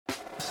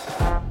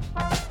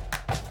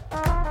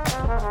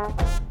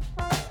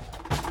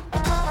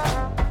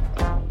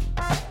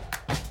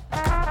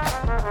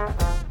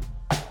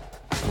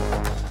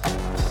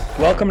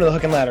Welcome to the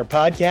Hook and Ladder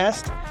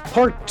Podcast,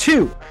 part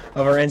 2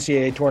 of our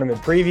NCAA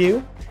tournament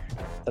preview.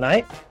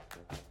 Tonight,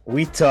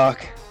 we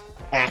talk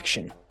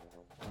action.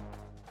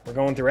 We're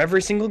going through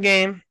every single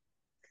game,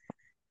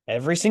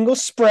 every single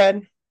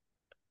spread.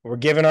 We're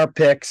giving our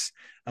picks.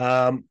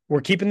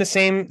 We're keeping the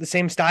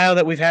same style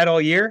that we've had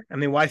all year. I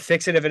mean, why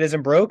fix it if it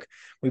isn't broke?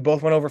 We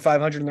both went over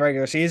 500 in the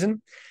regular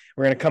season.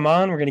 We're going to come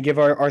on. We're going to give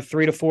our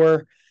 3 to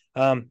 4,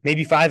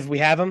 maybe 5 if we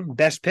have them,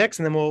 best picks,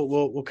 and then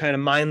we'll kind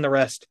of mine the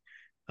rest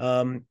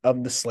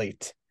of the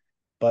slate.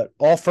 But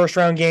all first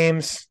round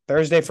games,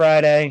 Thursday,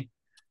 Friday,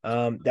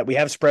 that we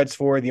have spreads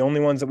for. The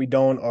only ones that we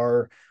don't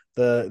are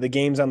the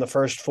games on the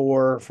first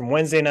 4 from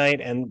Wednesday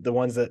night and the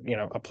ones that,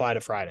 apply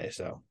to Friday.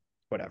 So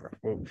whatever.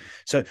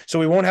 So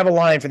we won't have a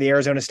line for the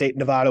Arizona State,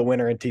 Nevada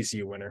winner and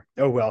TCU winner.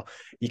 Oh, well,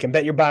 you can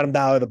bet your bottom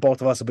dollar that both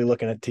of us will be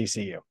looking at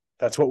TCU.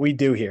 That's what we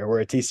do here.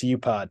 We're a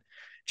TCU pod.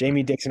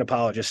 Jamie Dixon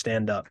apologist,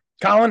 stand up.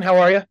 Colin, how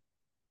are you?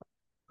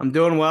 I'm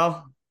doing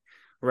well.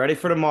 Ready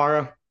for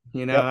tomorrow.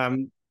 Yep.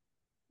 I'm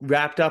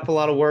wrapped up a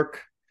lot of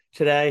work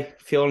today,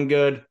 feeling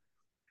good.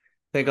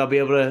 Think I'll be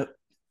able to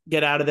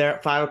get out of there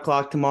at 5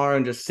 o'clock tomorrow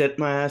and just sit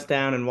my ass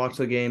down and watch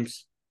the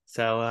games.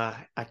 So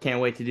I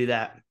can't wait to do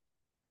that.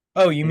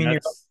 Oh, you mean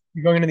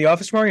you're going into the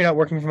office tomorrow? You're not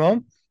working from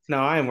home? No,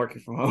 I am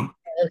working from home.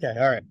 Okay,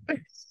 all right.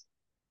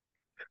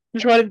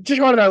 Just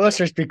wanted our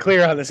listeners to be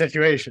clear on the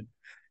situation.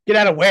 Get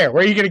out of where?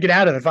 Where are you going to get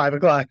out of at 5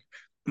 o'clock?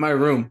 My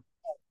room.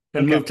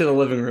 And move to the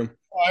living room.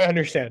 Oh, I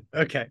understand.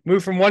 Okay.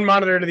 Move from one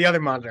monitor to the other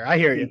monitor. I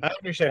hear you. I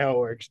understand how it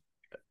works.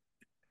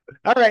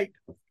 All right.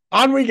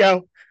 On we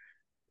go.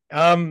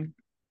 I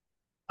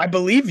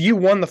believe you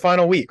won the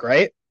final week,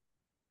 right?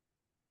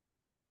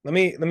 Let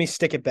me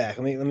stick it back.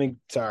 Let me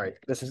sorry.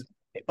 This is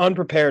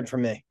unprepared for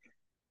me.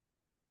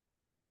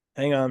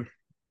 Hang on.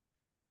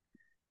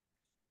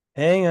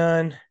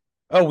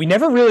 Oh, we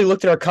never really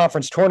looked at our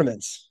conference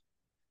tournaments.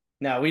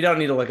 No, we don't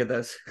need to look at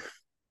this.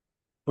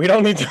 We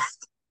don't need to.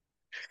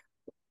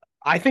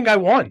 I think I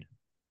won.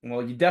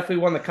 Well, you definitely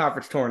won the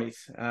conference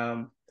tourneys.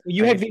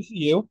 You had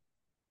VCU.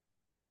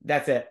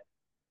 That's it.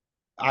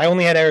 I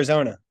only had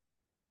Arizona.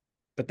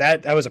 But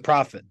that was a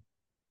profit.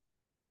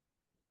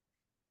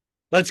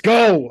 Let's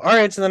go. All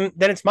right, so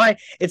then it's my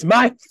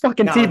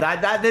fucking no, team.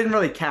 That didn't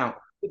really count.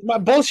 It's my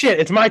bullshit.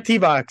 It's my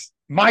T-box.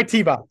 My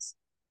T-box.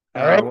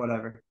 All right.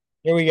 Whatever.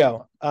 Here we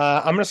go.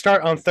 I'm going to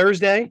start on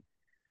Thursday.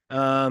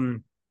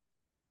 There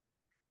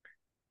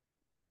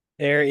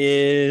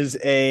is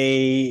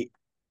a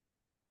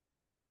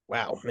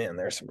wow, man,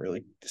 there's some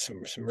really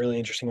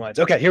interesting lines.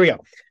 Okay, here we go.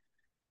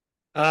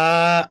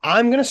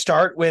 I'm going to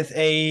start with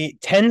a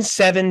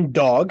 10-7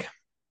 dog,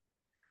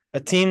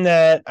 a team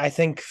that I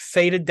think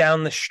faded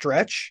down the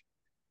stretch,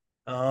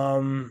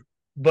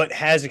 but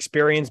has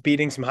experience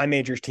beating some high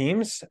majors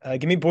teams.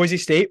 Give me Boise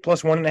State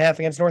plus 1.5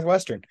 against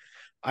Northwestern.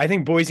 I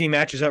think Boise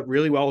matches up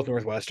really well with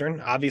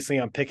Northwestern. Obviously,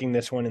 I'm picking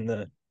this one in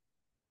the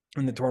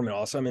tournament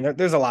also. I mean,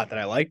 there's a lot that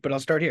I like, but I'll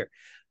start here.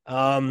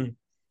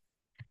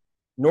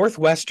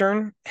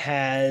 Northwestern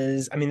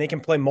they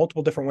can play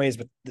multiple different ways,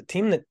 but the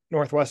team that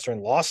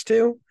Northwestern lost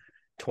to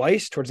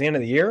twice towards the end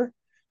of the year,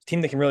 a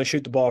team that can really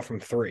shoot the ball from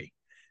 3.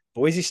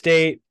 Boise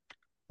State,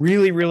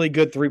 really, really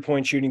good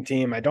 3-point shooting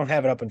team. I don't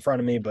have it up in front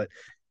of me, but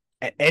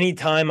at any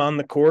time on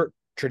the court,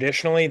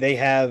 traditionally, they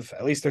have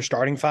at least their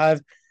starting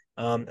 5.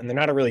 And they're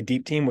not a really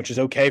deep team, which is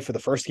okay for the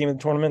first game of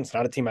the tournament. It's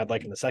not a team I'd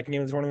like in the second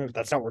game of the tournament, but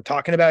that's not what we're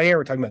talking about here.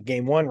 We're talking about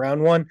game 1,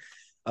 round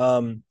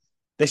 1.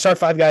 They start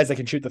 5 guys that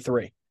can shoot the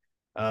 3.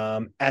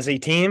 As a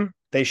team,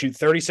 they shoot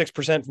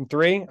 36% from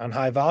 3 on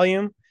high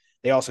volume.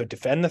 They also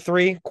defend the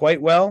 3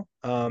 quite well.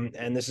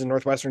 And this is a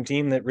Northwestern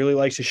team that really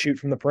likes to shoot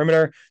from the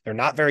perimeter. They're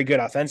not very good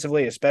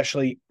offensively,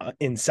 especially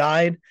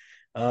inside.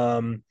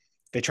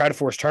 They try to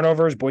force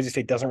turnovers. Boise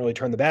State doesn't really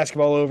turn the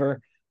basketball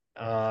over.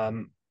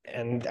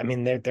 And I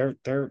mean, they're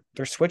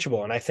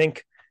switchable. And I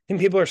think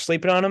people are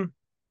sleeping on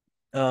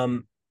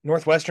them.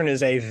 Northwestern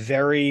is a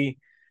very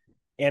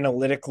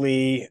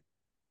analytically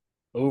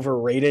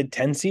overrated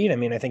 10 seed. I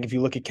mean, I think if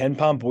you look at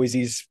KenPom,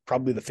 Boise's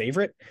probably the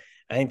favorite.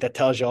 I think that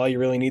tells you all you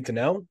really need to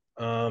know.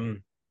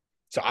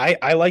 So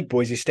I like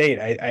Boise State.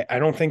 I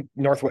don't think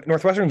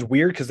Northwestern's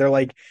weird because they're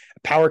like a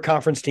power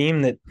conference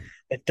team that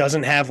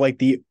doesn't have like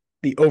the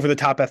over the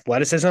top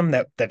athleticism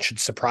that should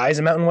surprise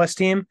a Mountain West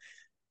team.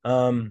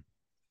 And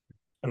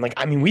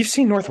we've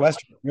seen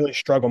Northwestern really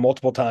struggle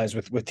multiple times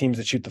with teams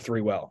that shoot the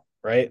 3 well,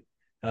 right?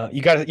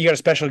 You got a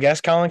special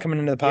guest, Colin, coming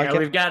into the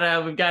podcast.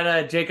 Yeah, we've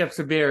got Jacob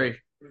Sabiri.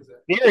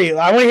 Sabiri,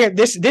 I want to hear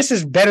this. This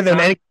is better than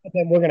any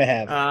content we're gonna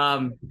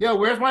have. Yeah,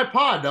 where's my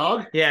pod,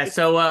 dog? Yeah,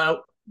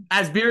 so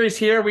as Beery's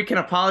here, we can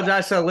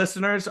apologize to our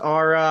listeners.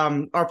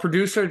 Our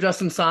producer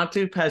Justin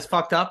Santu has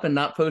fucked up and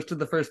not posted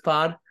the first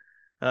pod,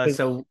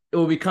 so it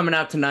will be coming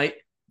out tonight.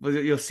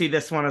 You'll see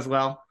this one as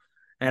well,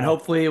 and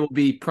hopefully it will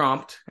be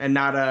prompt and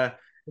not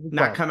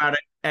come out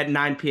at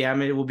 9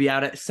 p.m. It will be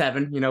out at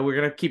 7. We're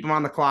gonna keep them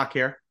on the clock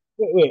here.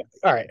 Wait.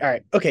 All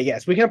right. Okay,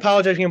 yes, we can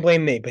apologize. We can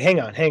blame me, but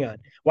hang on.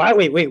 Why do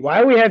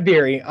we have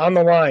Beery on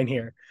the line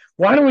here?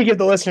 Why don't we give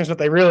the listeners what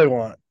they really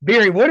want?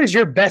 Beery, what is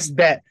your best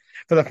bet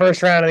for the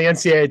first round of the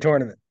NCAA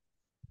tournament?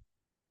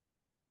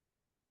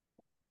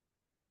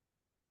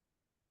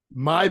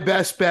 My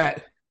best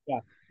bet Yeah.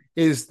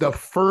 is the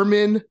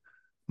Furman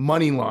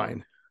money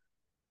line.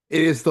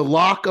 It is the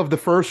lock of the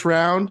first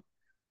round.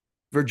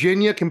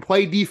 Virginia can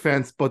play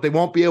defense, but they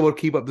won't be able to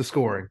keep up the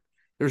scoring.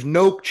 There's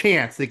no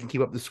chance they can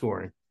keep up the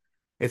scoring.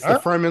 It's the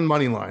Furman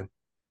money line.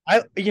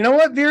 You know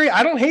what, Veery?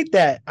 I don't hate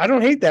that.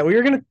 We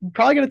were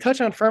probably gonna touch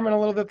on Furman a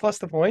little bit plus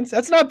the points.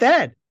 That's not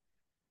bad.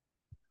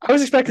 I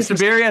was expecting Mr.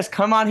 Berry has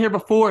come on here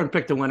before and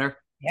picked a winner.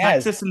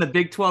 Yes. Texas in the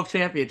Big 12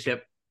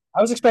 championship.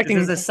 I was expecting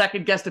this is a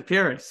second guest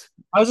appearance.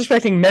 I was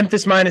expecting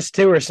Memphis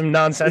 -2 or some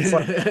nonsense.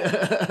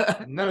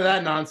 None of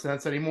that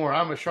nonsense anymore.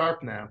 I'm a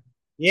sharp now.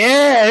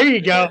 Yeah, there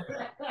you go.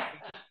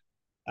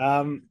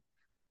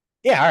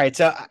 Yeah, all right.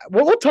 So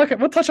we'll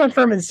touch on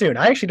Furman soon.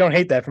 I actually don't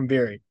hate that from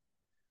Beery.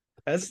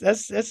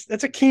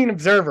 That's a keen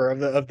observer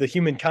of the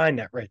humankind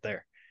net right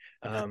there.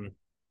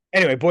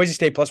 Anyway, Boise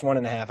State plus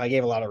 1.5. I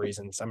gave a lot of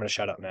reasons. I'm gonna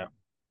shut up now.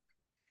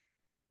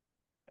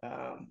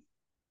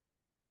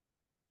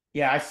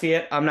 Yeah, I see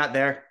it. I'm not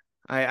there.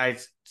 I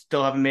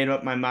still haven't made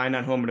up my mind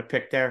on who I'm going to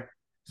pick there,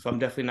 so I'm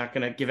definitely not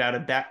going to give out a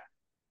bet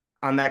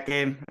on that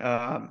game.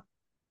 I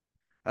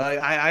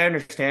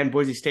understand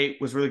Boise State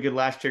was really good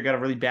last year, got a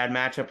really bad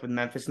matchup with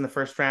Memphis in the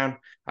first round.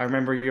 I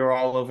remember you were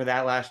all over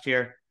that last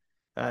year.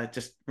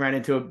 Just ran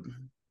into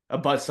a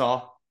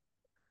buzzsaw.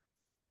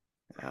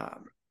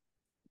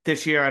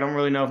 This year, I don't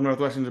really know if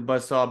Northwestern's a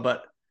buzzsaw,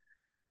 but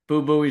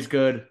Boo Booey's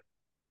good.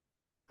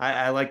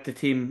 I like the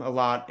team a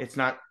lot. It's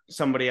not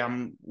somebody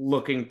I'm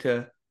looking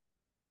to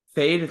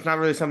fade. It's not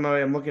really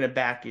somebody I'm looking to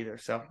back either.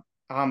 So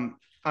I'm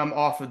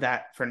off of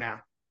that for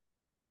now.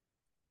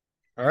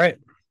 All right.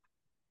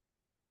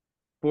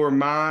 For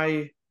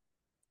my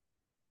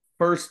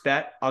first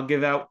bet, I'll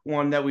give out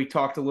one that we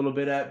talked a little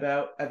bit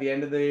about at the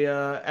end of the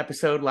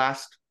episode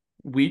last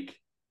week,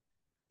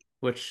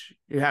 which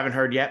you haven't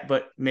heard yet,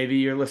 but maybe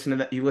you're listening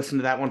to that. You listen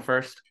to that one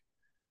first.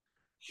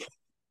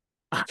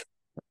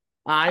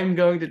 I'm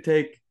going to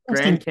take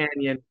Grand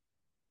Canyon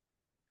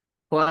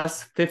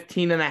plus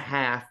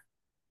 15.5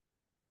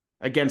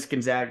 against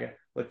Gonzaga.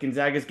 Look,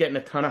 Gonzaga's getting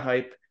a ton of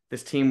hype.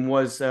 This team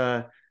was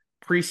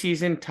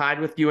preseason tied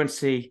with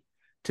UNC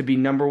to be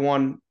number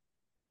one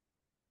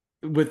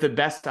with the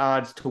best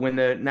odds to win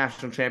the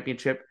national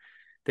championship.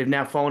 They've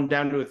now fallen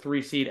down to a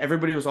 3 seed.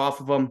 Everybody was off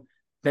of them.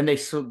 Then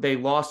they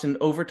lost in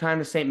overtime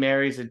to St.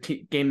 Mary's, a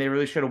game they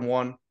really should have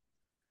won.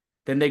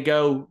 Then they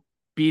go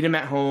beat them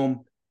at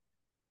home,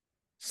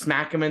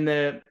 smack them in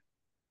the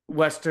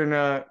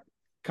Western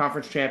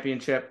Conference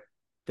Championship.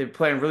 They're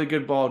playing really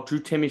good ball. Drew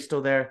Timmy's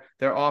still there.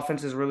 Their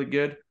offense is really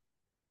good.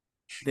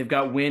 They've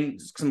got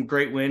some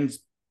great wins.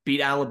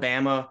 Beat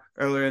Alabama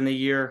earlier in the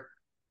year.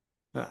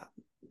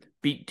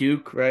 Beat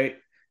Duke, right?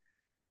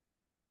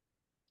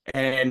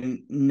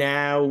 And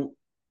now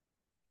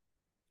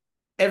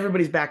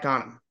everybody's back on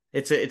them.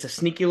 It's a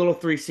sneaky little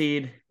 3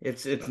 seed.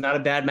 It's not a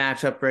bad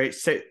matchup, right?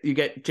 So you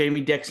get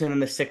Jamie Dixon in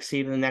the 6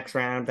 seed in the next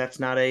round. That's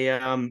not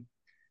a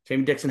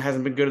Jamie Dixon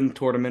hasn't been good in the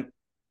tournament.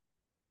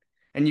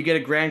 And you get a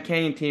Grand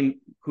Canyon team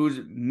who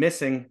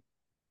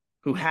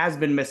has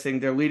been missing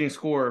their leading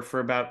scorer for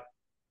about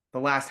the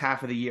last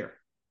half of the year.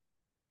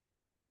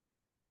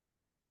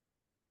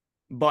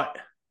 But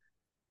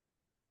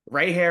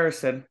Ray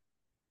Harrison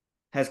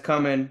has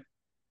come in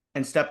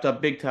and stepped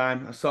up big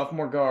time, a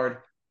sophomore guard,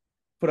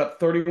 put up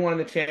 31 in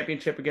the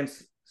championship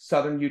against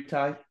Southern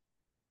Utah,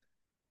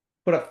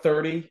 put up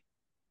 30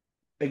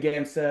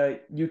 against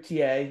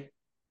UTA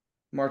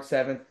March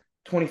 7th,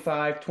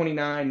 25,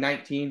 29,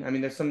 19. I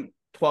mean, there's some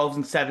 12s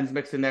and 7s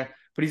mixed in there,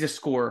 but he's a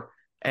scorer.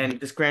 And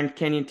this Grand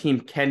Canyon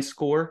team can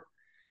score.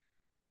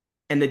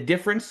 And the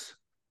difference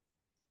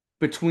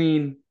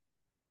between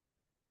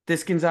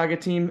this Gonzaga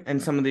team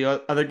and some of the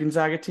other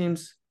Gonzaga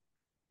teams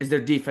is their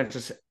defense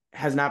just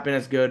has not been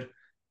as good.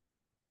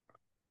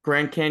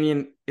 Grand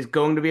Canyon is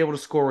going to be able to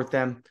score with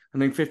them. I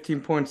think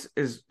 15 points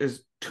is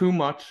too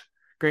much.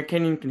 Grand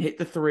Canyon can hit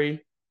the 3.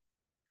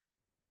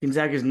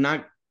 Gonzaga is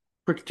not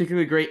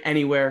particularly great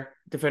anywhere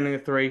defending the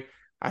 3.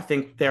 I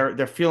think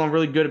they're feeling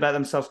really good about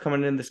themselves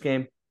coming into this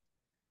game.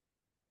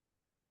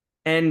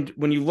 And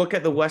when you look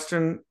at the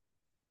Western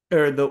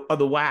or the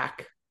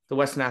WAC, the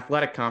Western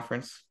Athletic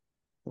Conference,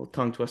 a little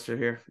tongue twister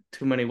here,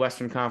 too many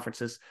Western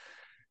conferences.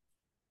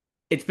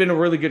 It's been a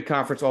really good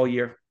conference all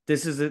year.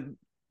 New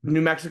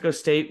Mexico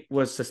State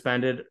was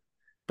suspended,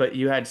 but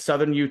you had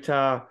Southern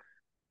Utah,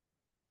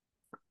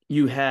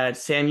 you had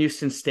Sam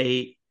Houston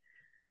State,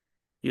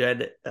 you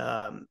had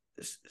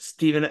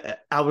Stephen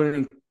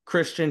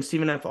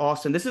F.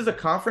 Austin. This is a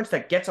conference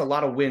that gets a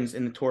lot of wins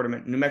in the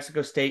tournament. New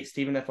Mexico State,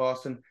 Stephen F.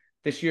 Austin.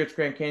 This year it's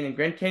Grand Canyon.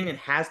 Grand Canyon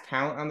has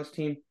talent on this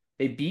team.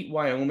 They beat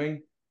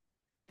Wyoming.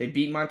 They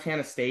beat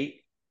Montana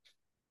State.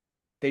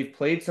 They've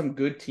played some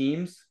good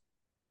teams.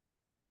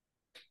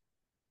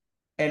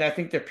 And I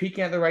think they're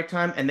peaking at the right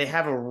time, and they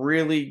have a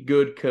really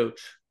good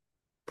coach.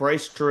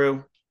 Bryce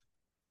Drew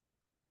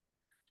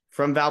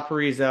from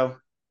Valparaiso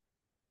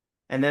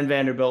and then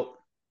Vanderbilt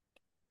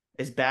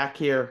is back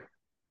here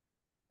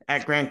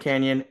at Grand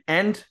Canyon.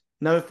 And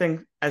another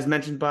thing, as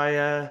mentioned by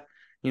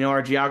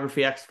our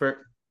geography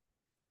expert,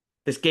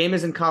 This game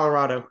is in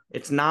Colorado.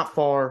 It's not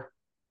far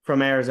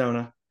from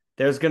Arizona.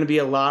 There's going to be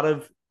a lot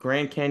of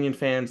Grand Canyon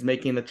fans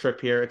making the trip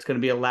here. It's going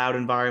to be a loud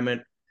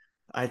environment.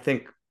 I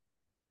think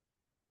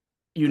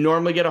you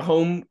normally get a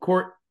home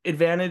court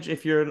advantage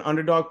if you're an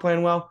underdog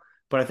playing well,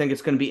 but I think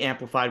it's going to be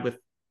amplified with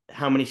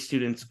how many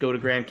students go to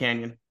Grand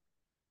Canyon.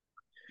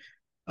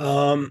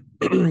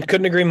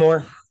 Couldn't agree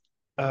more.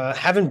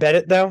 Haven't bet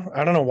it though.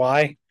 I don't know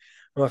why.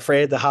 I'm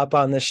afraid to hop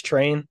on this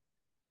train.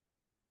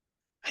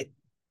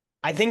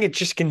 I think it's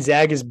just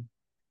Gonzaga's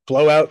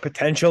blowout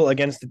potential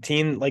against a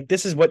team. Like,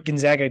 this is what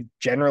Gonzaga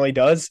generally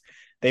does.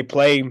 They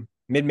play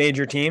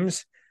mid-major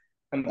teams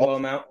And blow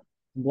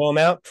them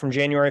out from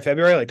January,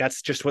 February. Like,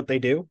 that's just what they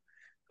do.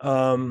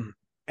 And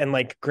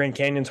like Grand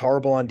Canyon's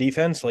horrible on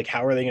defense. Like,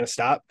 how are they going to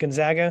stop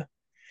Gonzaga?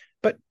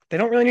 But they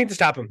don't really need to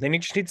stop them. They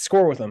just need to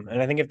score with them.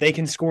 And I think if they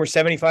can score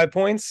 75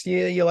 points,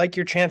 you like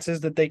your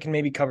chances that they can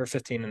maybe cover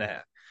 15 and a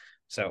half.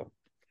 So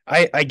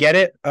I get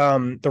it.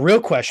 The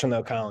real question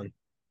though, Colin,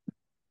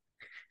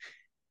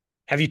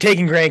 have you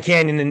taken Grand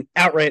Canyon and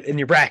outright in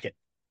your bracket?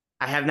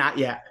 I have not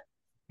yet.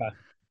 Okay.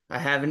 I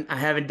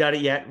haven't done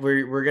it yet.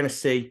 We're gonna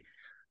see.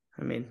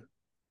 I mean,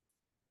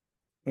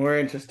 we're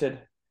interested.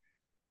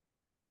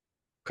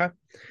 Okay.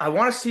 I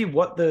want to see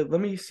let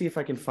me see if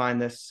I can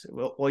find this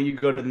while you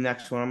go to the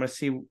next one. I'm going to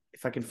see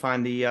if I can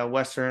find the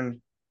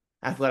Western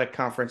Athletic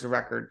Conference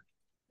record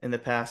in the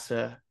past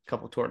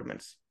couple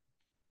tournaments.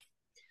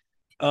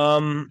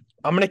 I'm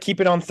going to keep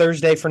it on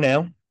Thursday for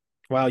now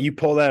while you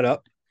pull that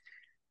up.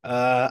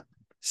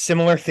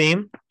 Similar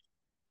theme.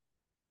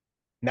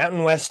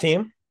 Mountain West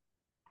team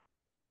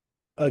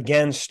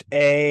against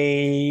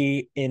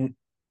Mountain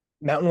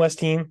West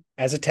team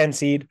as a 10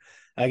 seed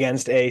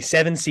against a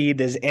 7 seed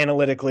that is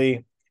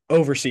analytically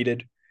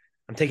overseeded.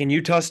 I'm taking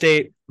Utah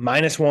State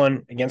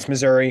 -1 against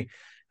Missouri.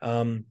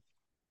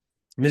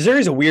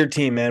 Missouri's a weird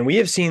team, man. We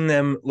have seen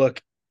them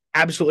look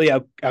absolutely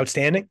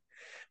outstanding,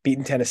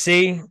 beaten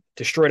Tennessee,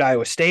 destroyed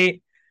Iowa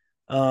State.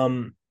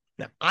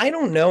 Now, I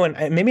don't know,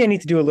 and maybe I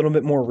need to do a little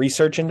bit more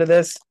research into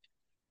this.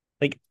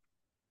 Like,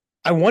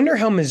 I wonder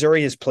how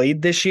Missouri has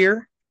played this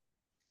year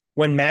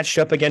when matched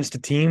up against a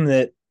team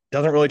that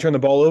doesn't really turn the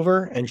ball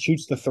over and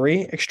shoots the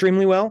three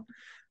extremely well.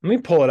 Let me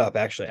pull it up,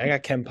 actually. I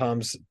got Ken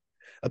Palm's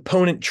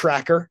opponent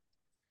tracker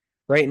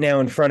right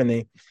now in front of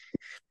me.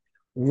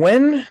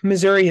 When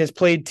Missouri has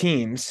played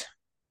teams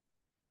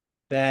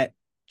that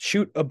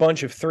shoot a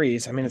bunch of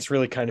threes, I mean, it's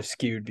really kind of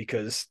skewed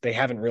because they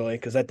haven't really,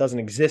 because that doesn't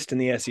exist in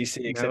the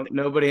SEC.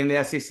 Nobody in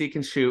the SEC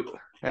can shoot,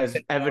 as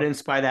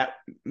evidenced by that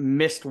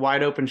missed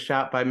wide open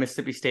shot by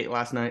Mississippi State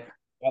last night.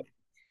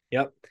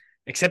 Yep.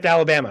 Except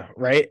Alabama,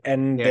 right?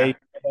 And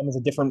Alabama's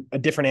a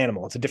different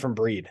animal. It's a different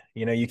breed.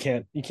 You know, you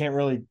can't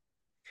really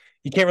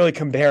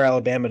compare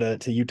Alabama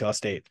to Utah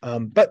State.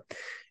 But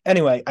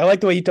anyway, I like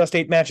the way Utah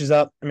State matches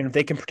up. I mean, if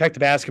they can protect the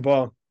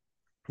basketball,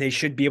 they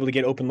should be able to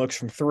get open looks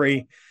from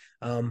three.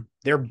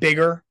 They're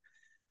bigger.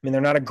 I mean,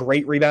 they're not a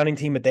great rebounding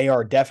team, but they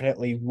are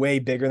definitely way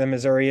bigger than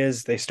Missouri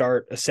is. They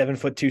start a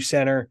 7'2"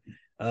 center.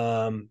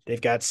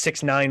 They've got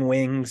 6'9"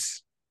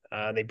 wings.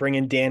 They bring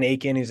in Dan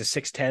Aiken, who's a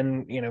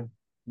 6'10",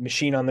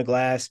 machine on the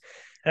glass.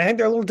 And I think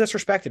they're a little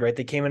disrespected, right?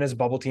 They came in as a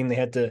bubble team. They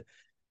had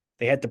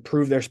to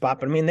prove their spot.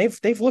 But I mean,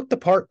 they've looked the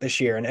part this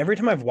year. And every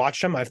time I've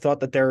watched them, I've thought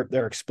that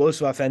they're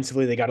explosive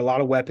offensively. They got a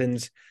lot of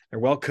weapons. They're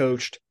well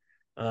coached.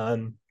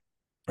 And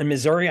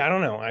Missouri, I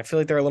don't know. I feel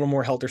like they're a little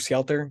more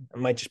helter-skelter. It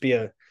might just be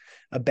a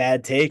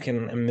bad take,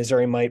 and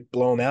Missouri might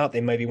blow them out.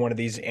 They might be one of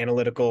these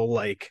analytical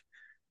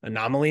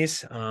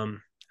anomalies. And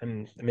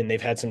I mean,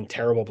 they've had some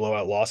terrible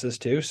blowout losses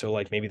too.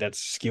 So maybe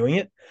that's skewing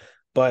it.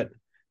 But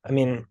I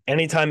mean,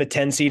 anytime a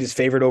 10 seed is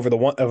favored over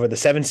the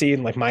 7 seed,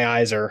 my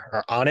eyes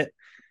are on it.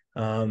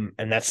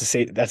 And that's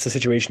the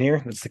situation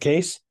here. That's the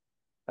case.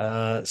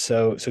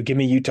 So give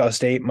me Utah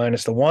State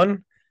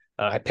 -1.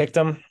 I picked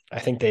them. I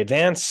think they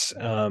advance.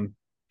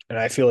 And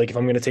I feel like if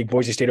I'm going to take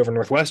Boise State over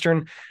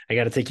Northwestern, I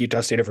got to take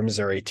Utah State over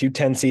Missouri. 2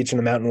 10 seeds from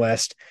the Mountain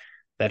West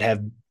that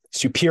have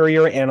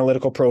superior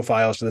analytical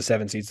profiles to the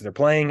 7 seeds that they're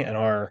playing and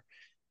are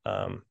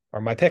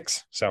my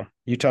picks. So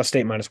Utah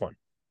State -1.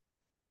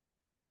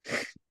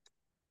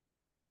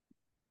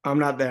 I'm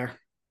not there.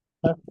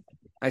 Huh?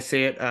 I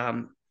see it.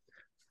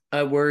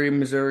 I worry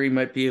Missouri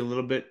might be a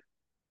little bit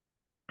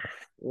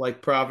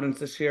like Providence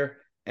this year.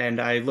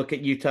 And I look at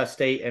Utah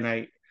State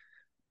and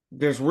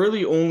there's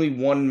really only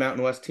one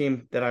Mountain West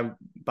team that I'm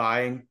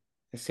buying,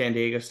 San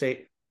Diego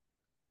State.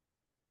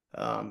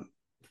 I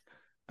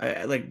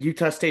like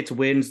Utah State's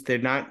wins. They're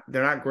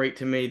not great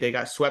to me. They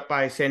got swept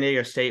by San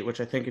Diego State,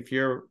 which I think if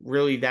you're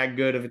really that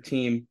good of a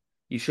team,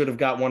 you should have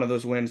got one of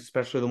those wins,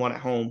 especially the one at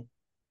home.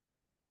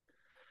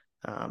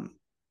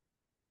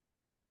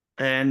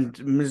 And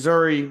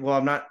Missouri, well,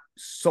 I'm not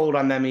sold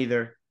on them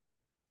either.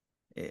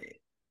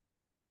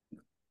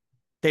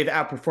 They've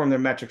outperformed their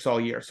metrics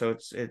all year, so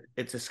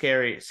it's a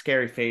scary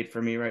fade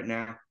for me right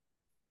now.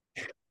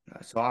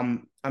 So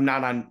I'm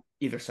not on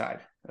either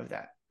side of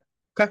that.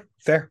 Okay,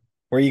 fair.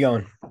 Where are you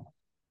going?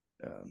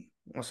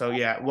 So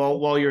yeah, well,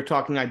 while you're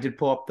talking, I did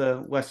pull up the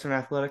Western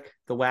Athletic,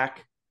 the WAC,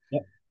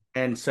 yep.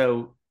 And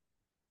so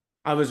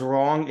I was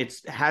wrong. It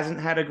hasn't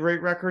had a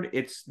great record.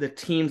 It's the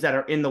teams that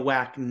are in the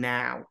WAC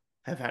now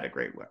have had a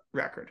great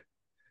record.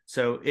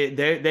 So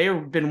they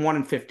have been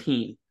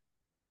 1-15.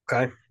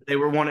 Okay. They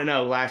were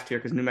 1-0 last year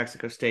because New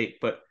Mexico State,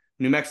 but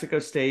New Mexico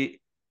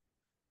State,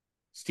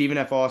 Stephen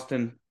F.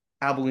 Austin,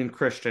 Abilene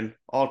Christian,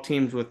 all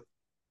teams with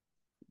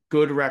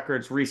good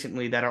records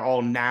recently that are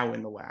all now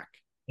in the WAC.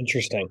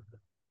 Interesting.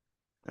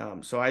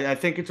 So I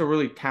think it's a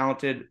really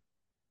talented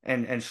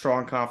and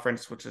strong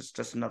conference, which is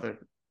just another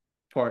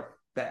part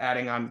that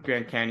adding on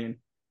Grand Canyon.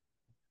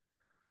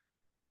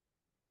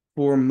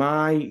 For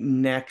my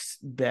next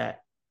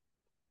bet,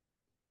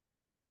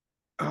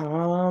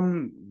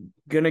 I'm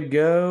gonna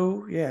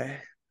go,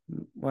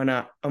 why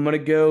not? I'm gonna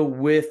go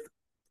with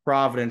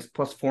Providence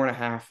plus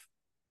 4.5.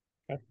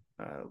 Okay.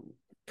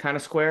 Kind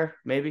of square,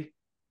 maybe.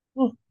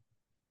 I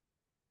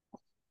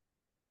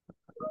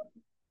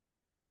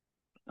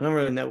don't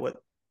really know what.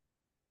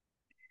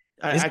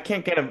 I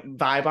can't get a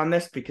vibe on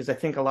this because I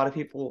think a lot of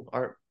people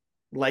are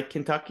like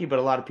Kentucky, but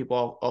a lot of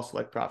people also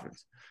like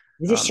Providence.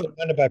 We're just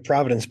surrounded by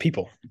Providence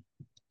people.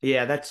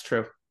 Yeah, that's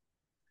true.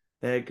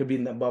 It could be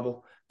in that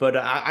bubble. But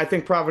I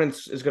think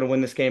Providence is going to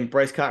win this game.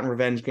 Bryce Cotton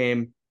revenge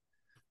game.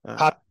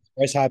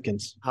 Bryce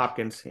Hopkins.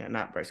 Hopkins, yeah,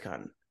 not Bryce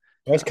Cotton.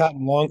 Bryce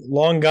Cotton,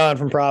 long gone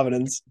from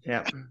Providence.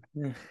 Yeah.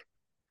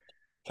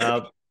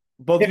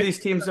 Both of these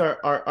teams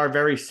are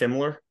very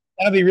similar.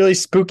 That'll be really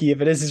spooky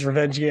if it is his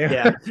revenge game.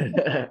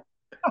 Yeah.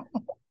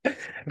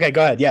 Okay,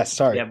 go ahead. Yes,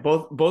 sorry. Yeah,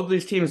 both of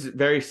these teams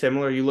very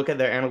similar. You look at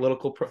their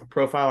analytical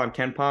profile on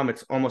KenPom,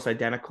 it's almost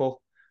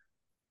identical.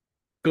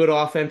 Good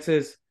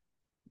offenses,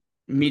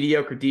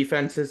 mediocre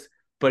defenses,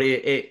 but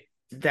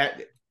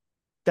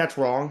that's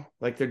wrong.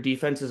 Like their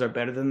defenses are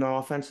better than their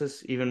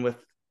offenses, even with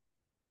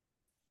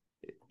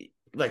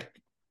like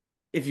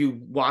if you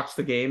watch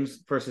the games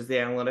versus the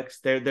analytics,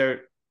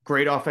 they're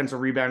great offensive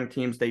rebounding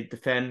teams. They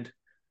defend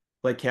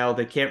like hell.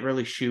 They can't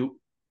really shoot.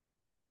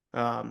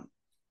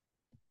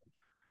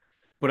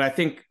 But I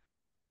think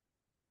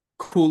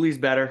Cooley's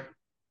better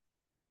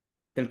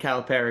than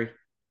Calipari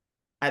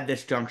at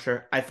this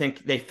juncture. I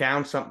think they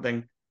found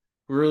something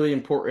really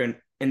important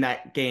in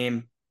that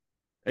game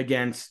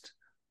against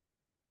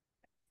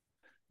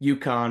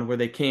UConn where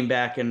they came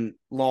back and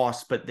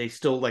lost, but they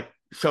still like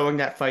showing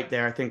that fight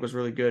there, I think was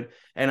really good.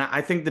 And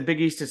I think the Big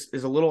East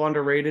is a little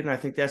underrated, and I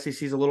think the SEC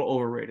is a little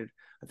overrated.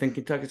 I think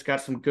Kentucky's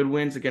got some good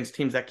wins against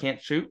teams that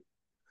can't shoot.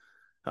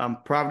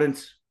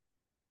 Providence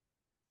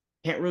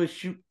can't really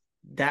shoot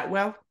that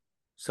well,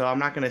 so I'm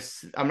not gonna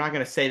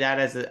say that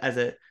as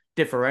a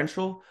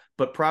differential.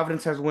 But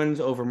Providence has wins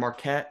over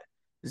Marquette,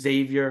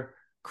 Xavier,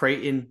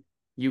 Creighton,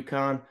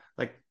 UConn.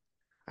 Like,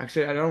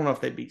 actually, I don't know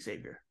if they beat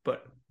Xavier,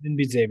 but didn't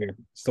beat Xavier.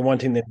 It's the one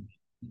team that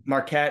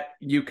Marquette,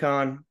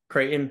 UConn,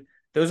 Creighton.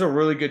 Those are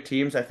really good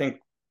teams. I think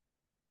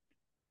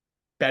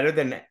better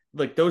than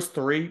like those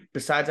three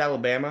besides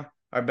Alabama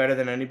are better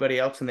than anybody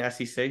else in the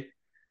SEC.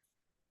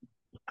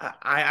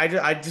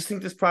 I just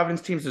think this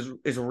Providence team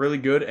is really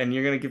good, and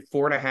you're going to give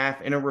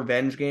 4.5 in a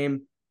revenge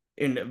game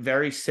in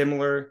very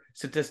similar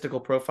statistical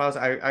profiles.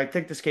 I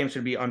think this game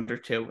should be under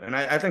 2, and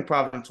I think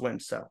Providence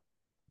wins, so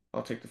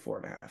I'll take the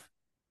 4.5.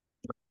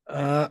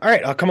 All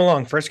right, I'll come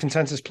along. First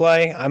consensus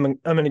play. I'm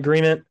in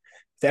agreement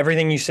with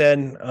everything you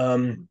said.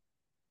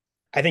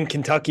 I think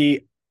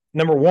Kentucky,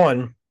 number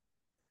one.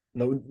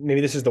 Maybe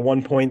this is the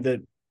one point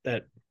that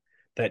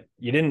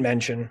you didn't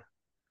mention,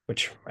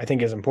 which I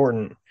think is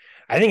important.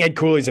 I think Ed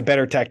Cooley's a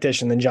better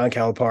tactician than John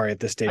Calipari at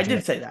this stage. I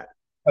did say that.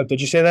 Oh,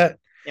 did you say that?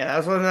 Yeah, that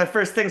was one of the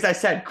first things I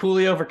said.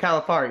 Cooley over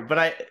Calipari, but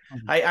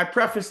I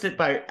prefaced it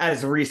by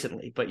as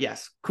recently. But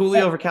yes, Cooley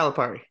over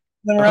Calipari.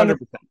 100%.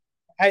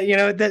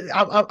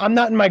 I'm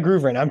not in my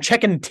groove right now. I'm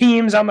checking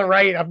teams on the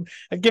right.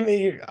 Give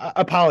me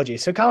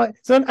apologies. So Colin,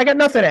 I got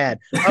nothing to add.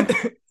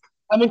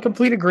 I'm in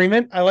complete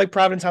agreement. I like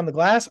Providence on the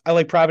glass. I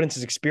like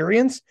Providence's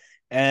experience.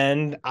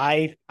 And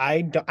I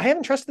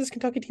haven't trusted this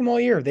Kentucky team all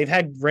year. They've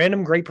had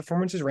random great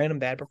performances, random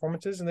bad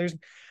performances, and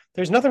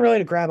there's nothing really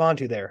to grab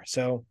onto there.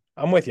 So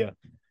I'm with you.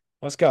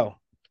 Let's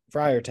go.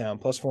 Friartown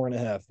plus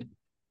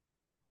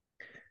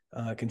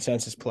 4.5.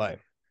 Consensus play.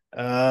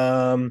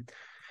 I'm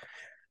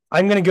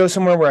going to go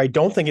somewhere where I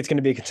don't think it's going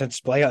to be a consensus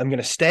play. I'm going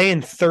to stay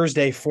in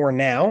Thursday for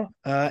now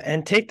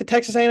and take the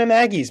Texas A&M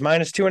Aggies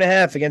minus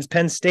 2.5 against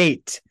Penn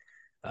State.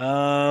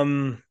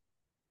 I've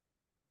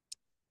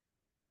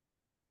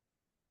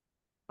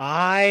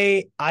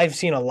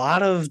seen a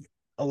lot of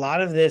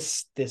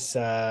this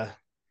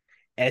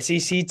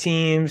SEC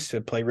teams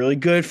to play really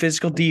good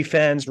physical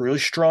defense, really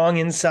strong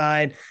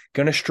inside,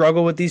 going to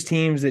struggle with these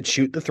teams that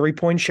shoot the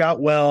 3-point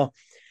shot well.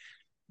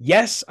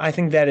 Yes, I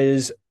think that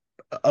is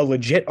a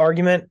legit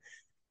argument.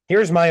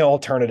 Here's my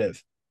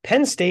alternative.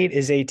 Penn State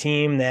is a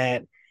team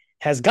that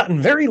has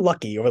gotten very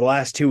lucky over the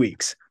last 2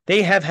 weeks.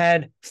 They have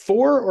had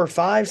 4 or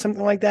 5,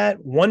 something like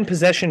that, one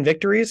possession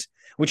victories,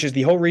 which is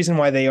the whole reason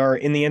why they are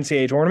in the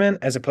NCAA tournament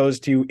as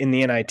opposed to in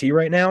the NIT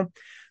right now.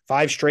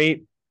 5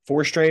 straight,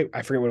 4 straight,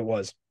 I forget what it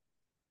was.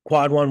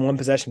 Quad one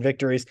possession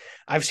victories.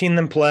 I've seen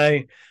them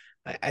play.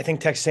 I think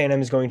Texas A&M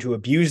is going to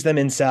abuse them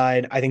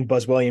inside. I think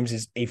Buzz Williams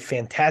is a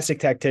fantastic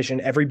tactician,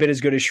 every bit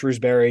as good as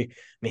Shrewsbury. I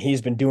mean,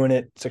 he's been doing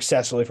it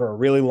successfully for a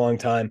really long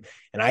time.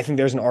 And I think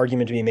there's an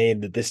argument to be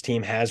made that this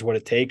team has what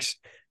it takes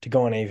to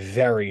go on a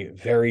very,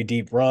 very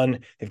deep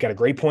run. They've got a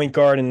great point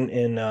guard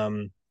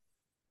in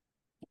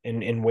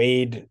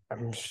Wade.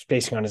 I'm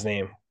spacing on his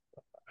name.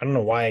 I don't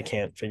know why I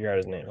can't figure out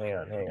his name.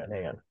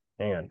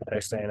 Hang on.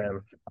 Texas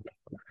A&M.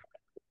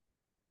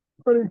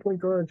 Running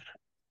point guard.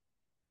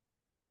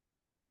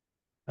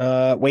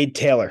 Wade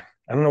Taylor.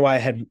 I don't know why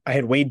I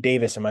had Wade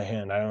Davis in my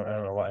hand. I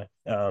don't know why.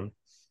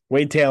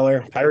 Wade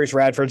Taylor, Tyrese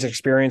Radford's an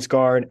experienced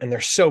guard, and they're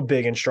so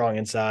big and strong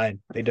inside.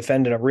 They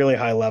defend at a really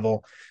high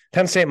level.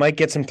 Penn State might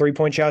get some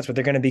 3-point shots, but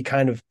they're going to be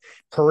kind of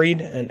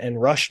hurried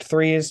and rushed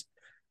threes.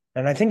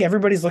 And I think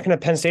everybody's looking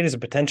at Penn State as a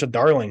potential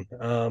darling,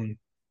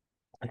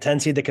 a 10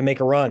 seed that can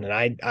make a run. And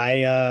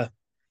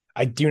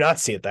I do not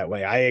see it that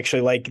way. I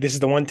actually this is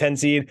the 1-10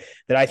 seed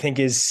that I think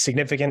is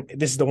significant.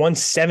 This is the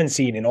 1-7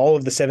 seed in all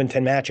of the 7-10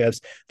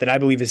 matchups that I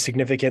believe is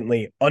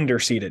significantly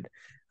underseeded.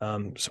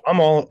 So I'm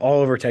all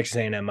over Texas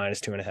A&M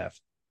 -2.5.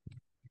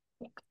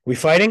 We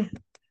fighting?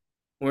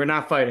 We're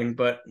not fighting,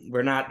 but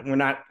we're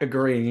not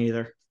agreeing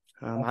either.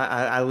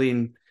 I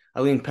lean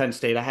Penn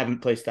State. I haven't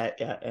placed that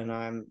yet, and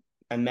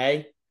I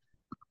may,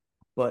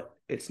 but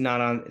it's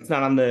not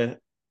on the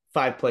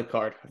 5-play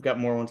card. I've got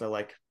more ones I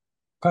like.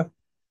 Okay.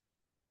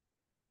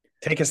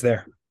 Take us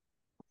there.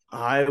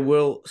 I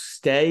will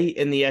stay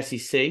in the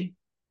SEC,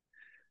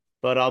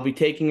 but I'll be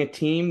taking a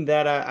team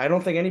that I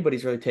don't think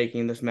anybody's really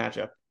taking in this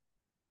matchup.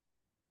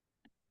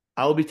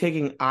 I will be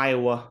taking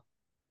Iowa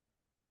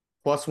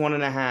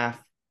 +1.5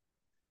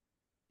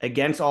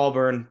 against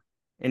Auburn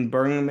in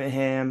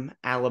Birmingham,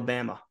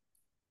 Alabama.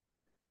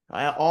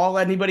 All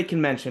anybody can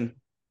mention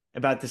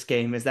about this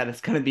game is that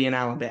it's going to be in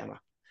Alabama,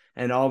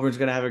 and Auburn's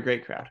going to have a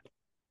great crowd.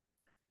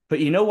 But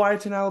you know why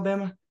it's in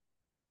Alabama?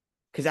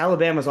 Because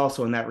Alabama's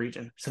also in that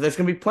region. So there's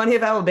going to be plenty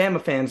of Alabama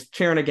fans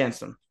cheering against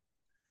them.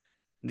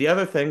 The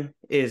other thing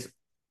is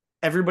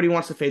everybody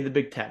wants to fade the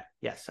Big Ten.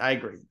 Yes, I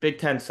agree. Big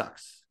Ten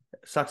sucks.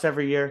 It sucks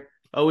every year.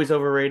 Always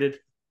overrated.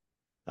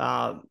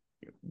 But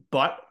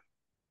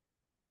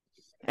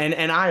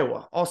and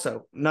Iowa,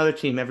 also another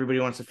team everybody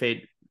wants to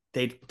fade.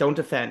 They don't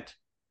defend.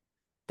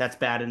 That's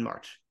bad in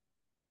March.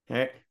 All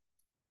right.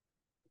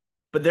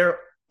 But they're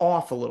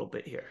off a little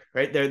bit here,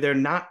 right? They're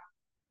not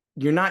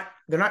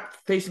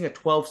facing a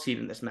 12 seed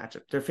in this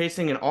matchup. They're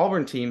facing an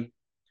Auburn team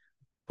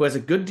who has a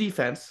good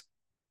defense.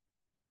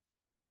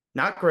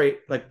 Not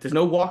great. Like, there's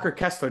no Walker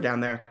Kessler down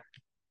there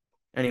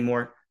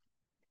anymore.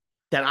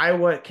 That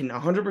Iowa can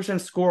 100%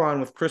 score on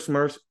with Chris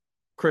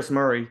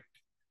Murray,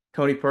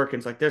 Tony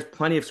Perkins. Like, there's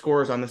plenty of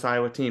scorers on this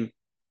Iowa team.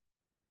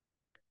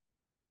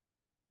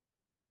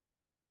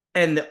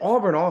 And the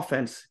Auburn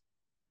offense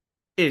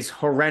is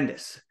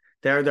horrendous.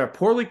 They're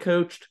poorly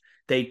coached.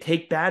 They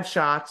take bad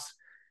shots.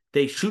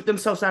 They shoot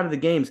themselves out of the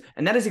games.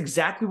 And that is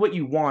exactly what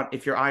you want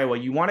if you're Iowa.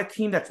 You want a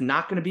team that's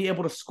not going to be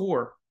able to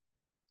score,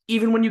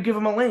 even when you give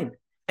them a lane.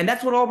 And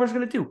that's what Auburn's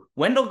going to do.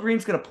 Wendell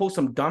Green's going to pull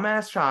some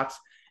dumbass shots,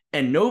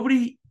 and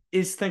nobody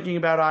is thinking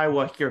about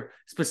Iowa here,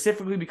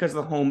 specifically because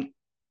of the home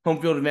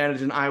field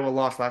advantage, and Iowa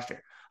lost last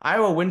year.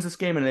 Iowa wins this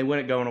game, and they win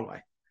it going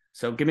away.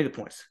 So give me the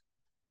points.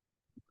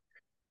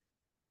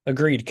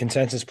 Agreed.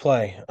 Consensus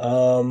play.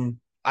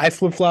 I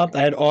flip-flopped.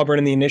 I had Auburn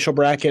in the initial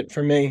bracket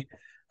for me.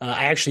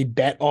 I actually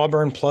bet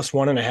Auburn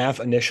 +1.5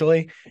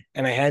 initially,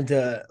 and I had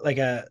to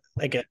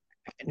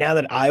now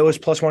that Iowa's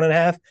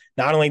 +1.5.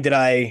 Not only did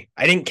I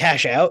didn't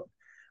cash out,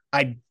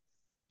 I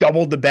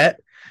doubled the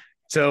bet.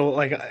 So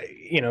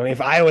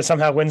if Iowa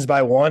somehow wins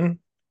by 1,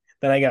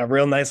 then I got a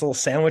real nice little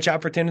sandwich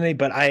opportunity.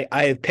 But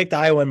I picked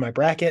Iowa in my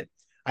bracket.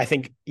 I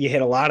think you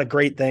hit a lot of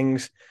great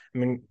things. I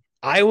mean,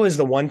 Iowa is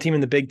the one team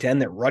in the Big Ten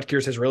that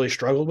Rutgers has really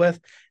struggled with.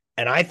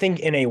 And I think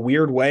in a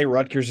weird way,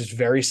 Rutgers is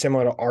very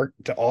similar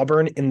to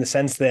Auburn in the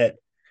sense that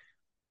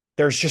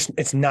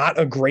it's not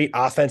a great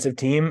offensive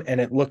team, and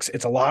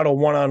it's a lot of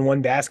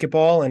one-on-one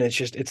basketball, and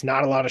it's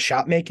not a lot of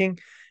shot making.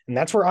 And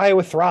that's where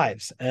Iowa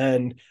thrives.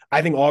 And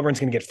I think Auburn's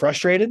going to get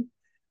frustrated.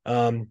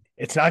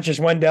 It's not just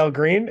Wendell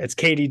Green, it's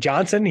KD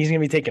Johnson. He's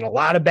going to be taking a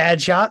lot of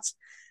bad shots.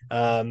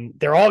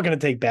 They're all going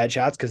to take bad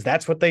shots because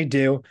that's what they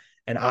do.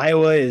 And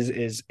Iowa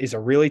is a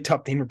really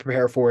tough team to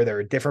prepare for. They're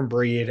a different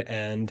breed.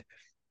 And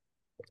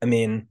I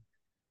mean,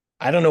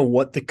 I don't know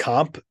what the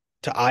comp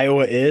to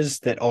Iowa is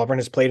that Auburn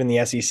has played in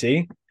the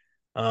SEC.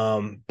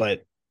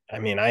 But I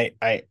mean,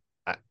 I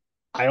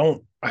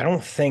don't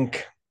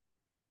think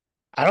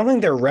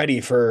they're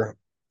ready for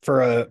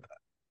a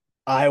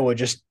Iowa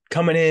just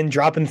coming in,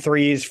 dropping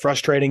threes,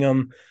 frustrating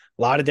them.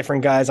 A lot of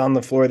different guys on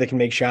the floor that can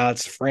make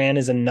shots. Fran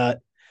is a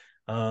nut.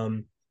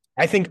 I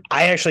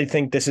actually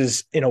think this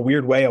is in a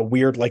weird way, a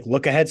weird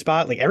look ahead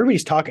spot. Like,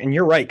 everybody's talking, and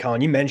you're right,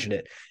 Colin, you mentioned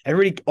it.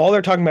 All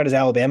they're talking about is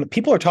Alabama.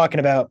 People are talking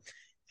about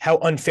how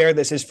unfair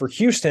this is for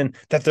Houston,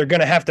 that they're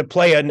going to have to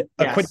play a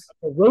quick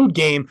road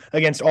game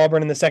against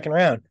Auburn in the second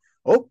round.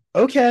 Oh,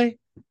 okay,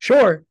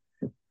 sure.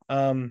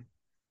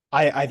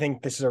 I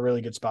think this is a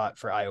really good spot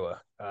for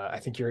Iowa. I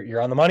think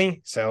you're on the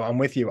money, so I'm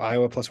with you.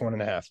 Iowa plus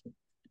 1.5.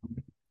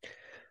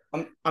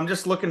 I'm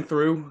just looking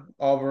through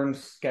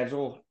Auburn's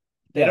schedule.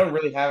 They Yeah. don't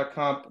really have a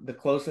comp. The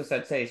closest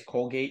I'd say is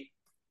Colgate,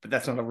 but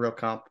that's not a real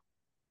comp.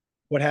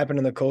 What happened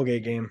in the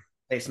Colgate game?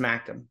 They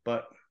smacked them,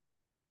 but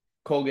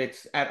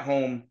Colgate's at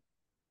home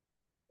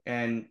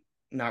and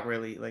not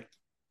really like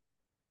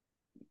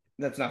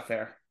that's not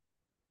fair.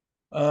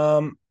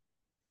 Um.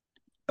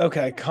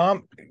 Okay.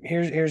 Comp.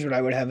 Here's what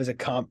I would have as a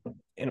comp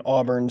in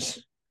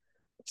Auburn's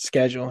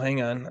schedule.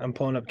 Hang on, I'm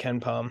pulling up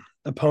KenPom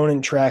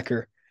opponent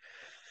tracker.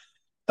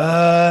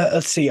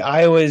 Let's see.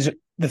 Iowa's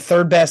the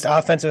third best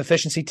offensive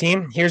efficiency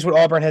team. Here's what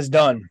Auburn has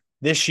done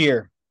this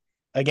year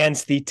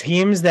against the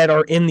teams that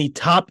are in the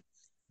top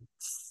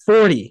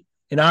 40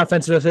 in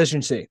offensive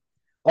efficiency.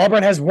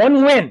 Auburn has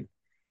one win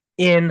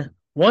in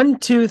 1,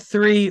 2,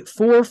 3,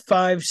 4,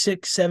 5,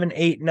 6, 7,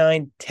 8,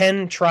 9,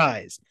 10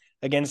 tries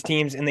against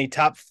teams in the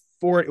top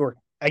 40, or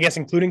I guess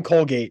including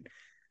Colgate.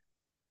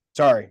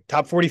 Sorry,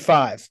 top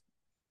 45.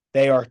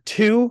 They are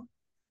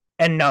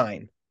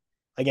 2-9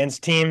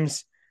 against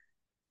teams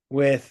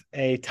with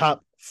a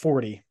top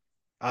 40,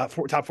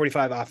 top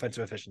 45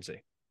 offensive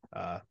efficiency.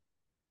 I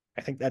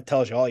think that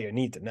tells you all you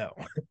need to know.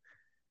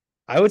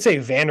 I would say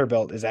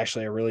Vanderbilt is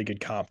actually a really good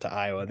comp to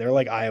Iowa. They're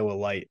like Iowa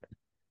light,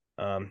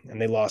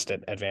 and they lost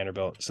it at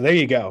Vanderbilt. So there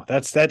you go.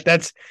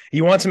 That's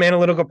you want some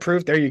analytical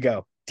proof? There you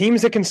go.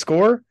 Teams that can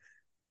score.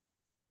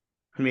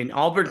 I mean,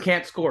 Auburn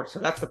can't score, so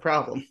that's the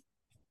problem.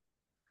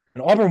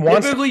 And Auburn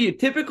wants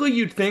typically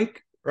you'd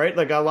think, right?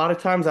 Like a lot of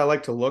times I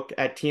like to look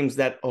at teams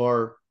that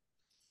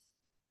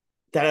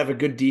have a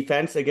good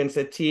defense against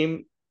a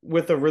team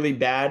with a really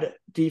bad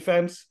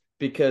defense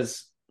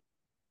because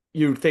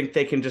you think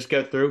they can just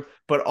go through.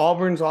 But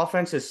Auburn's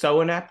offense is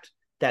so inept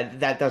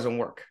that doesn't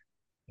work.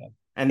 Yeah.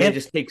 And they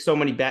just take so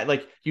many bad.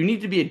 Like you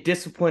need to be a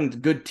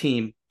disciplined, good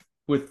team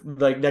with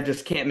like that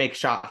just can't make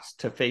shots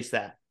to face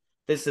that.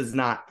 This is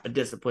not a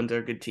disciplined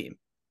or good team.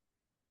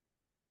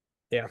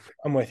 Yeah,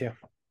 I'm with you.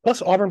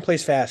 Plus, Auburn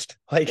plays fast.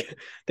 Like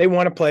they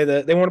want to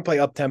play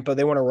up tempo.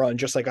 They want to run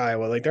just like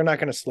Iowa. Like they're not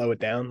going to slow it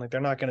down. Like they're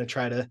not going to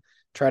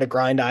try to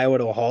grind Iowa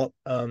to a halt.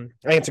 I think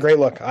it's a great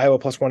look. Iowa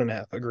plus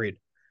 1.5. Agreed.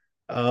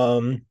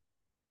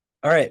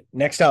 All right,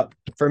 next up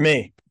for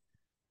me.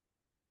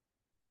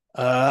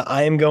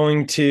 I am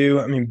going to.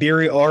 I mean,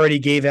 Beery already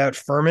gave out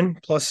Furman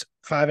plus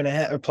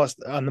 5.5 or plus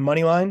on the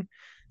money line,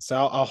 so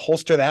I'll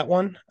holster that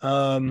one.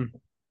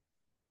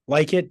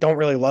 Like it, don't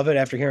really love it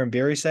after hearing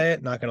Beery say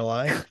it. Not gonna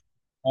lie.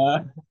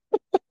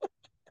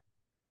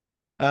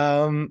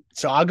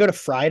 So I'll go to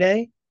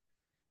Friday,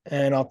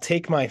 and I'll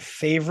take my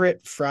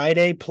favorite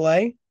Friday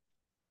play.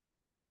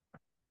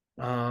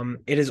 It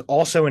is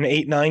also an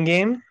 8-9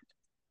 game.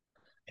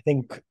 I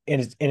think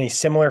in a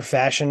similar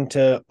fashion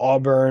to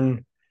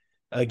Auburn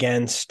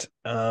against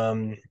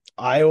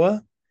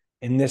Iowa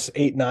in this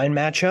 8-9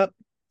 matchup.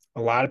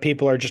 A lot of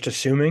people are just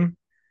assuming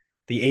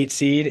the 8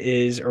 seed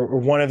is or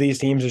one of these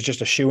teams is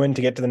just a shoo-in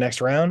to get to the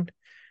next round.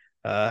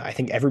 I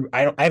think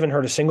I haven't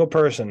heard a single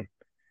person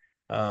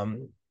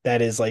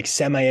that is like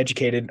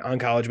semi-educated on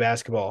college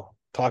basketball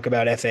talk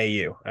about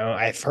FAU.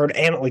 I've heard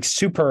like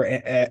super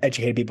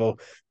educated people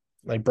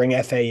like bring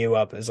FAU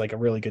up as like a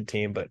really good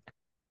team, but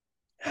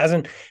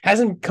hasn't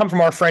come from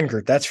our friend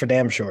group. That's for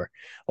damn sure.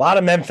 A lot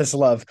of Memphis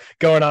love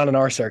going on in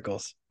our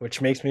circles, which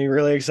makes me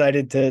really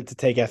excited to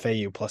take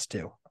FAU plus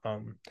 2.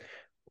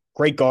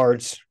 Great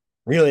guards,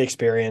 really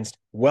experienced,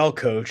 well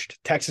coached.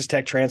 Texas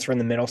Tech transfer in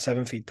the middle,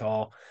 7 feet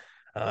tall.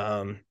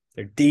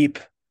 They're deep,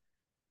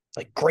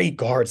 like great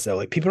guards though.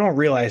 Like people don't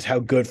realize how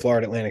good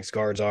Florida Atlantic's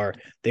guards are.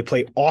 They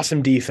play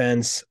awesome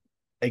defense.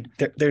 Like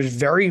there's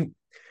very,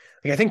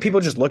 like I think people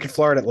just look at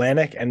Florida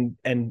Atlantic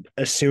and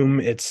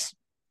assume it's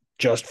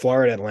just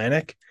Florida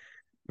Atlantic.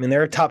 I mean,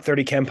 they're a top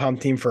 30 KenPom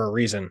team for a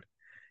reason.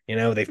 You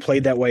know, they've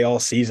played that way all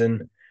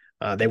season.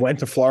 They went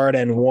to Florida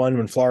and won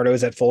when Florida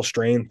was at full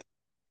strength.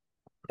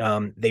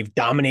 They've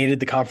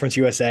dominated the Conference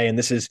USA, and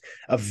this is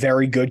a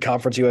very good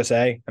Conference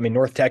USA. I mean,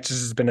 North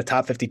Texas has been a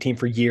top 50 team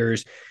for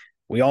years.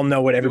 We all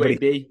know what everybody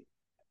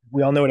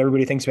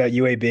thinks about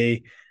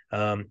UAB.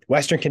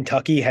 Western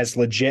Kentucky has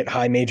legit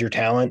high major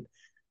talent.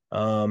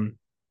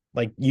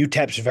 Like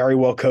UTEP's very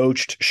well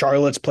coached.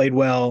 Charlotte's played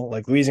well.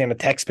 Like Louisiana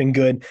Tech's been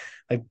good.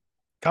 Like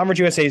Conference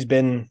USA has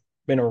been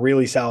a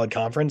really solid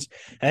conference.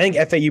 And I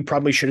think FAU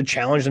probably should have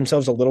challenged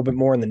themselves a little bit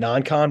more in the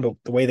non-con, but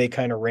the way they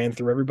kind of ran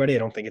through everybody, I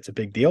don't think it's a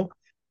big deal.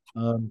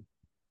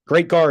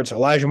 Great guards,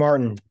 Elijah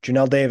Martin,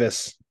 Janelle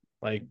Davis,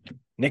 like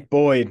Nick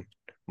Boyd,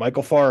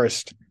 Michael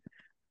Forrest.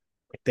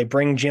 They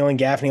bring Jalen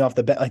Gaffney off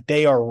the bench. Like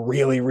they are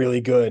really,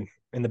 really good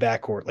in the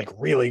backcourt, like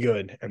really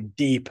good and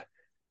deep.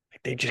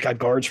 Like they just got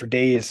guards for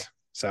days.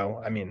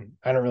 So, I mean,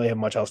 I don't really have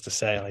much else to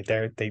say. Like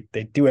they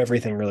do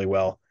everything really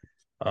well.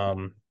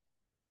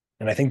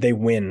 And I think they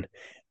win.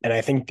 And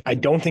I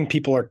don't think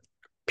people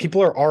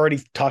people are already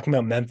talking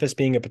about Memphis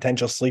being a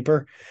potential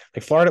sleeper.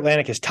 Like Florida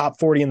Atlantic is top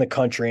 40 in the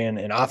country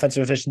in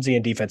offensive efficiency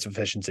and defensive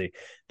efficiency.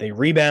 They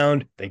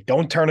rebound, they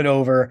don't turn it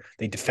over,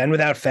 they defend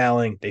without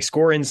fouling, they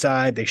score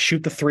inside, they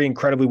shoot the three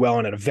incredibly well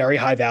and at a very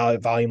high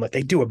volume. Like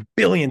they do a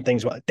billion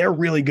things well. They're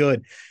really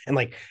good. And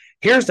like,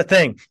 here's the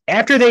thing: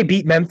 after they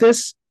beat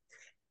Memphis,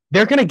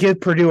 they're going to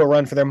give Purdue a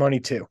run for their money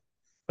too.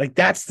 Like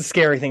that's the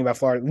scary thing about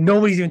Florida.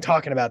 Nobody's even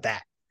talking about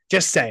that.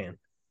 Just saying.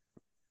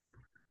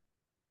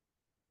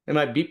 They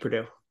might beat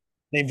Purdue.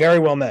 They very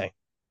well may.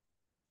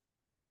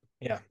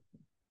 Yeah.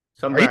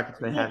 Some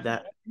brackets may have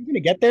that. You going to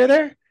get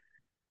there?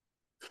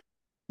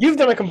 You've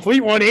done a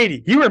complete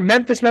 180. You were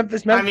Memphis.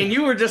 I mean,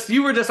 you were just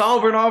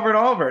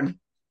Auburn.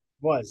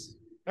 Was.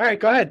 All right,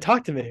 go ahead.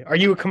 Talk to me. Are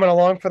you coming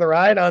along for the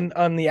ride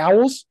on the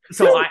Owls?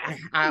 So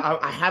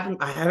I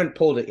haven't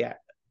pulled it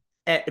yet,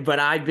 but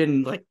I've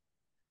been like,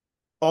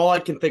 all I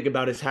can think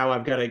about is how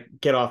I've got to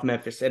get off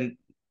Memphis, and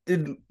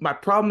my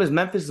problem is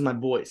Memphis is my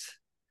boys.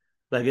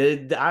 Like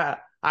I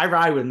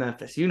ride with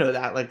Memphis, you know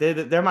that. Like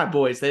they're my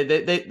boys.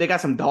 They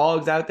got some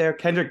dogs out there.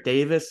 Kendrick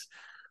Davis,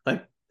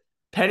 like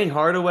Penny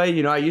Hardaway.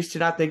 You know, I used to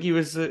not think he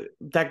was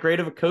that great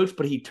of a coach,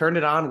 but he turned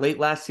it on late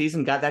last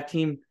season, got that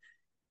team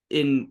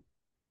in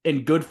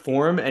good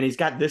form, and he's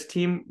got this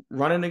team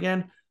running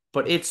again.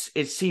 But it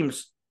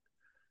seems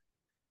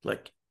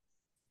like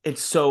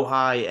it's so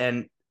high,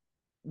 and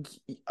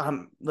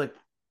I'm like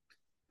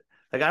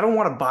I don't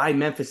want to buy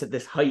Memphis at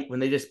this height when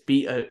they just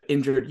beat an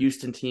injured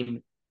Houston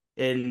team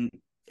in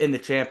the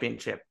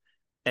championship.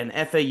 And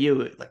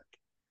FAU, like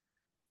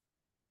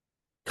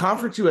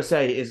Conference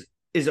USA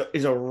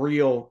is a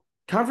real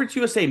Conference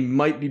USA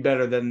might be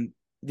better than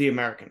the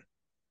American.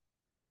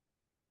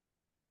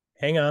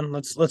 Hang on,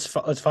 let's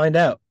find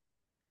out.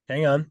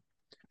 Hang on.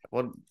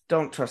 Well,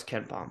 don't trust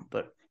Ken Palm,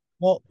 but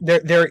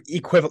they're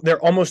equivalent.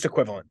 They're almost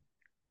equivalent.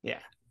 Yeah,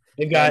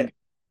 they've got.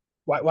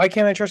 Why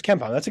can't I trust Ken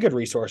Palm? That's a good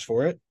resource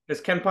for it.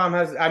 Because Ken Palm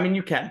has, I mean,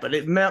 you can, but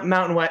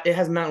Mountain West. It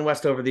has Mountain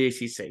West over the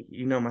ACC.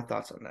 You know my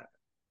thoughts on that.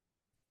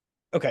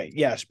 Okay,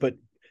 yes, but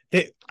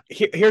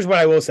here's what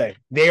I will say: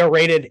 they are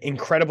rated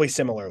incredibly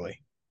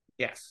similarly.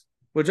 Yes,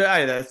 which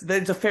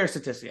it's a fair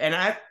statistic, and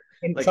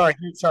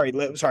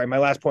sorry. My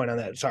last point on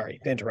that. Sorry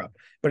to interrupt,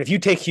 but if you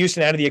take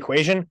Houston out of the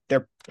equation,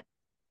 they're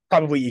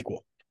probably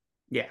equal.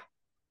 Yeah.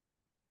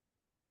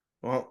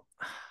 Well,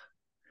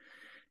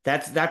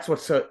 that's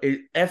what's so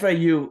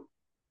FAU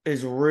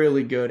is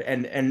really good,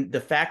 and the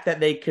fact that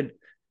they could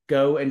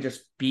go and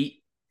just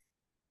beat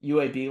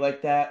UAB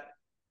like that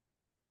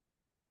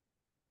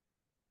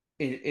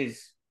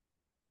is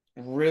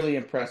really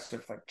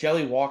impressive. Like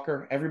Jelly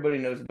Walker, everybody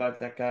knows about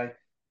that guy.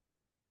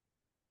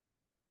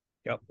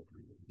 Yep.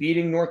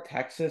 Beating North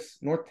Texas.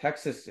 North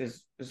Texas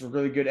is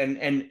really good.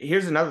 And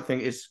here's another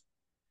thing is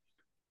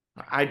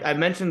I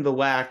mentioned the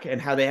WAC and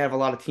how they have a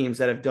lot of teams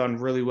that have done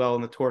really well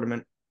in the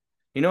tournament.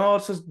 You know who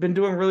else has been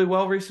doing really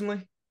well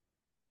recently?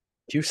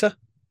 CUSA?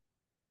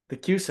 The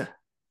CUSA.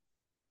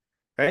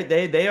 Right?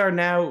 They are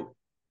now,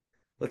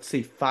 let's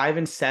see,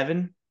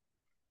 5-7.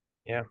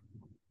 Yeah.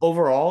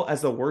 Overall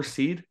as the worst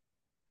seed.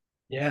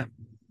 Yeah.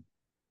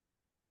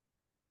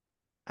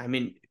 I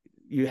mean,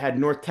 you had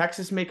North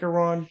Texas make a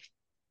run.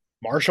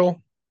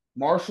 Marshall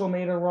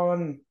made a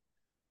run.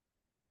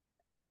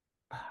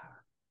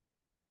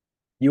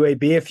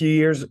 UAB a few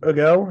years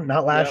ago,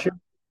 not last year.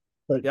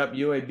 But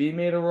UAB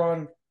made a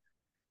run.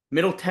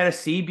 Middle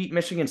Tennessee beat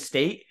Michigan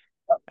State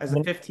as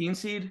a 15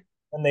 seed.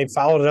 And they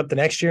followed it up the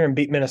next year and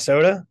beat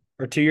Minnesota,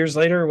 or 2 years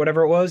later, or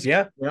whatever it was.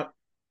 Yeah. Yep.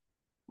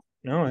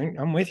 No,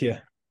 I'm with you.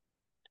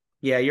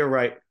 Yeah, you're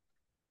right.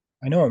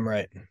 I know I'm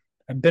right.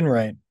 I've been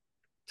right.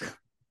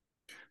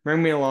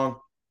 Bring me along.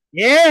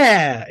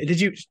 Yeah. Did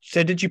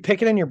you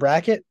pick it in your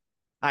bracket?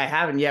 I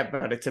haven't yet,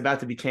 but it's about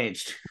to be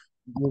changed.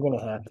 You're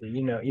gonna have to.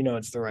 You know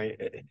it's the right.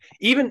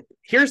 Even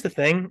here's the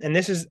thing, and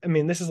this is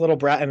a little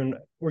brat. I mean,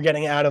 we're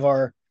getting out of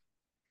our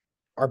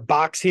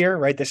box here,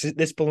 right?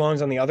 This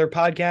belongs on the other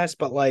podcast,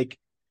 but like,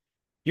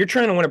 you're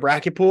trying to win a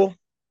bracket pool.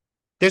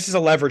 This is a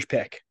leverage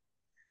pick.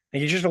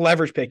 Like, it's just a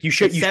leverage pick. You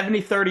should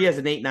 70-30 as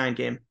an 8-9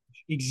 game.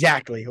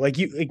 Exactly. Like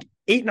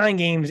 8-9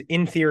 games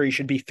in theory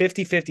should be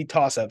 50-50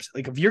 toss-ups.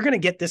 Like if you're gonna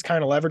get this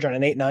kind of leverage on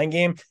an 8-9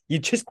 game, you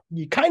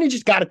kind of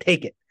just gotta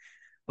take it.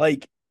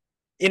 Like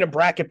in a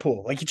bracket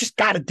pool. Like you just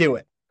gotta do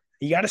it.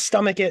 You gotta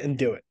stomach it and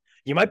do it.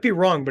 You might be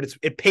wrong, but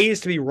it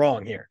pays to be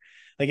wrong here.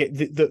 Like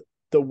the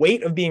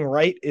weight of being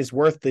right is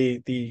worth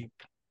the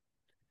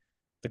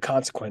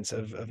consequence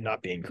of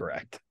not being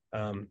correct.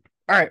 All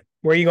right,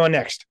 where are you going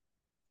next?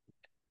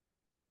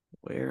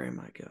 Where am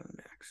I going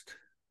next?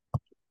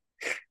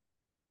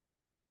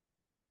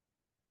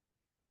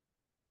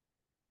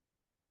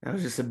 That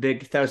was just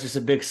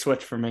a big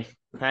switch for me.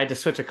 I had to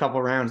switch a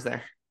couple rounds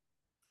there.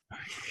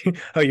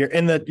 Oh, you're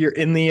in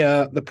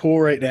the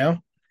pool right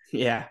now?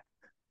 Yeah.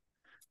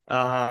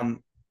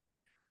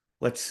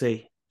 Let's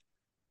see.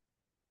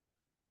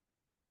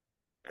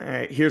 All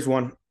right, here's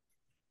one.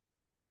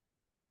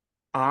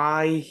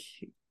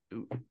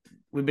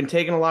 We've been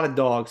taking a lot of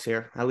dogs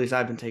here. At least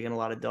I've been taking a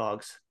lot of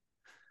dogs.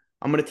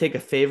 I'm going to take a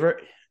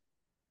favorite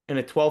in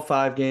a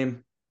 12-5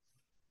 game.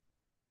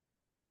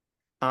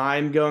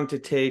 I'm going to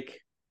take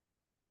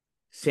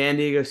San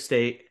Diego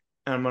State,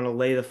 and I'm going to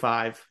lay the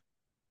 5.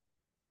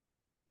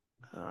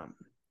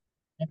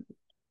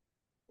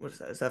 What is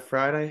that? Is that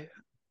Friday?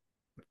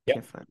 Yep.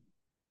 Can't find.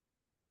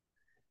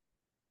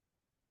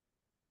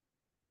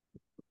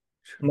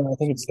 No, I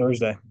think it's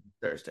Thursday.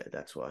 Thursday.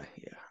 That's why.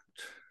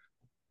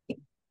 Yeah.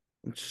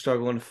 I'm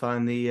struggling to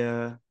find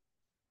the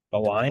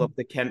line. pull up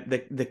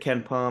the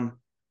Ken Palm.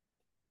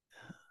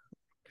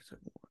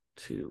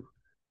 2.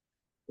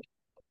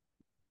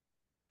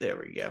 There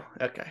we go.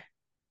 Okay.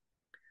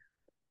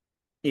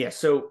 Yeah.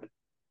 So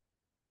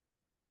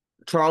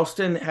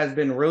Charleston has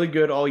been really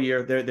good all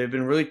year. They've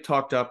been really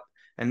talked up,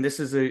 and this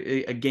is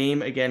a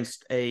game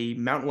against a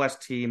Mountain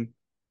West team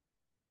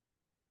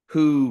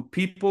who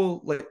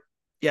people like.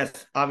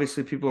 Yes,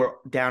 obviously people are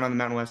down on the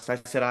Mountain West. I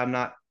said I'm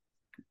not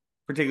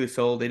particularly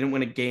sold. They didn't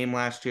win a game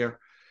last year.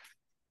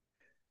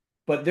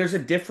 But there's a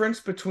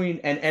difference between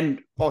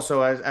and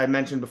also, as I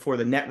mentioned before,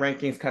 the net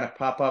rankings kind of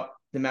pop up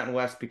the Mountain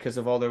West because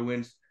of all their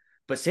wins.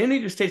 But San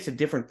Diego State's a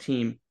different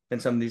team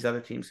than some of these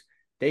other teams.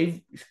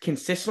 They've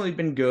consistently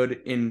been good.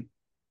 In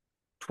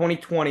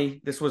 2020,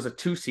 this was a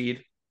 2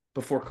 seed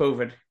before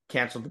COVID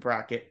canceled the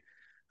bracket.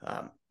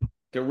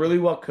 They're really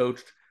well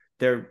coached.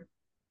 They're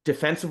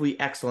defensively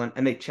excellent,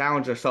 and they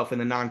challenge themselves in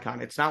the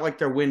non-con. It's not like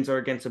their wins are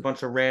against a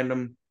bunch of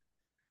random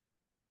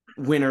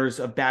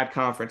winners of bad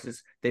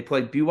conferences. They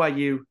played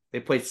BYU, they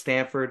played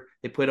Stanford,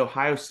 they played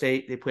Ohio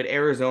State, they played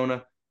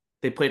Arizona,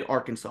 they played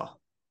Arkansas.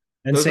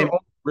 And those are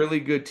all really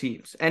good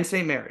teams, and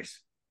St.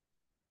 Mary's.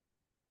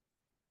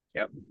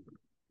 Yep.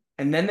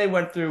 And then they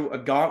went through a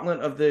gauntlet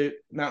of the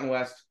Mountain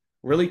West,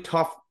 really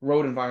tough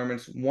road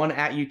environments, one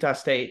at Utah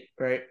State,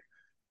 right?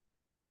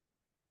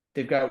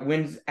 They've got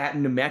wins at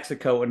New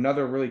Mexico,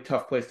 another really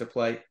tough place to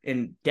play,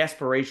 in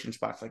desperation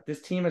spots. Like,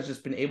 this team has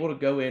just been able to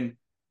go in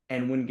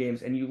and win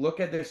games. And you look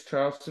at this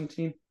Charleston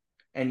team,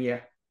 and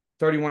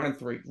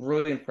 31-3,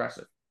 really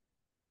impressive.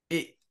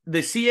 The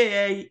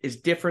CAA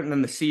is different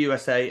than the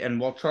CUSA, and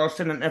while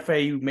Charleston and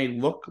FAU may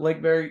look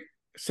like very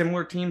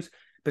similar teams,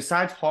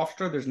 besides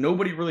Hofstra, there's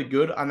nobody really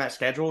good on that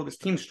schedule. This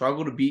team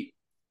struggled to beat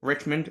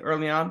Richmond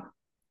early on.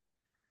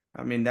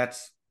 I mean,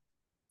 that's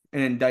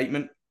an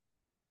indictment.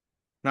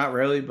 Not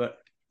really, but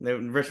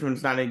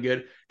Richmond's not any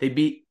good. They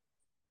beat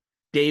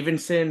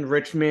Davidson,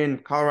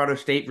 Richmond, Colorado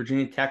State,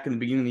 Virginia Tech in the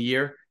beginning of the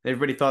year.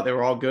 Everybody thought they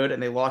were all good,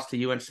 and they lost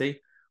to UNC.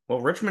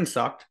 Well, Richmond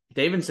sucked.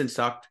 Davidson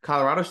sucked.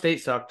 Colorado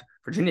State sucked.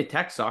 Virginia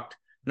Tech sucked.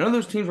 None of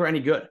those teams were any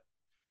good.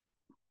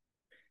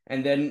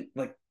 And then,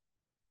 like,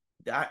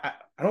 I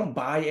don't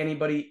buy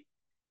anybody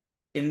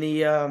in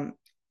the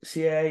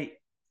CAA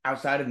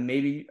outside of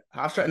maybe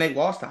Hofstra, and they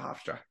lost to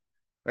Hofstra,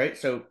 right?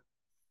 So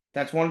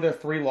that's one of their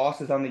 3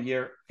 losses on the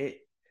year.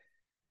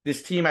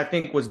 This team, I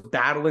think, was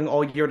battling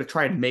all year to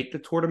try and make the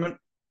tournament.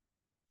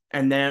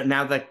 And then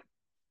now that,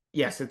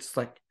 yes, it's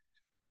like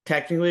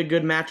technically a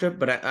good matchup,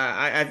 but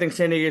I think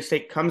San Diego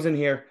State comes in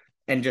here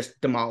and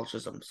just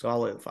demolishes them. So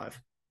I'll lay the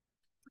 5.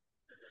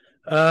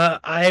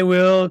 I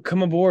will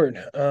come aboard.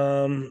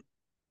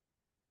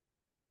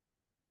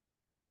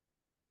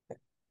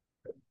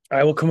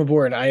 I will come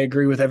aboard. I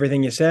agree with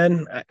everything you said.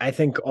 I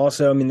think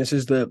also, I mean, this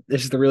is the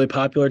really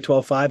popular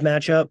 12-5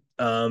 matchup.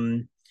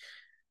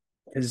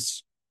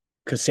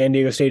 Because San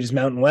Diego State is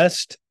Mountain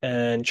West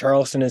and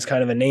Charleston is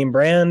kind of a name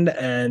brand.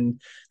 And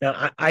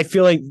now I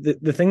feel like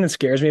the thing that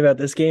scares me about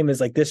this game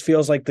is, like, this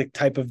feels like the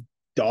type of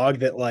dog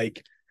that,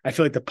 like, I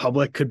feel like the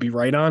public could be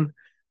right on.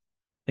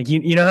 Like,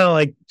 you know how,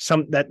 like,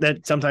 that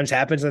sometimes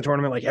happens in the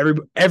tournament, like every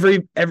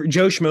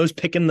Joe Schmo's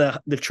picking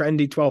the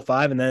trendy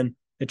 12-5, and then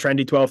the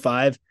trendy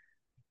 12-5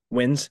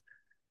 wins.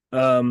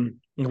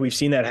 We've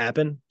seen that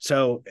happen.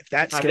 So if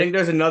that's, I think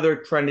there's another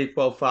trendy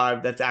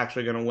 12-5 that's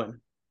actually going to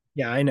win.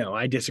 Yeah, I know.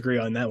 I disagree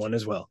on that one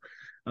as well.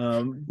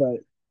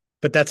 But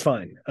that's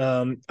fine.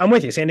 I'm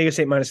with you. San Diego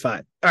State -5.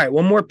 All right,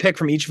 one more pick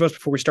from each of us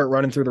before we start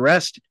running through the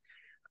rest.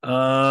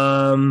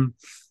 I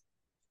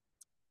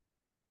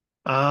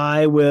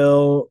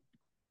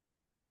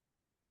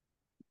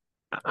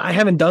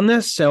haven't done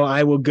this, so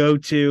I will go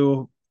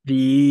to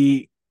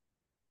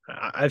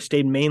I've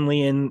stayed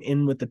mainly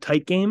in with the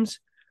tight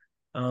games.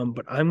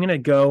 But I'm going to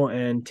go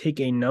and take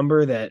a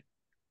number that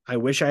I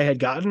wish I had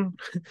gotten,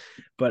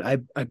 but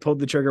I pulled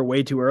the trigger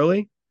way too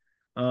early.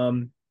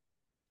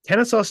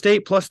 Kennesaw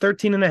State plus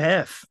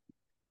 13.5.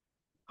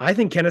 I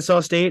think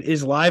Kennesaw State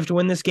is live to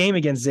win this game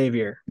against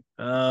Xavier.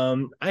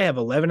 I have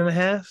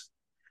 11.5.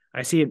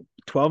 I see it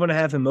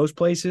 12.5 in most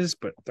places,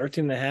 but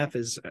 13.5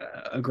 is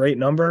a great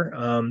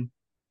number.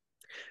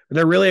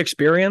 They're really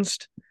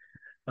experienced.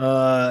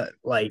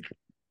 Like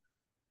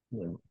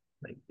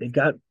they've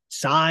got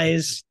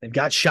size, they've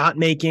got shot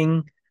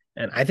making.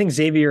 And I think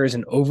Xavier is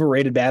an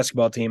overrated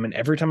basketball team. And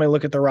every time I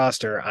look at the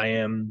roster, I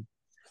am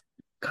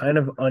kind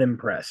of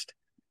unimpressed.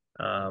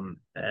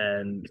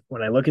 And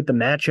when I look at the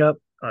matchup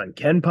on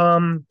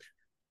KenPom,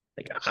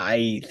 like,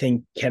 I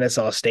think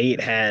Kennesaw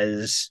State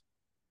has,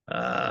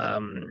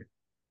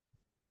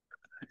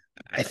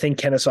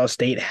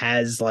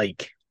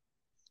 like,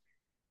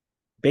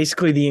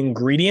 basically the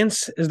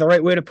ingredients is the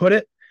right way to put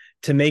it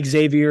to make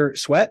Xavier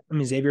sweat. I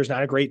mean, Xavier's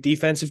not a great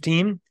defensive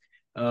team.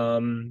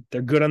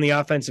 They're good on the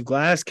offensive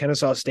glass.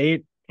 Kennesaw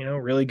State,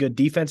 really good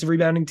defensive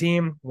rebounding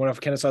team. One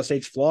of Kennesaw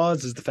State's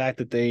flaws is the fact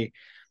that they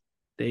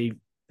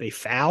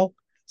foul.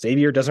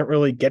 Xavier doesn't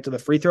really get to the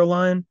free throw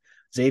line.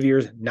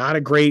 Xavier's not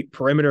a great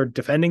perimeter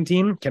defending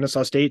team.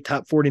 Kennesaw State,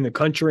 top 40 in the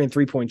country in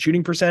 3-point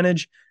shooting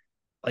percentage.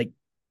 Like,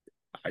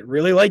 I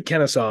really like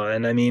Kennesaw.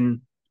 And I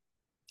mean,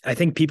 I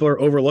think people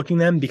are overlooking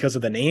them because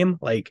of the name.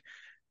 Like,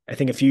 I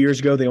think a few years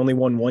ago, they only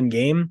won one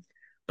game,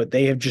 but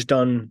they have just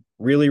done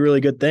really, really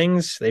good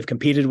things. They've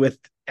competed with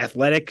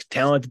athletic,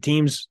 talented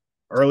teams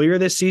earlier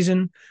this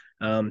season.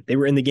 They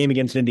were in the game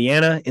against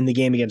Indiana, in the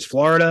game against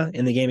Florida,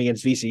 in the game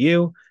against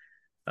VCU.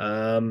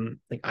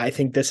 I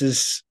think this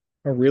is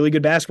a really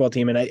good basketball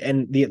team.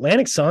 And the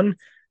Atlantic Sun,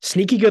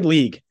 sneaky good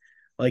league.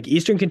 Like,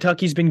 Eastern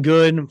Kentucky's been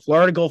good.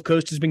 Florida Gulf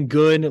Coast has been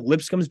good.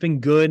 Lipscomb's been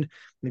good.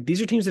 Like,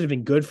 these are teams that have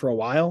been good for a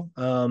while.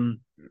 I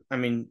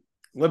mean,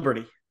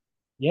 Liberty.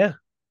 Yeah.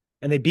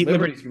 And they beat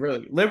Liberty's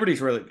really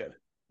good.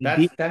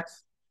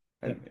 That's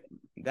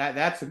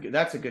a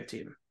good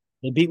team.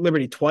 They beat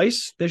Liberty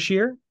twice this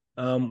year,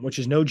 which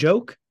is no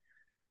joke.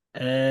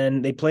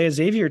 And they play a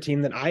Xavier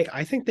team that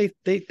I think they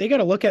got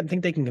to look at and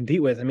think they can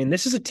compete with. I mean,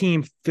 this is a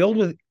team filled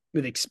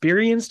with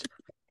experienced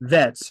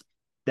vets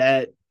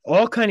that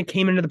all kind of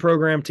came into the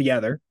program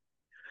together.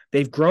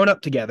 They've grown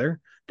up together.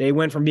 They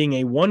went from being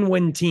a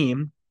one-win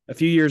team a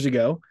few years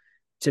ago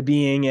to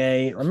being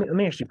let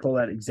me actually pull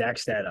that exact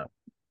stat up.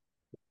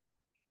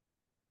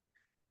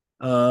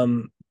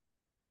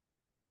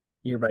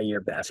 Year-by-year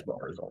basketball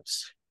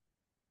results.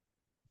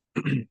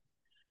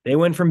 They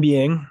went from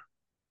being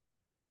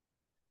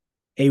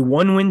a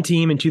one-win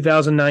team in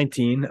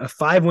 2019, a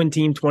 5-win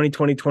team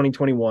 2020,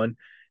 2021,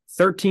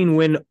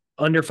 13-win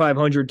under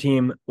 500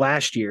 team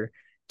last year,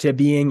 to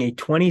being a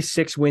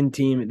 26-win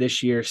team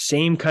this year.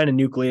 Same kind of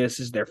nucleus.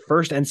 This is their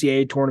first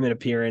NCAA tournament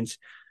appearance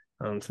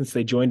since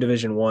they joined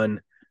Division I.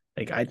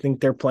 Like, I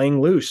think they're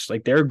playing loose.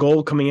 Like, their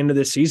goal coming into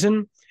this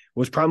season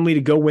was probably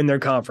to go win their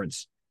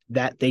conference.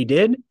 That they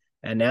did,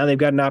 and now they've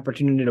got an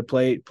opportunity to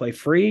play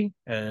free,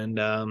 and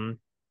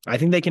I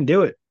think they can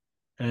do it.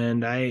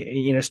 And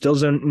I still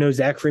know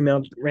Zach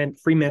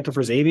Fremantle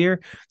for Xavier.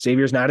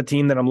 Xavier's not a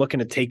team that I'm looking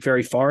to take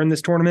very far in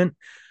this tournament.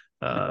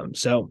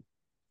 So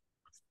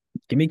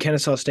give me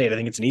Kennesaw State. I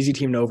think it's an easy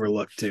team to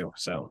overlook too.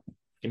 So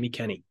give me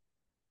Kenny.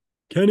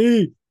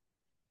 I'm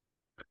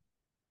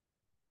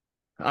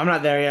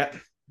not there yet.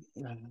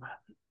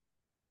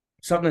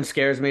 Something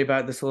scares me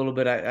about this a little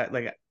bit.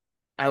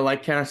 I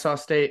like Kennesaw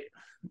State.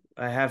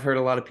 I have heard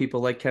a lot of people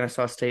like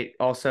Kennesaw State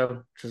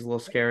also, which is a little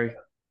scary.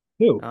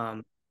 Who?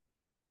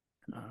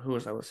 Who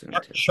was I listening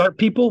to? Sharp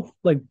people,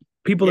 like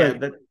people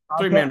the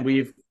three-man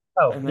weave.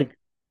 Oh,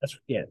 that's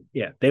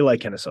They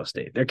like Kennesaw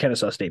State. They're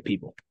Kennesaw State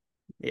people.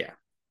 Yeah.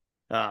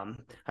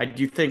 I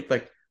do think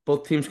like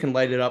both teams can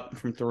light it up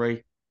from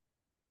three.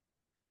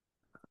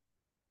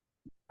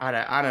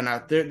 I don't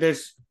know.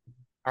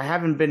 I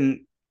haven't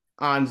been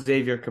on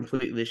Xavier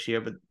completely this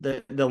year, but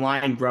the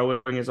line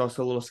growing is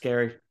also a little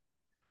scary.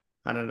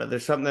 I don't know.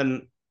 There's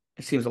something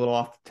that seems a little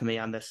off to me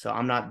on this, so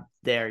I'm not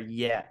there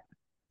yet.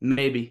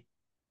 Maybe.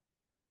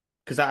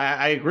 Because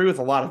I agree with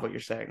a lot of what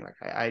you're saying. Like,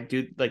 I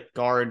do, like,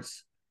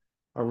 guards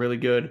are really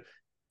good.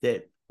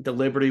 That the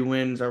Liberty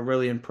wins are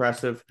really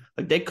impressive.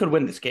 Like, they could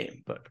win this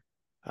game, but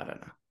I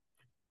don't know.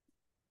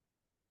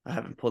 I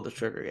haven't pulled the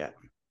trigger yet.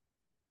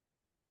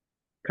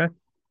 Okay.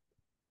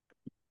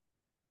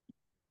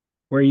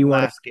 Where you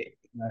want Last game.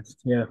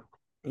 Yeah.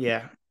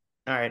 Yeah.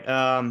 All right.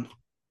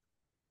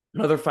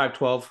 Another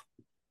 5-12.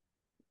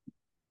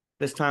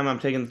 This time I'm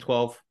taking the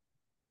 12.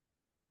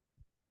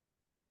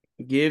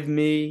 Give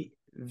me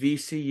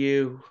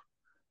VCU.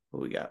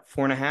 What we got?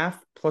 4.5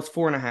 plus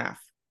 4.5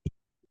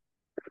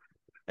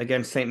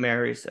 against St.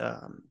 Mary's.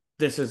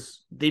 This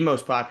is the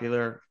most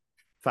popular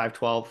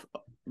 5-12.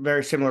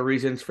 Very similar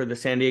reasons for the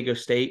San Diego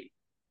State.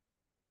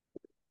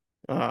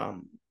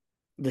 The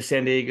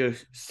San Diego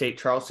State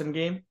Charleston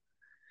game.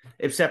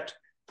 Except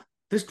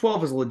this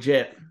 12 is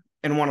legit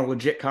and won a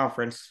legit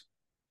conference.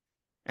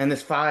 And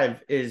this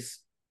 5 is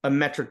a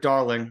metric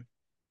darling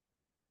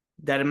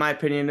that, in my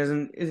opinion,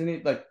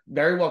 isn't like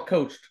very well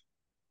coached,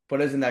 but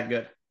isn't that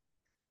good.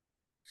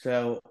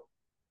 So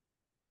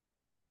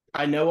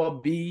I know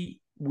I'll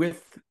be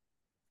with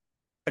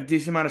a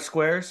decent amount of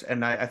squares,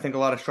 and I think a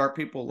lot of sharp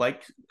people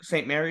like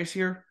St. Mary's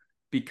here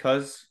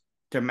because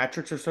their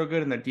metrics are so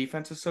good and their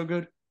defense is so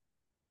good.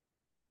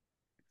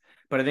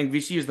 But I think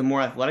VCU is the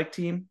more athletic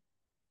team.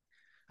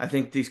 I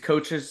think these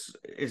coaches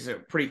is a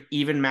pretty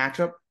even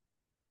matchup.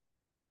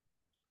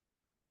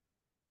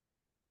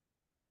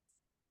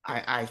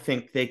 I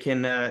think they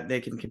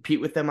can compete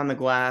with them on the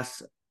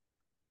glass.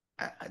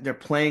 They're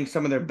playing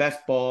some of their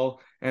best ball,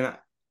 and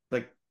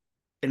like,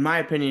 in my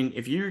opinion,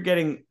 if you're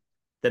getting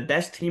the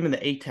best team in the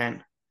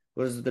A10,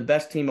 was the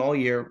best team all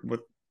year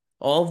with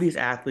all of these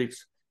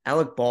athletes,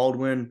 Alec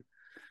Baldwin,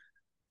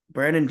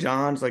 Brandon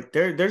Johns, like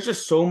there's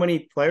just so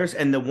many players,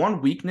 and the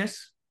one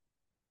weakness,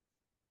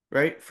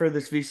 right, for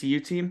this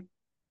VCU team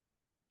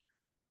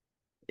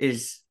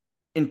is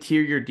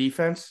interior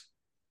defense.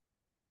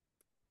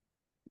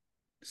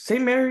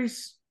 St.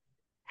 Mary's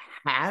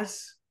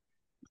has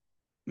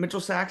Mitchell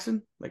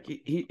Saxon. Like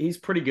he's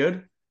pretty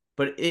good,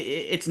 but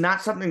it's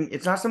not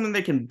something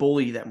they can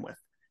bully them with.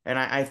 And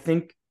I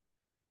think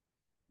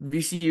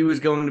VCU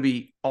is going to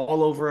be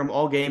all over him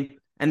all game.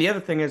 And the other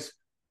thing is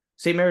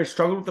St. Mary's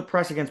struggled with the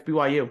press against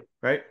BYU,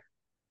 right?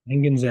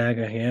 And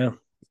Gonzaga, yeah.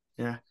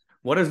 Yeah.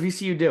 What does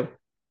VCU do?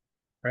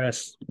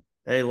 Press.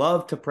 They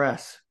love to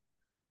press.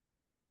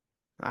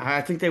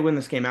 I think they win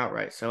this game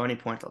outright, so any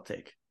point I'll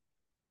take.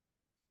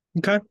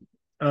 Okay.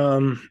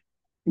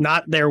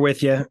 Not there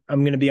with you.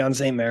 I'm going to be on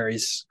St.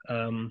 Mary's.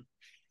 But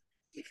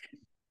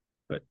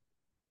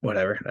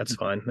whatever, that's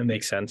fine. That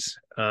makes sense.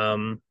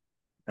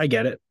 I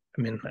get it.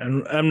 I mean,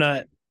 I'm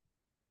not.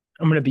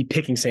 I'm going to be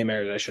picking St.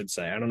 Mary's, I should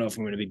say. I don't know if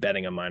I'm going to be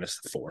betting on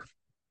 -4.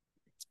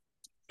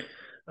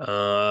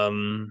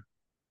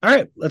 All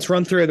right, let's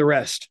run through the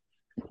rest.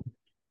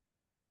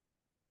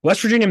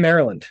 West Virginia,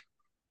 Maryland.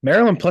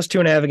 Maryland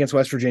 +2.5 against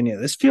West Virginia.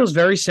 This feels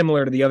very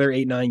similar to the other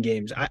 8-9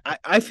 games.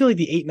 I feel like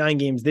the 8-9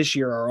 games this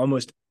year are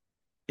almost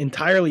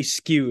entirely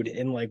skewed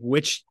in like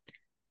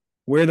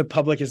where the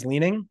public is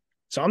leaning.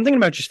 So I'm thinking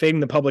about just fading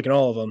the public in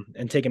all of them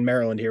and taking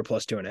Maryland here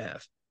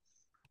 +2.5.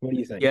 What do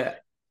you think? Yeah,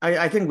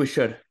 I think we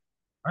should.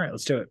 All right,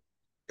 let's do it.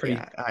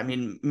 Yeah, I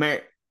mean,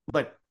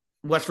 like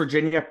West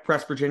Virginia,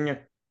 press Virginia,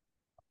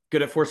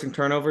 good at forcing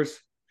turnovers.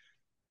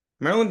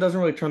 Maryland doesn't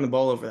really turn the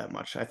ball over that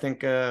much. I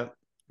think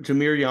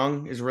Jameer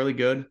Young is really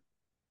good.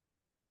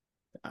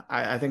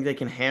 I think they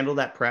can handle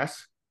that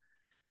press.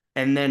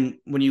 And then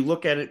when you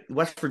look at it,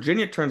 West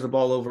Virginia turns the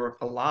ball over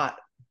a lot.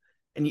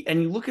 And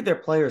you look at their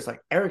players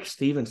like Eric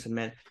Stevenson,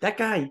 man. That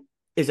guy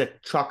is a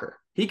trucker.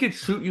 He could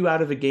shoot you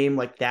out of a game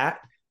like that.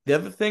 The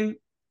other thing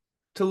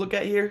to look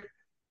at here,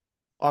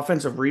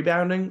 offensive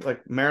rebounding,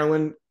 like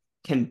Maryland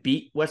can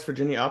beat West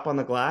Virginia up on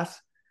the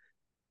glass.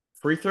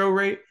 Free throw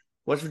rate,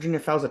 West Virginia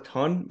fouls a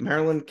ton.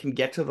 Maryland can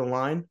get to the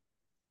line,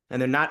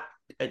 and they're not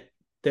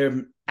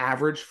their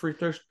average free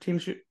throw team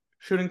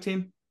shooting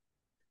team.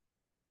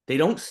 They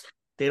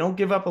don't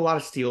give up a lot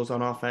of steals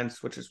on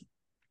offense, which is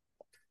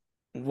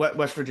what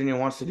West Virginia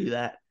wants to do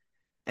that.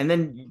 And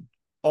then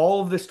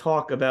all of this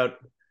talk about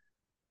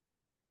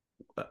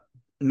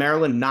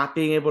Maryland not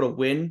being able to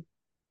win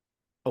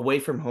away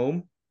from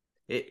home,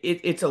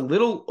 it's a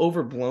little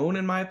overblown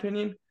in my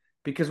opinion,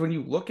 because when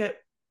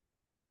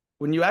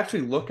you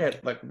actually look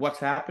at like what's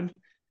happened,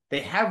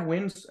 they have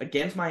wins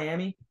against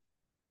Miami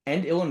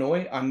and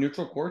Illinois on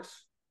neutral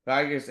courts.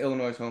 I guess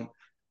Illinois is home.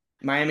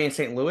 Miami and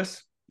St.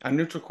 Louis on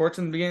neutral courts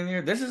in the beginning of the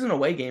year. This is an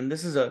away game.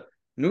 This is a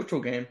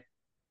neutral game.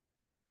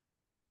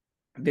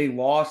 They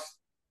lost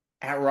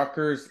at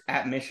Rutgers,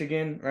 at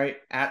Michigan, right?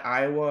 At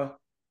Iowa.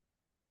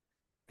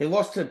 They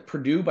lost to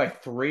Purdue by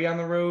 3 on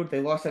the road.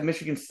 They lost at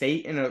Michigan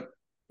State in a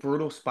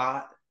brutal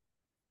spot.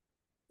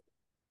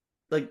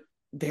 Like,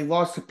 they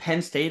lost to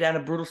Penn State at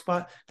a brutal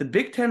spot. The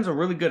Big Ten's a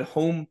really good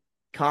home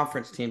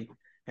conference team.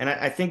 And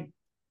I think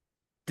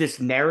this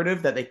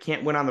narrative that they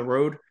can't win on the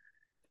road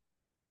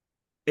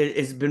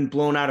has been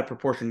blown out of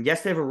proportion.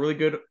 Yes, they have a really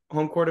good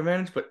home court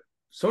advantage, but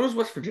so does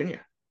West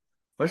Virginia.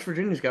 West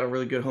Virginia's got a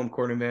really good home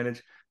court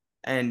advantage,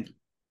 and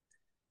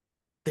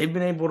they've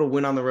been able to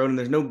win on the road, and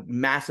there's no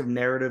massive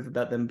narrative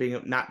about them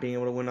not being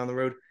able to win on the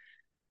road.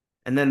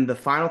 And then the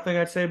final thing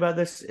I'd say about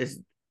this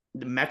is,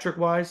 the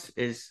metric-wise,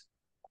 is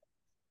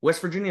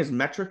West Virginia's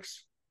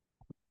metrics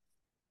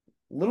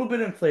a little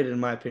bit inflated in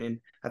my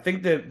opinion. I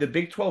think the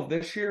Big 12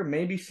 this year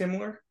may be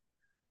similar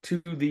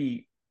to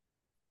the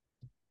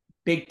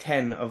Big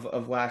 10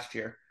 of last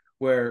year,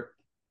 where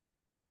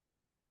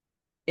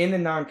in the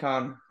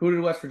non-con, who did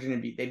West Virginia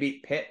beat? They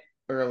beat Pitt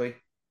early.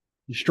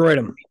 Destroyed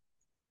them.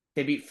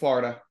 They beat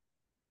Florida.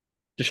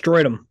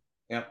 Destroyed them.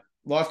 Yep.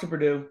 Lost to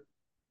Purdue.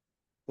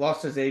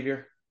 Lost to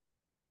Xavier.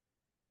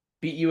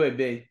 Beat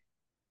UAB.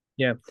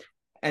 Yeah.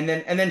 And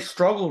then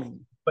struggled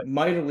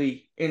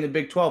mightily in the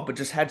Big 12, but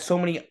just had so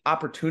many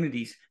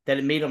opportunities that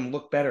it made them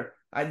look better.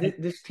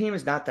 This team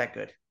is not that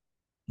good.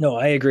 No,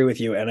 I agree with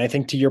you. And I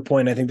think to your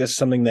point, I think this is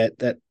something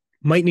that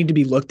might need to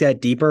be looked at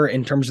deeper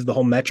in terms of the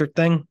whole metric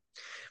thing.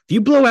 If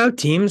you blow out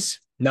teams,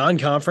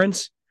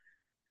 non-conference,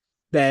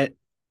 that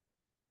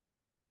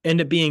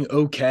end up being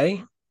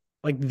okay,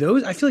 like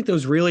those, I feel like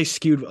those really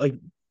skewed, like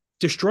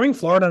destroying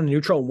Florida on a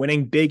neutral and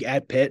winning big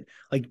at Pitt,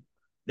 like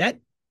that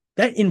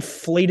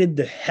inflated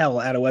the hell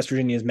out of West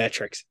Virginia's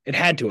metrics. It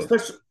had to have.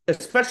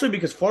 Especially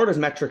because Florida's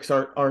metrics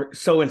are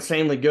so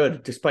insanely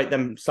good despite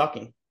them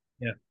sucking.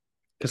 Yeah.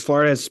 Because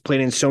Florida has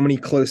played in so many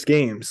close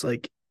games.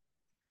 Like,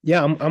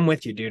 yeah, I'm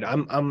with you, dude.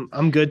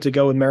 I'm good to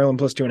go with Maryland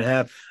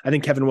 +2.5. I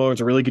think Kevin Willard's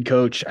a really good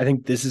coach. I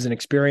think this is an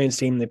experienced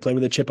team. They play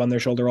with a chip on their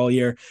shoulder all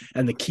year.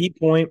 And the key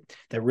point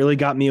that really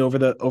got me over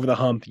the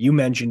hump, you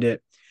mentioned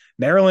it.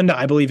 Maryland,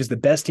 I believe, is the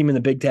best team in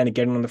the Big Ten at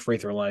getting on the free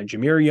throw line.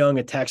 Jameer Young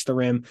attacks the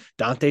rim.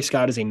 Dante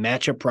Scott is a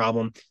matchup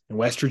problem, and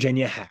West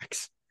Virginia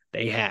hacks.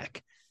 They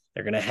hack.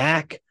 They're going to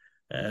hack,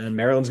 and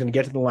Maryland's going to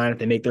get to the line if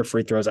they make their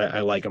free throws.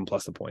 I like them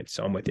plus the points,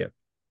 so I'm with you.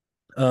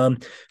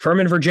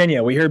 Furman,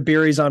 Virginia. We heard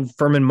Beery's on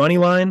Furman money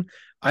line.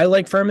 I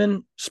like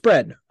Furman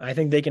spread. I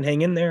think they can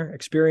hang in there.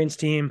 Experienced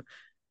team.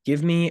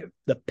 Give me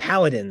the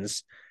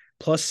Paladins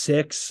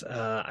 +6.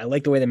 I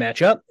like the way they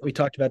match up. We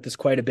talked about this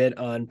quite a bit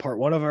on part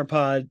one of our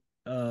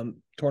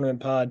tournament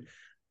pod.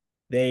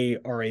 They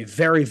are a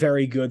very,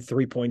 very good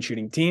 3-point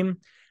shooting team.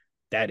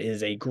 That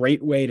is a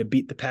great way to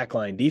beat the pack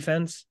line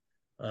defense.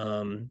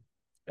 And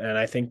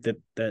I think that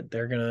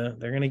they're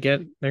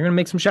gonna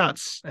make some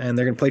shots, and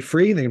they're gonna play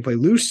free. They can play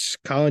loose.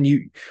 Colin,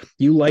 you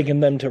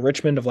likened them to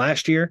Richmond of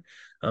last year.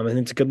 I think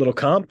it's a good little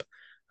comp.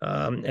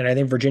 And I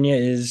think Virginia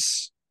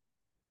is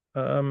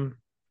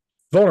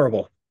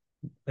vulnerable,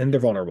 and they're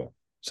vulnerable.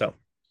 So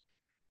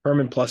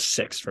Furman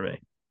 +6 for me.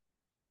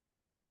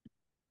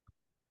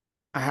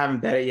 I haven't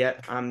bet it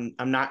yet. I'm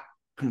not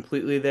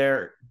completely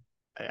there.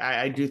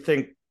 I do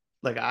think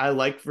like I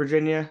like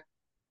Virginia.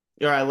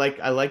 Yeah, I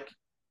like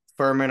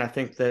Furman. I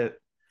think that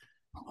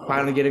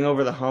finally getting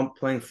over the hump,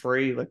 playing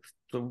free, like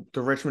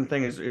the Richmond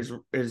thing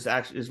is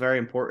actually is very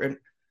important.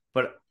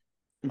 But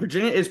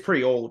Virginia is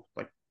pretty old.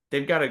 Like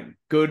they've got a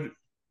good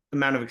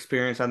amount of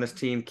experience on this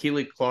team.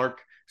 Keely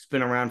Clark has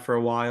been around for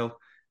a while.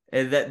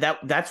 And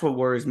that's what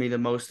worries me the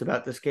most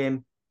about this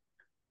game.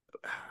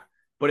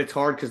 But it's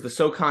hard because the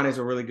SoCon is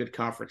a really good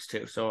conference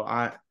too. So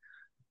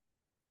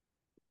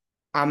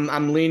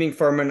I'm leaning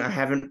Furman. I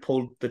haven't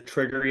pulled the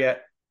trigger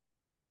yet.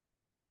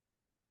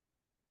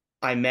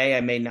 I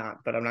may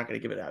not, but I'm not going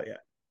to give it out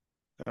yet.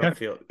 I don't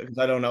feel it because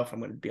I don't know if I'm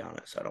going to be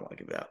honest. So I don't want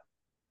to give it out.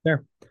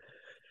 Fair.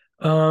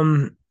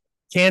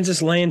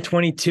 Kansas laying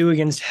 22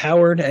 against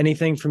Howard.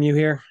 Anything from you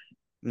here?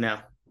 No.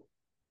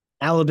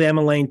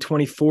 Alabama laying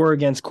 24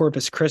 against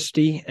Corpus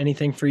Christi.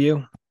 Anything for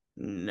you?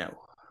 No.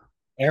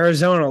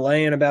 Arizona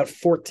laying about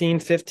 14,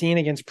 15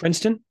 against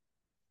Princeton.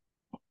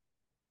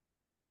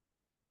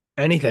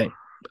 Anything?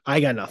 I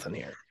got nothing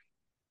here.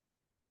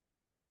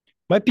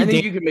 Might be. I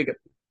think you could make a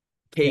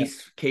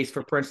case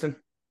for Princeton.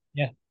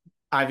 Yeah.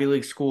 Ivy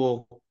League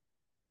school,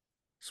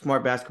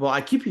 smart basketball.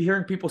 I keep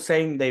hearing people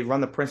saying they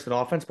run the Princeton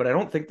offense, but I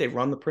don't think they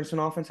run the Princeton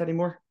offense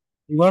anymore.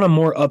 You run a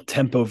more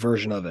up-tempo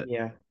version of it.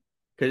 Yeah.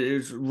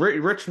 Because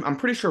Richmond. I'm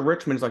pretty sure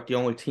Richmond's like the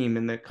only team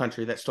in the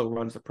country that still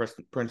runs the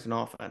Princeton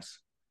offense.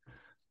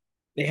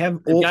 They've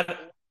got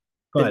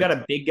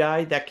a big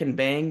guy that can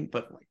bang,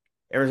 but like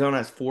Arizona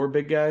has 4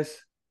 big guys.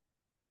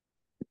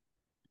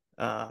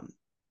 I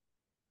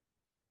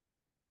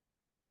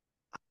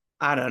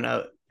don't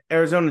know.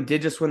 Arizona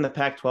did just win the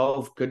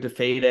Pac-12. Good to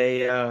fade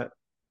a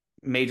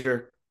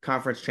major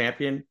conference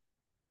champion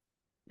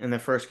in their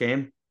first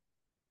game.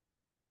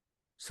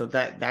 So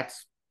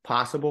that's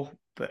possible.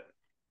 But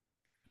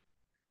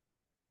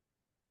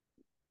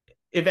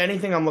if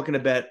anything, I'm looking to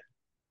bet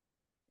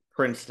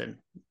Princeton,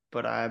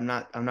 but I'm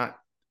not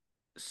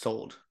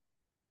sold.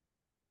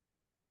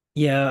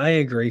 Yeah, I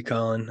agree,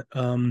 Colin.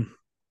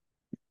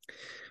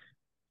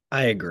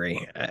 I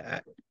agree.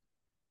 I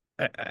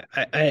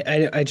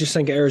just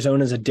think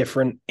Arizona is a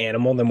different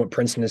animal than what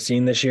Princeton has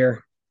seen this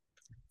year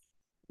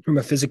from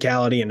a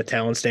physicality and a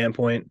talent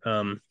standpoint.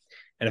 And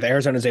if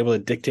Arizona is able to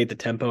dictate the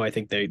tempo, I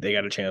think they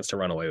got a chance to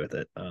run away with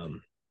it.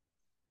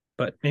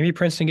 But maybe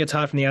Princeton gets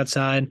hot from the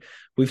outside.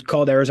 We've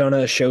called Arizona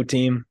a show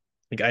team.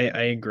 Like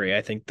I agree.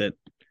 I think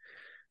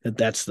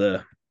that's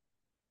the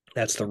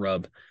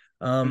rub.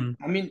 I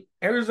mean,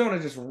 Arizona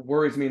just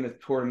worries me in the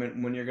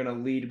tournament when you're going to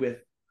lead with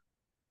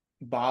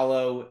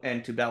Ballo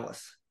and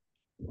Tubelis.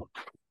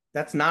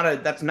 That's not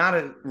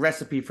a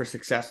recipe for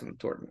success in the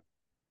tournament.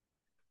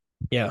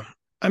 Yeah,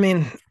 I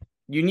mean,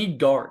 you need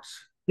guards.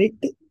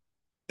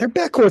 Their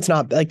backcourt's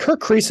not like Kirk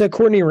Kriisa,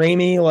 Courtney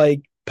Ramey,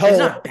 like It's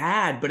not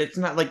bad, but it's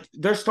not like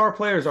their star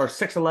players are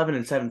 6'11"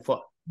 and 7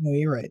 foot. No,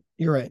 you're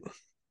right.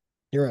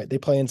 They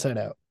play inside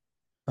out.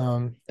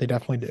 They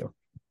definitely do.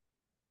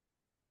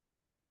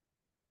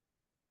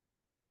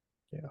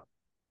 Yeah.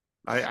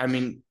 I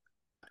mean,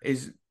 let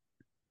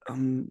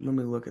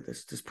me look at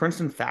this. Does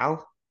Princeton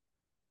foul?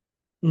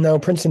 No,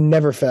 Princeton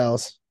never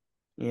fouls.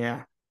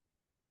 Yeah.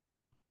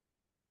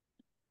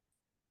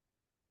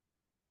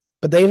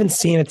 But they haven't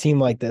seen a team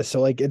like this,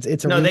 so like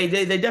it's no, they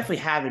definitely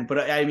haven't.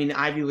 But I mean,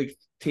 Ivy League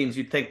teams,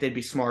 you'd think they'd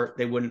be smart.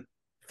 They wouldn't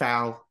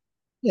foul.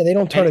 Yeah, they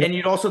don't turn it. And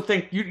you'd also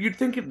think you'd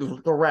think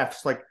the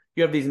refs, like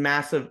you have these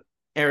massive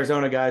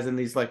Arizona guys and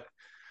these like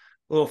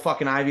little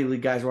fucking Ivy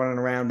League guys running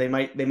around. They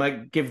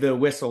might give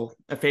a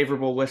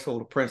favorable whistle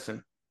to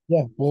Princeton.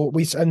 Yeah, well,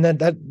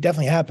 that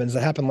definitely happens.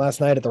 That happened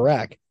last night at the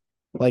rack.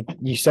 Like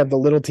you said, the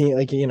little team,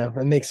 like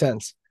it makes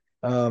sense.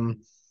 I'm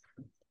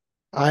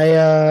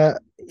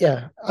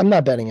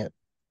not betting it,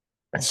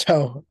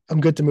 so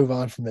I'm good to move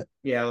on from it.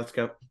 Yeah, let's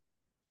go.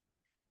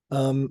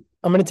 I'm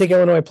going to take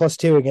Illinois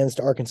 +2 against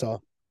Arkansas. I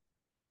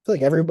feel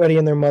like everybody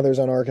and their mother's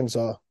on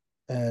Arkansas,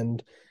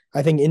 and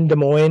I think in Des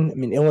Moines, I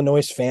mean,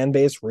 Illinois' fan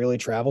base really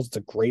travels. It's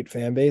a great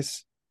fan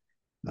base,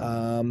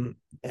 and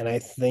I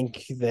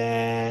think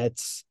that.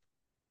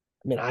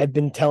 I mean, I've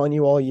been telling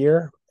you all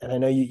year, and I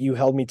know you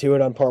held me to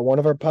it on part one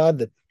of our pod,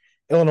 that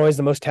Illinois is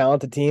the most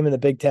talented team in the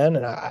Big Ten,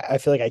 and I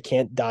feel like I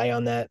can't die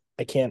on that.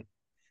 I can't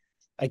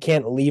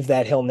leave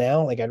that hill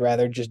now. Like I'd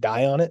rather just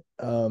die on it.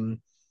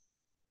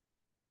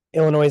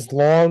 Illinois is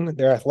long,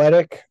 they're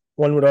athletic.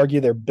 One would argue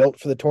they're built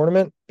for the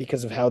tournament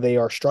because of how they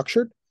are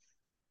structured.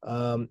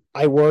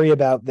 I worry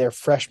about their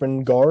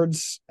freshman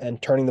guards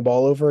and turning the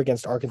ball over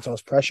against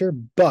Arkansas's pressure,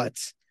 but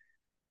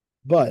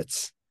I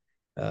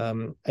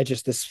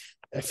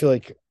feel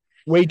like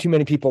way too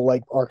many people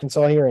like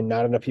Arkansas here and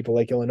not enough people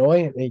like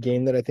Illinois in a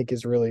game that I think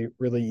is really,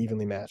 really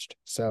evenly matched.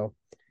 So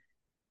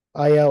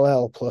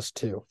ILL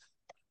 +2.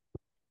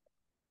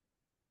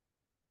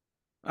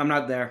 I'm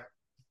not there.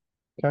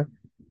 Okay.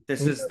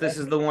 This is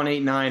the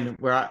 189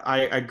 where I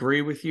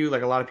agree with you.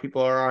 Like a lot of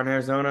people are on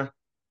Arizona,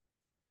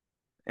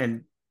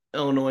 and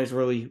Illinois is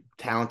really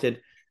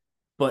talented,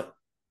 but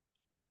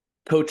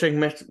coaching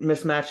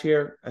mismatch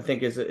here I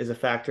think is a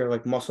factor.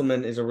 Like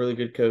Musselman is a really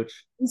good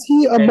coach. Is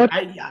he a And much?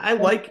 I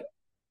like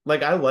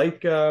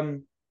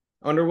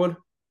Underwood.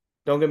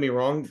 Don't get me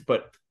wrong,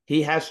 but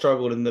he has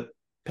struggled in the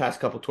past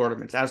couple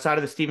tournaments. Outside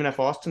of the Stephen F.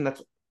 Austin, that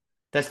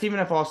Stephen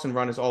F. Austin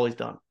run is all he's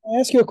done. Can I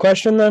ask you a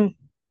question then?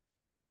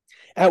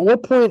 At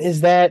what point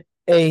is that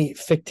a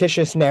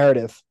fictitious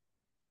narrative?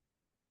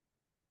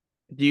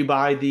 Do you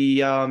buy the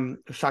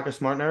Shaka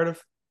Smart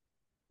narrative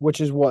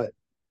Which is what?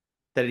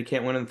 that he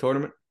can't win in the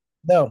tournament?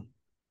 No.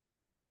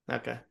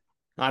 Okay.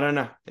 I don't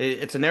know.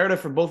 It's a narrative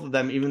for both of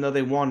them, even though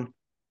they won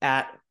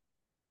at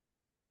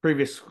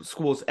previous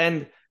schools.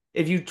 And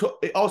if you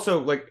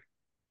also, like,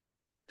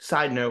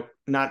 side note,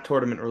 not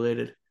tournament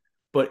related,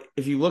 but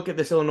if you look at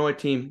this Illinois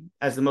team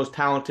as the most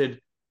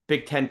talented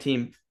Big Ten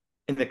team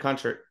in the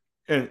country,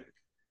 in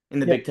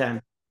the Big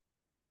Ten,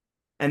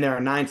 and they're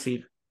a 9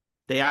 seed,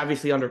 they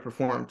obviously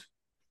underperformed,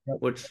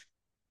 which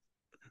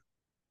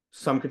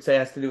some could say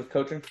has to do with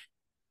coaching.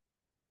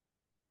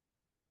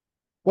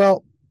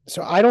 Well,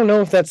 so I don't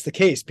know if that's the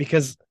case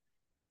because,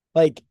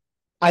 like,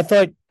 I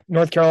thought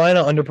North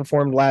Carolina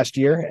underperformed last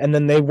year and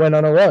then they went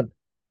on a run.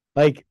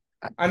 Like,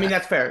 I mean,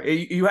 that's fair.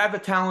 You have the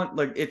talent.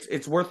 Like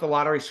it's worth a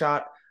lottery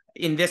shot.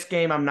 In this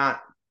game, I'm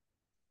not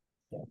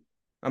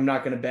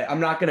gonna bet.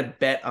 I'm not gonna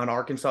bet on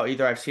Arkansas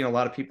either. I've seen a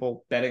lot of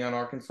people betting on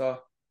Arkansas,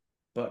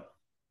 but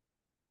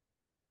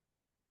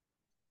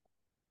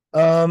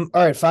all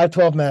right,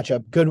 5-12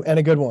 matchup. Good and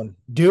a good one.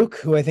 Duke,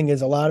 who I think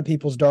is a lot of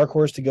people's dark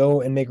horse to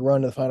go and make a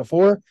run to the Final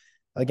Four,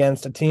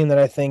 against a team that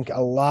I think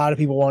a lot of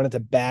people wanted to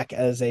back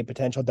as a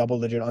potential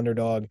double-digit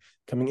underdog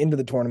coming into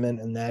the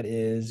tournament, and that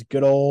is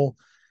good old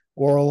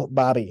Oral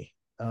Bobby.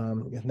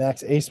 With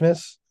Max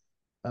Asmus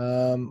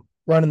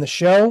running the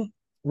show.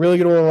 Really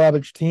good Oral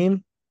Roberts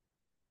team.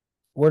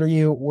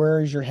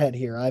 Where's your head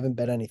here? I haven't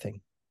bet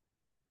anything.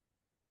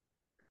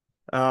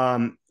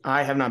 I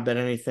have not bet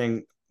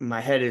anything. My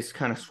head is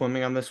kind of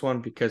swimming on this one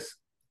because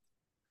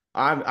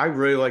I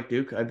really like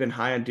Duke. I've been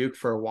high on Duke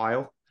for a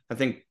while. I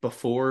think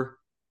before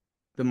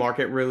the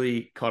market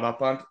really caught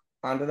up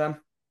onto them.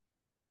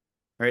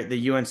 Right,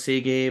 the UNC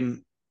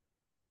game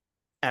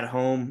at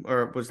home,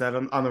 or was that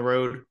on the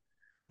road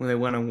when they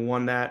went and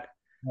won that?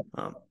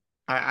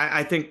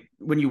 I think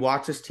when you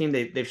watch this team,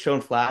 they've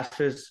shown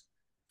flashes.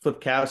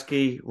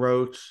 Flipkowski,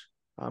 Roach.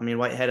 I mean,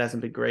 Whitehead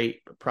hasn't been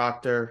great, but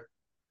Proctor.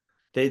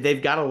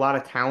 They've got a lot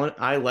of talent.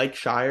 I like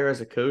Shire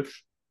as a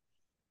coach,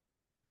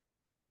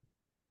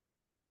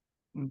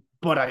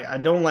 but I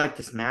don't like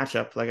this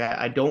matchup. Like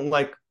I don't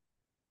like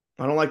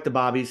the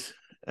Bobbies.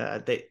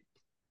 They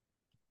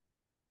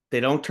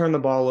don't turn the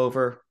ball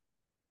over.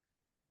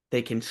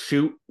 They can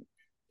shoot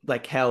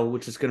like hell,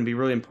 which is going to be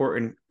really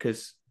important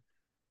because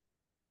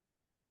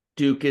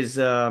Duke is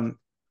Duke's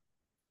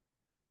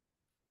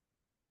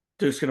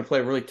going to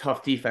play really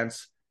tough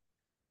defense.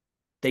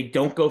 They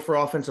don't go for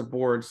offensive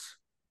boards.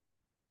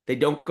 They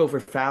don't go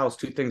for fouls.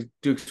 Two things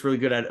Duke's really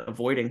good at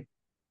avoiding.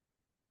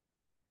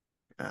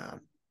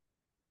 And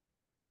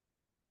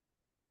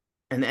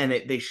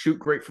they shoot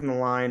great from the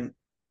line.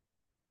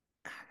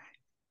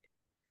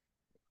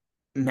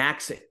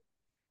 Max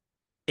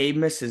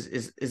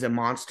Abmas is a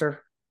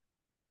monster.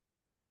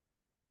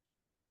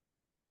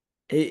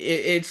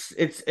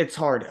 It's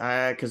hard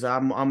because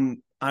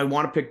I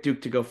want to pick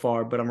Duke to go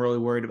far, but I'm really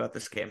worried about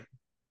this game.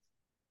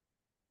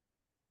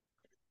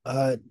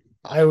 I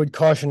would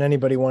caution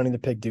anybody wanting to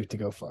pick Duke to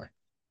go far.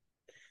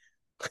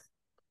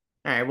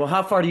 All right. Well,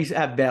 how far do you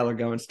have Baylor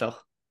going still?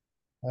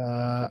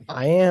 I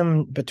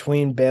am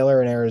between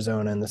Baylor and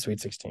Arizona in the Sweet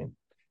 16.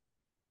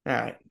 All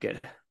right, good.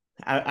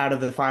 Out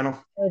of the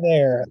final.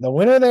 The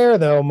winner there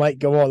though might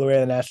go all the way to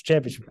the national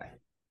championship.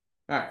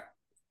 All right.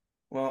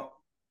 Well,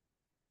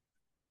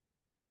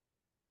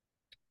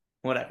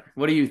 whatever.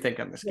 What do you think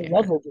on this game?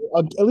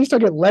 At least I'll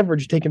get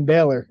leverage taking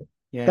Baylor.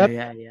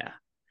 Yeah.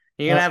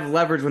 You're gonna have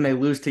leverage when they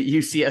lose to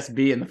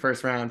UCSB in the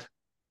first round.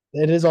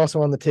 It is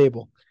also on the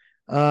table.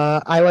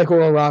 I like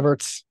Oral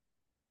Roberts.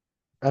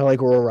 I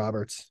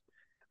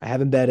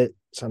haven't bet it,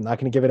 so I'm not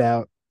going to give it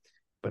out.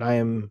 But I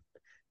am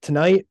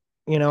tonight.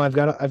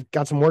 I've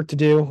got some work to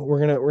do.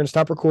 We're gonna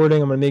stop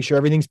recording. I'm gonna make sure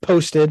everything's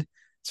posted.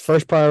 It's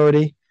first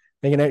priority.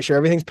 Making sure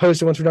everything's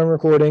posted once we're done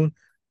recording. I'm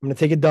gonna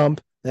take a dump.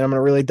 Then I'm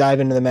gonna really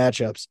dive into the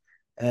matchups.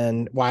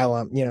 And while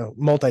I'm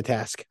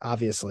multitask,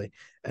 obviously.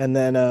 And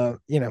then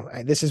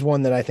this is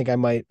one that I think I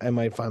might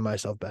find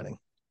myself betting.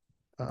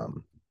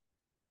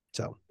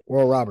 So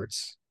Oral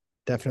Roberts,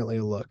 definitely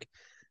a look.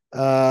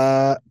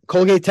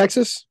 Colgate,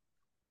 Texas.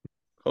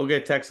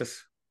 Colgate,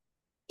 Texas.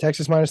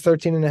 Texas minus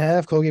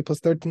 13.5. Colgate plus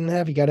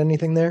 13.5. You got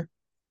anything there?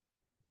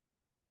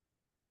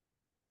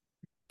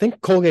 I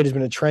think Colgate has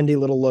been a trendy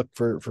little look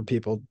for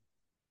people.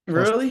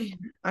 Really?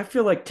 I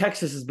feel like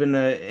Texas has been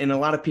in a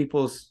lot of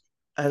people's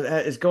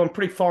is going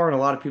pretty far in a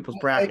lot of people's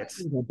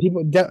brackets. A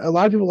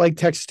lot of people like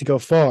Texas to go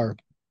far.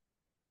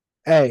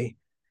 But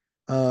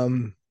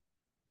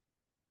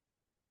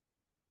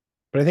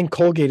I think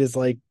Colgate is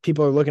like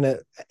people are looking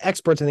at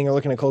experts. I think are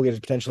looking at Colgate as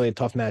potentially a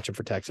tough matchup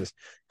for Texas.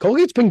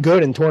 Colgate's been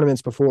good in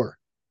tournaments before.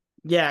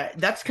 Yeah,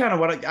 that's kind of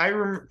what I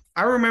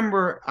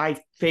remember. I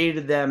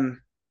faded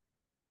them,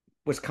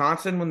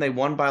 Wisconsin, when they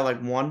won by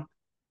like 1.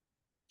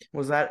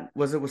 Was it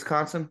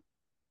Wisconsin?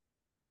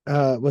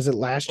 Was it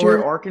last Or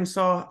year?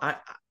 Arkansas?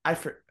 I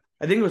think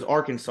it was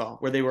Arkansas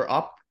where they were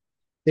up.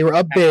 They were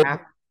up big.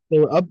 They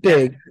were up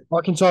big. Yeah.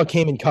 Arkansas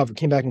came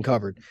back and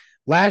covered.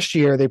 Last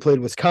year they played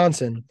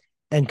Wisconsin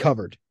and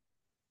covered.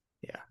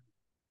 Yeah.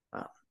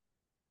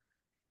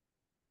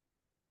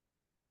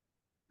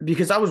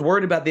 Because I was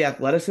worried about the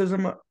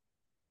athleticism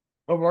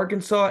of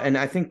Arkansas, and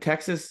I think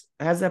Texas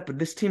has that, but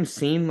this team's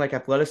seen like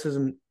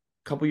athleticism a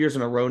couple years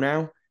in a row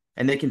now,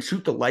 and they can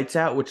shoot the lights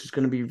out, which is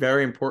going to be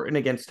very important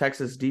against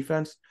Texas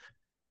defense.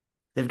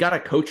 They've got a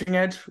coaching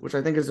edge, which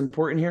I think is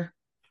important here,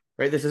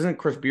 right? This isn't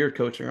Chris Beard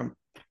coaching them.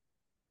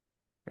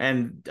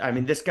 And I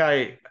mean, this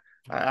guy,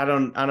 I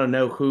don't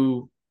know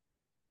who's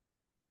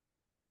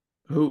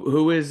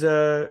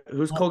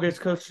Colgate's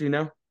coach? Do you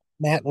know?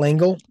 Matt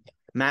Lingle.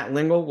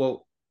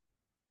 Well,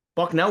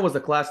 Bucknell was the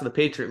class of the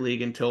Patriot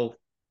League until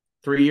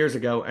 3 years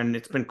ago, and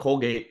it's been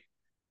Colgate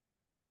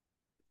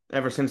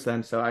ever since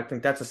then. So I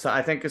think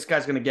I think this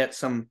guy's going to get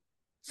some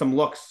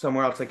looks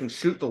somewhere else. They can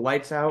shoot the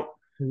lights out.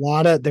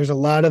 There's a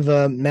lot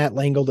of Matt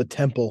Lingle to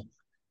Temple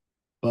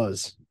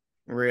buzz.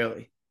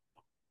 Really?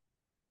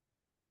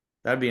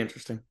 That'd be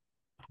interesting.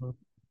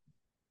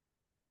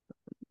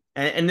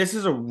 And this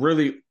is a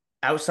really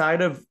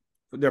outside of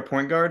their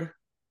point guard,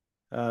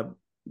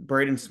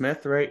 Braden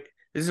Smith, right?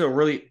 This is a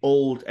really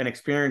old and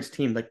experienced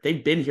team. Like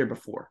they've been here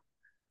before.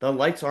 The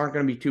lights aren't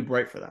going to be too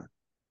bright for them.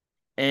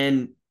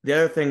 And the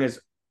other thing is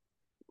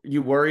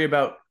you worry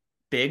about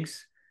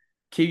bigs.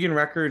 Keegan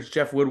Records,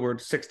 Jeff Woodward,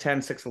 6'10",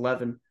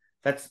 6'11".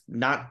 That's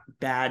not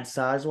bad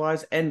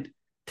size-wise. And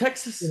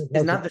Texas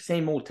is not the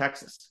same old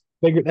Texas.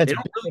 Bigger. That's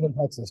bigger than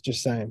Texas,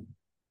 just saying.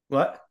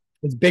 What?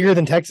 It's bigger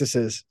than Texas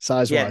is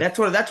size-wise. Yeah, that's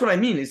what I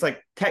mean. It's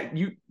like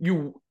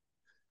you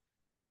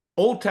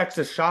old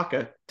Texas,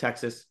 Shaka,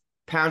 Texas,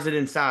 pounds it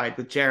inside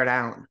with Jared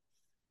Allen.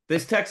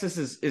 This Texas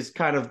is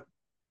kind of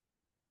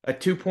a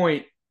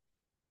 2-point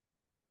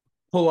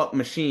pull-up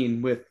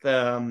machine with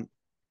Sujabari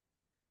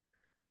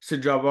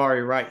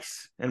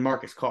Rice and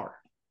Marcus Carr.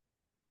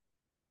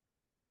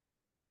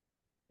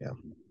 Yeah.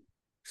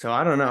 So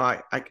I don't know.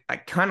 I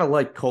kind of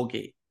like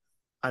Colgate.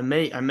 I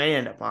may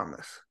end up on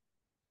this.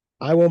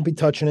 I won't be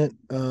touching it.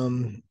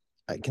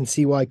 I can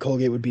see why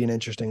Colgate would be an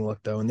interesting look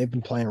though, and they've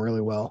been playing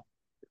really well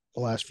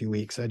the last few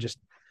weeks.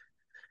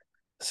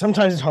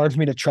 Sometimes it's hard for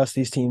me to trust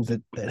these teams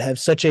that have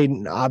such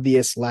an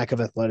obvious lack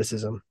of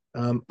athleticism.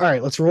 All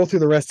right, let's roll through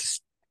the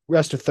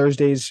rest of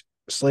Thursday's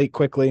slate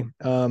quickly.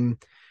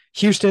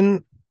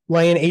 Houston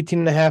laying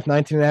 18.5,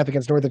 19.5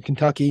 against Northern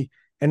Kentucky.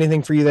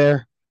 Anything for you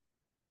there?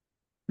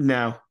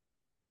 No.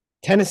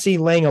 Tennessee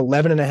laying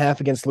 11.5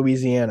 against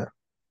Louisiana.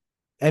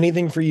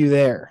 Anything for you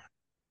there?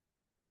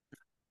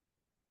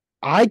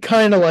 I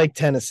kind of like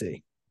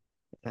Tennessee.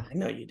 I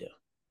know you do.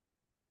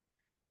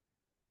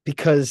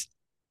 Because,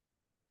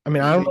 I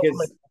mean, I don't know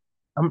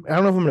if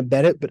I'm going to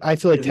bet it, but I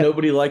feel like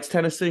nobody likes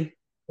Tennessee.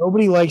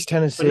 Nobody likes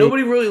Tennessee. But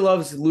nobody really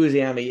loves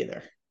Louisiana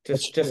either.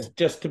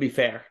 Just to be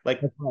fair.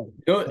 Like,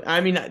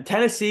 I mean,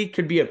 Tennessee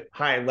could be a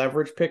high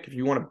leverage pick if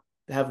you want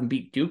to have them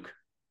beat Duke.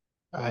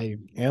 I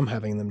am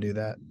having them do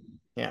that.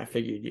 Yeah, I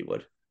figured you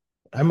would.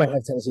 I might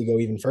have Tennessee go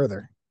even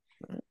further.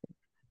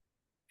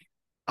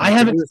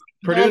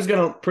 Purdue's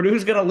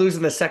gonna lose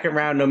in the second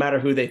round no matter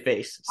who they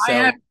face. So. I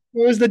have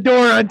closed the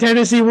door on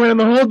Tennessee winning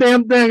the whole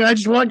damn thing. I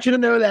just want you to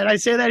know that. I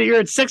say that here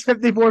at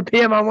 6:54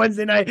 p.m. on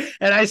Wednesday night,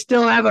 and I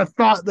still have a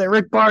thought that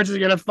Rick Barnes is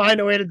gonna find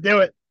a way to do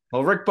it.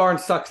 Well, Rick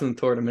Barnes sucks in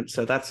the tournament,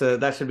 so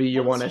that should be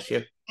your one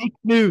issue. Fake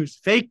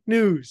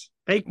news.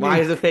 Why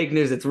is it fake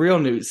news? It's real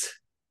news.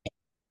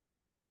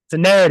 It's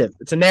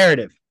a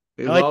narrative.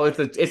 Well,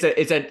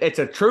 it's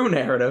a true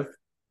narrative.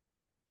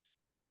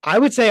 I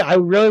would say I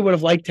really would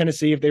have liked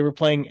Tennessee if they were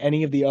playing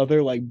any of the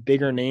other like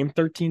bigger name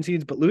 13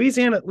 seeds, but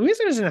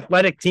Louisiana's an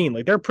athletic team.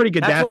 Like they're pretty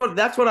good.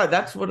 That's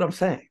what I'm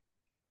saying.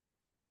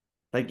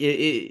 Like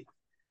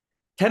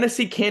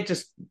Tennessee can't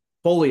just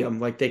bully them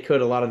like they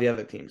could a lot of the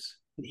other teams.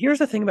 Here's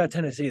the thing about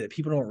Tennessee that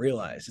people don't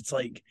realize. It's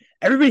like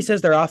everybody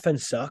says their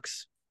offense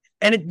sucks,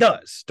 and it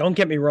does. Don't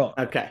get me wrong.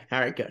 Okay. All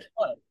right, good.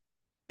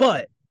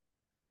 But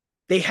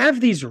they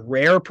have these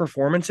rare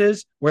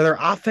performances where their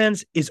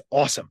offense is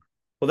awesome.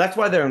 Well, that's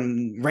why their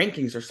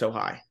rankings are so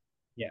high.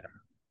 Yeah.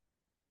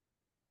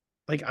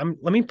 Like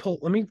let me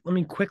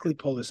quickly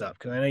pull this up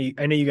because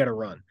I know you got to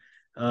run.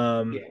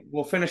 Yeah,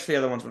 we'll finish the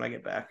other ones when I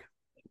get back.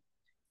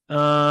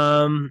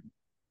 Hang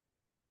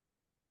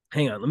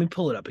on, let me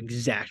pull it up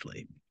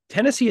exactly.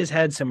 Tennessee has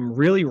had some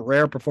really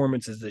rare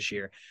performances this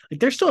year.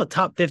 Like they're still a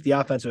top 50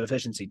 offensive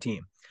efficiency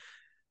team.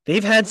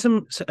 They've had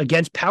some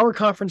against power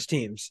conference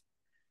teams,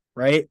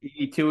 right?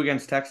 E2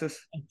 against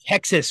Texas.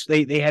 Texas,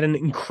 they had an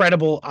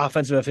incredible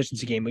offensive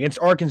efficiency game against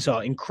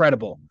Arkansas.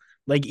 Incredible.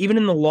 Like even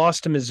in the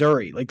loss to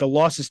Missouri, like the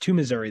losses to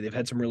Missouri, they've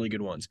had some really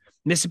good ones.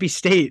 Mississippi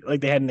State,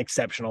 like they had an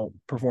exceptional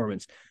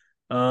performance.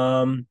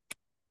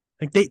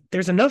 Like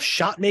there's enough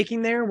shot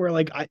making there where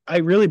like I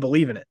really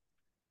believe in it.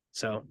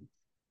 So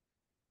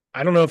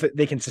I don't know if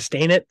they can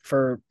sustain it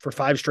for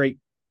 5 straight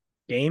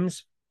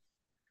games,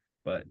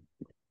 but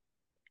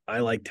I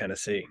like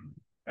Tennessee.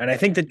 And I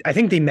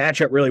think they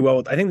match up really well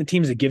with, I think the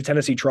teams that give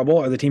Tennessee trouble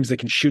are the teams that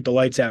can shoot the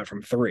lights out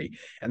from 3.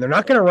 And they're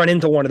not going to run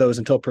into one of those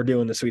until Purdue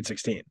in the Sweet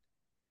 16.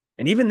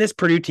 And even this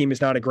Purdue team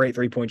is not a great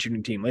 3-point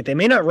shooting team. Like they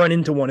may not run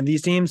into one of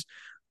these teams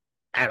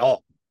at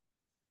all.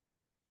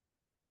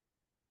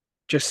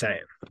 Just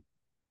saying.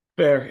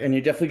 Fair, and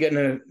you're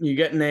definitely you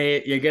get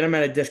them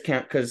at a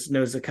discount because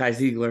no Zakai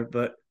Ziegler,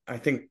 but I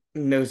think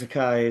no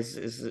Zakai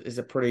is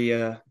a pretty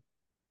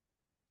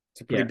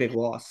big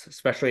loss,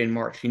 especially in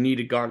March. You need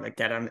a guard like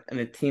that on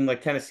a team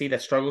like Tennessee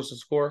that struggles to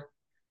score.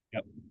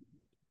 Yep.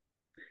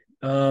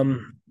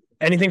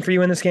 Anything for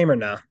you in this game or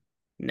no?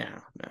 No.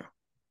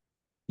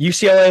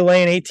 UCLA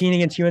laying 18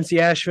 against UNC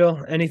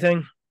Asheville.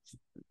 Anything?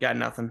 Got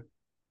nothing.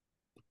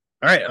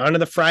 All right, on to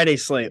the Friday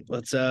slate.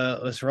 Let's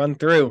run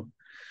through.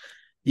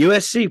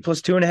 USC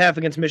plus 2.5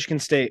 against Michigan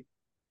State.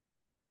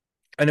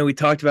 I know we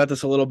talked about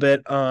this a little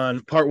bit on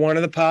part 1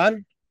 of the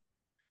pod,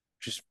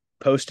 just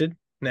posted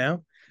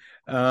now.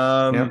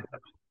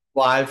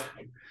 Live.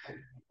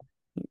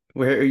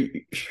 Where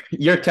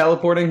you're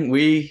teleporting,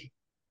 we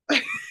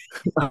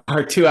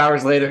are 2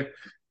 hours later,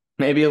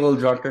 maybe a little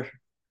drunker.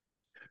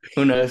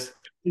 Who knows? At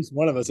least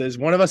one of us is.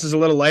 One of us is a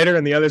little lighter,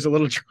 and the other's a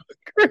little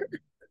drunker.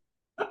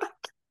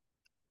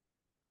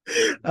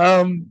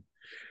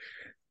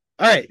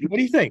 All right, what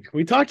do you think?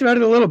 We talked about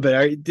it a little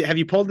bit. Have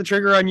you pulled the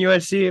trigger on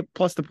USC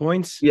plus the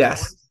points?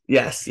 Yes.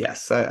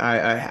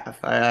 I have.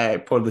 I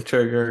pulled the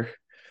trigger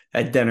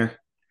at dinner.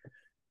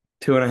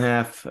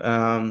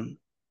 2.5.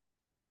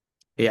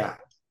 Yeah.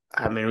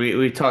 I mean,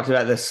 we talked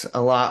about this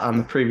a lot on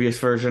the previous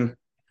version.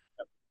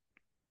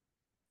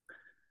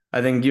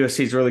 I think USC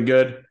is really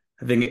good.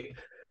 I think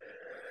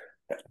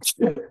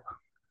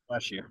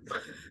Bless you.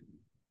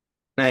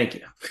 Thank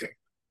you.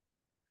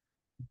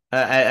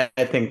 I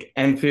think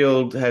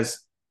Enfield has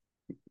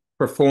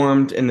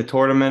performed in the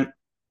tournament.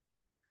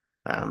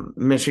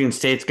 Michigan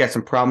State's got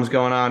some problems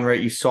going on, right?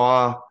 You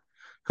saw,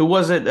 who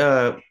was it?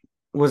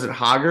 Was it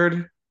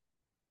Hoggard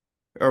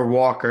or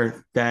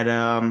Walker that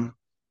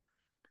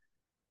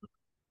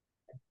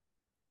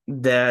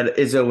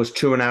Izzo was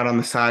chewing out on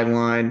the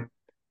sideline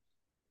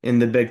in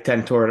the Big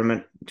Ten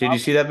tournament? Did you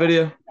see that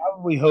video?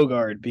 Probably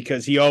Hoggard,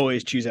 because he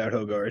always chews out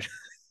Hoggard.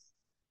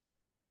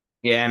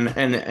 Yeah,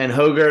 and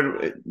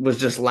Hoggard was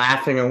just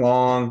laughing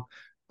along,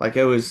 like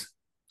it was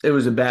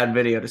a bad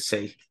video to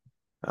see.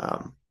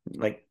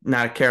 Like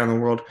not a care in the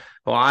world.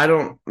 Well, I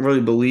don't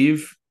really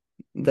believe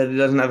that he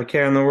doesn't have a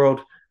care in the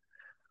world.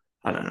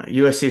 I don't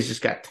know. USC's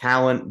just got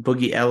talent.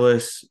 Boogie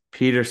Ellis,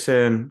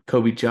 Peterson,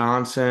 Kobe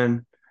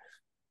Johnson.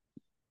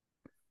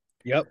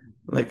 Yep.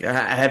 Like,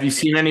 have you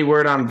seen any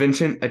word on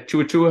Vincent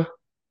Achua?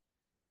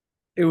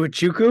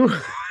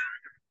 Iwachuku?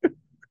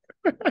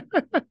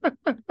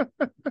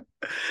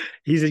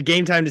 He's a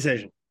game time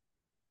decision.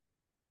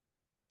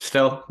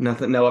 Still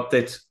nothing, no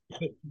updates.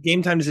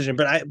 Game time decision,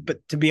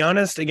 but to be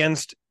honest,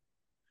 against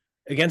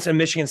a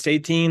Michigan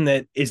State team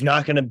that is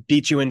not going to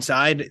beat you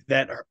inside,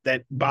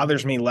 that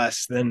bothers me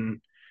less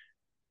than.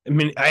 I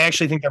mean, I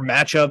actually think their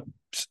matchups,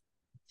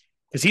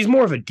 because he's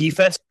more of a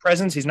defense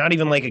presence. He's not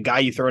even like a guy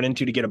you throw it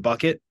into to get a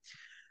bucket.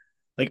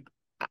 Like,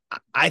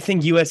 I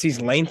think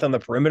USC's length on the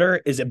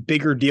perimeter is a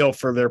bigger deal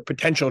for their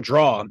potential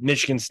draw,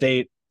 Michigan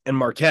State and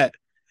Marquette,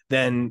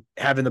 than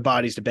having the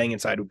bodies to bang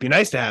inside. It would be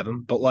nice to have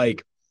them, but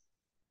like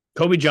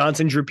Kobe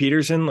Johnson, Drew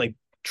Peterson, like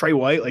Trey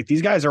White, like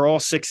these guys are all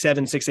 6'7",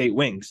 6'8"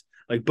 wings.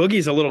 Like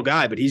Boogie's a little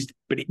guy, but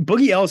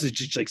Boogie Ellis is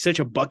just like such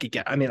a bucket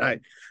getter. I mean,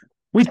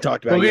 we've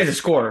talked about Boogie's a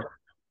scorer.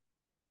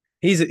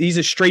 He's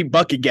a straight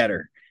bucket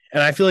getter,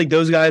 and I feel like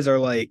those guys are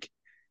like,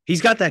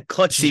 he's got that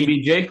clutch.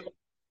 CBJ.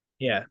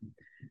 Yeah,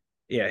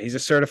 he's a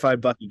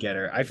certified bucket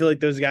getter. I feel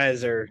like those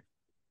guys are.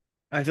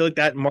 I feel like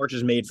that march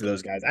is made for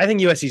those guys. I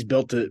think USC's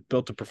built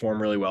to perform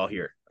really well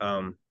here.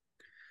 So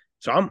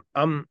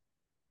I'm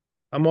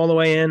all the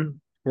way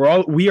in.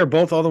 We are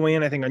both all the way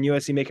in. I think on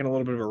USC making a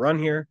little bit of a run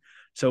here.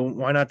 So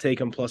why not take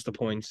them plus the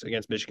points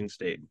against Michigan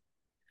State?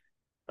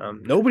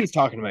 Nobody's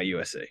talking about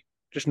USC.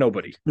 Just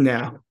nobody.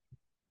 No,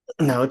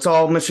 it's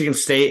all Michigan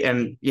State,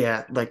 and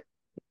yeah, like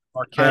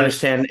Marquette. I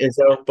understand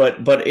Izzo,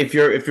 but if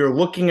you're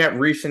looking at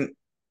recent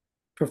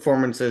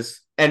performances,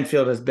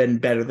 Enfield has been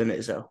better than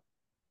Izzo.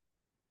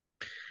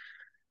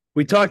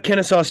 We talked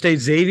Kennesaw State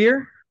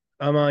Xavier.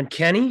 I'm on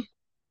Kenny.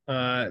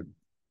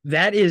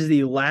 That is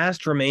the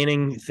last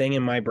remaining thing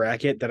in my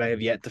bracket that I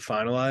have yet to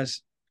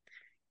finalize.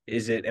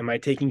 Am I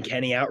taking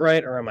Kenny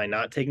outright or am I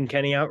not taking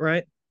Kenny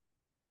outright?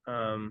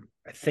 I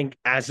think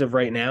as of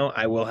right now,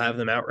 I will have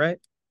them outright.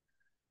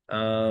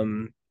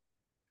 Oh,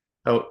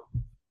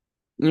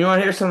 you want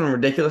to hear something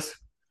ridiculous?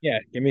 Yeah,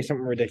 give me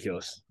something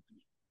ridiculous.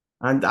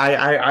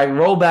 I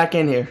roll back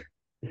in here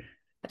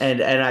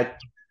and I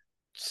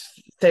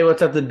say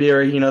what's up to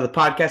Beery. The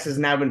podcast has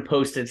now been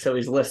posted, so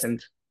he's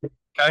listened.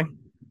 Okay.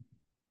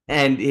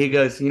 And he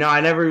goes,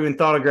 I never even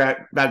thought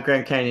about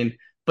Grand Canyon,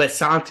 but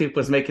Santup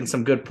was making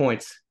some good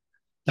points.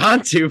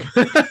 Santup?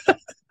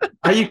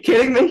 Are you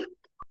kidding me?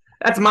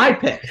 That's my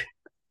pick.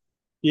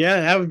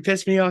 Yeah, that would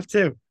piss me off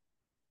too.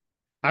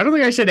 I don't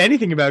think I said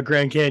anything about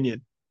Grand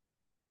Canyon.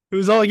 It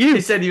was all you.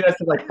 He said you had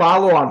to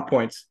follow on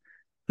points.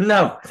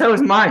 No, that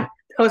was mine.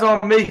 That was all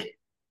me.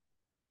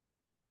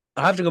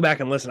 I'll have to go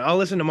back and listen. I'll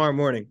listen tomorrow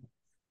morning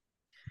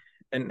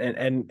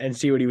and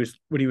see what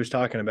he was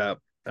talking about.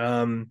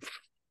 Yeah,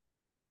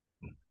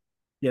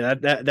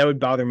 that would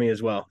bother me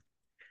as well.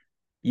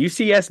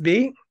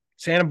 UCSB,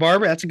 Santa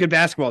Barbara, that's a good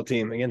basketball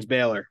team against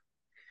Baylor.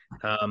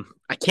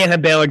 I can't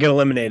have Baylor get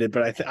eliminated,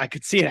 but I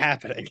could see it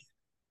happening.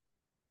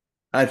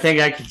 I think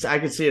I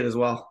could see it as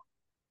well.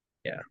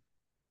 Yeah.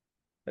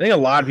 I think a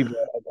lot of people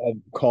have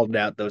called it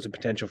out, though, as a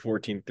potential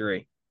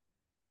 14-3.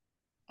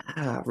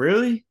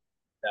 Really?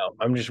 No,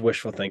 I'm just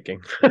wishful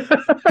thinking.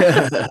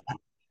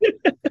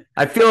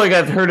 I feel like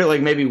I've heard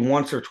it maybe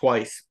once or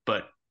twice,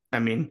 but I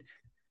mean,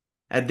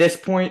 at this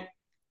point,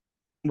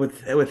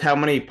 with how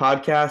many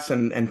podcasts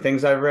and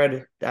things I've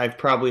read, I've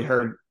probably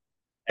heard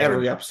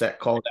every upset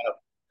called out.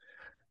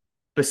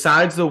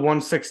 Besides the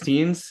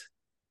 116s,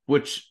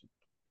 which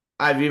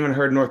I've even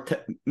heard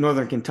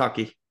Northern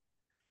Kentucky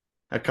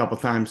a couple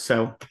times.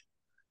 So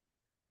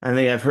I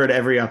think I've heard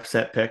every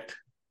upset picked.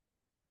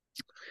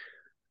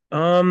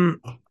 UC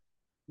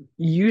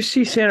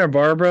Santa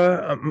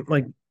Barbara,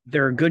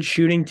 they're a good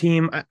shooting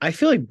team. I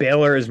feel like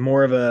Baylor is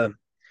more of a.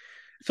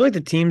 I feel like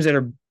the teams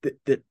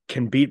that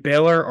can beat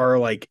Baylor are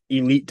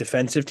elite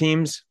defensive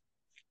teams.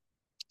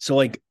 So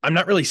I'm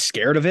not really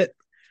scared of it.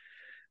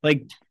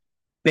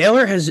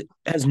 Baylor has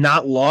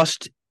not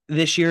lost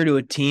this year to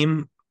a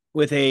team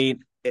with a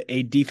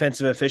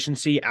defensive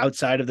efficiency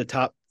outside of the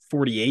top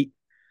 48,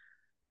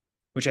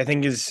 which I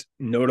think is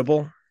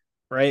notable,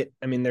 right?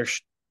 I mean, their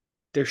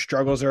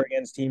struggles are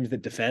against teams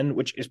that defend,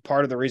 which is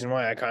part of the reason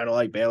why I kind of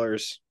like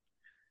Baylor's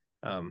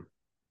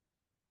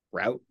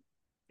route.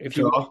 If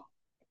you will.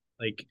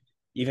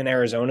 Even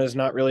Arizona is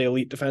not really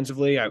elite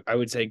defensively. I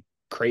would say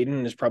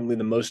Creighton is probably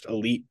the most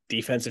elite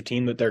defensive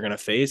team that they're going to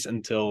face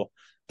until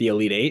the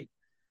Elite Eight,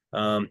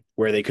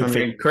 where they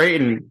could.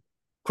 Creighton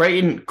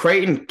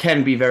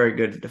can be very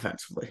good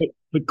defensively,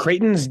 but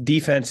Creighton's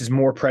defense is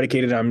more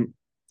predicated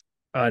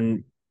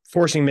on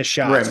forcing missed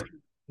shots.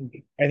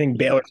 Right. I think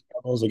Baylor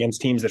struggles against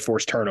teams that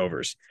force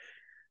turnovers,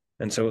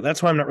 and so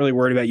that's why I'm not really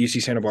worried about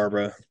UC Santa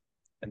Barbara.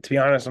 And to be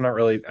honest, I'm not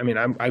really. I mean,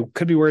 I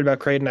could be worried about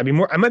Creighton. I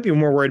might be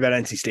more worried about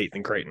NC State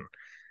than Creighton.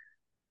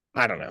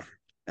 I don't know.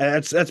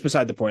 That's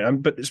beside the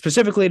point. But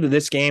specifically to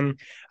this game,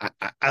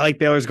 I like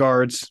Baylor's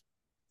guards.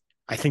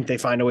 I think they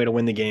find a way to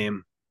win the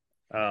game,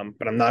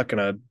 but I'm not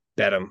going to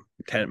bet them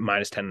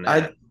minus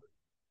 10.5.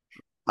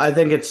 I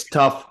think it's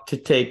tough to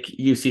take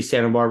UC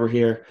Santa Barbara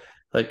here.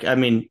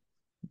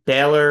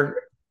 Baylor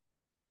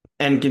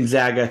and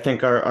Gonzaga, I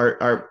think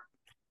are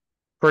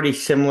pretty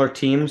similar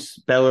teams.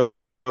 Baylor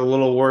a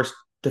little worse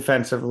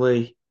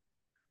defensively,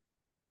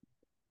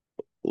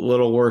 a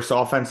little worse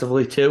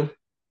offensively too.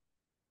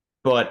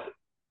 But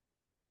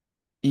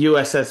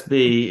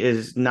USSB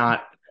is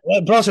not.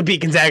 Well, but also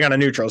beat Gonzaga on a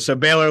neutral, so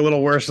Baylor a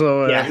little worse.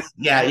 Yeah.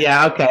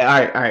 Okay,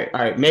 all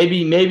right.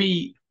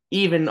 Maybe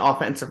even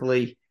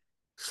offensively,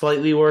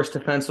 slightly worse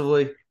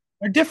defensively.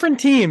 They're different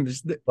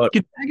teams.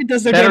 Gonzaga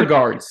does their better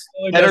guards.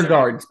 Better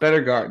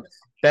guards.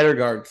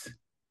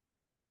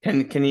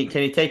 Can you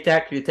take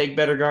that? Can you take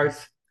better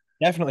guards?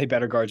 Definitely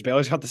better guards.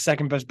 Baylor's got the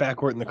second best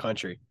backcourt in the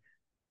country.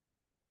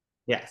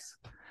 Yes.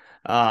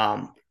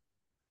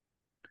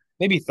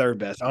 Maybe third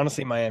best.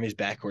 Honestly, Miami's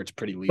backcourt's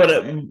pretty weak.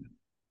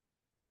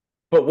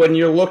 But when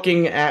you're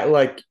looking at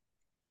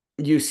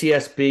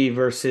UCSB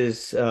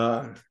versus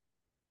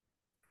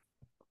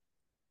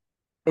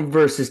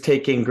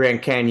taking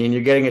Grand Canyon,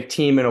 you're getting a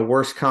team in a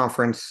worse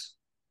conference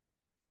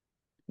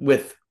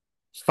with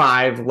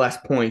 5 less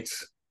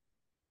points.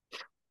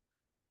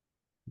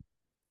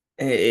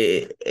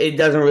 It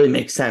doesn't really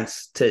make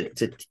sense to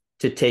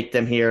take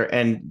them here,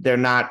 and they're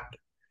not.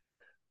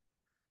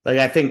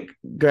 I think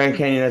Grand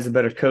Canyon has a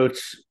better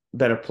coach,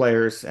 better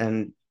players,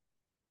 and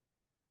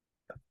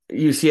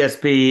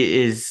UCSB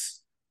is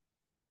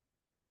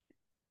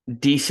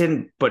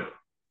decent. But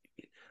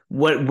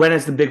when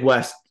has the Big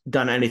West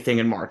done anything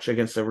in March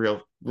against a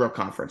real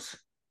conference?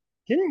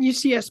 Didn't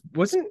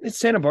wasn't it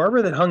Santa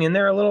Barbara that hung in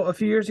there a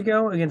few years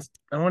ago against?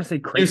 I want to say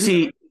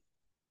Creighton.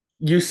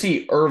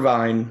 UC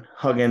Irvine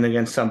hung in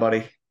against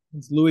somebody.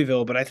 It's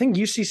Louisville, but I think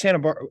UC Santa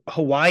Barbara,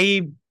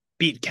 Hawaii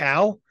beat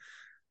Cal.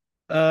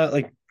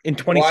 In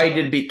 20. Hawaii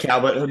did beat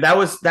Cal, but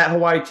that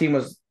Hawaii team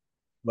was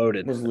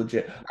Loaded. was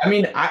legit. I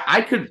mean,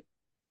 I could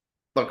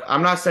look.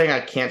 I'm not saying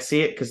I can't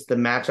see it because the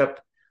matchup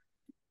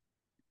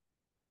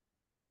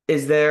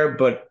is there,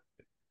 but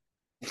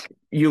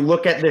you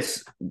look at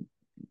this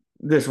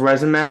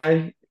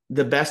resume.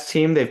 The best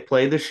team they've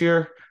played this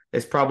year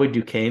is probably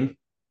Duquesne.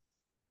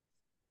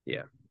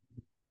 Yeah.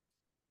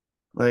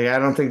 Like I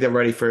don't think they're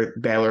ready for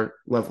Baylor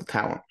level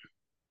talent.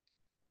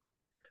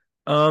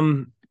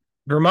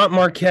 Vermont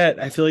Marquette,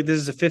 I feel like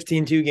this is a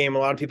 15-2 game. A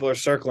lot of people are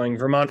circling.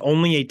 Vermont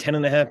only a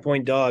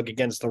 10.5-point dog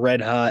against the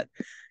red hot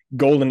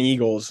Golden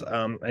Eagles.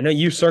 I know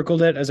you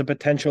circled it as a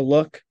potential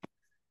look.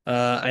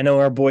 I know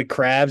our boy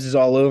Krabs is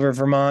all over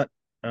Vermont.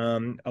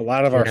 A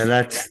lot of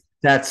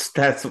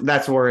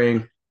That's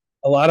worrying.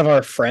 a lot of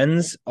our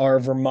friends are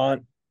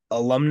Vermont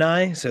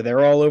alumni, so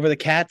they're all over the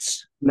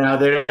Cats. No,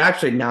 they're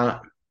actually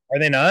not. Are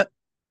they not?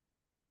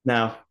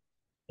 No.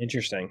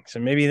 Interesting. So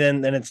maybe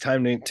then it's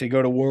time to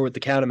go to war with the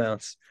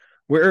Catamounts.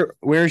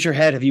 Where's your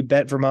head? Have you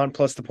bet Vermont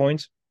plus the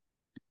points?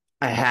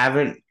 I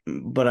haven't,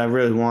 but I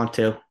really want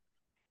to.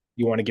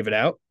 You want to give it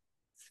out?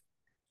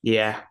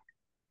 Yeah.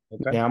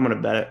 Okay. Yeah, I'm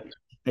gonna bet it.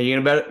 Are you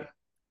gonna bet it?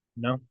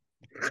 No.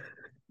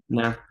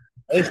 No.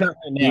 At least not right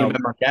You now. gonna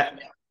bet Marquette?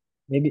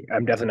 Maybe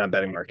I'm definitely not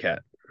betting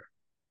Marquette.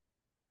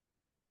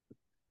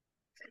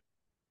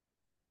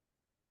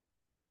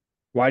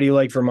 Why do you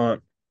like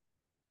Vermont?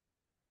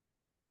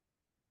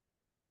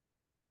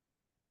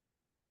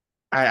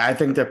 I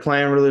think they're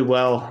playing really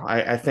well.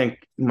 I think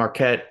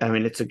Marquette, I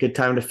mean, it's a good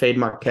time to fade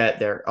Marquette.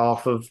 They're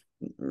off of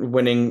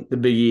winning the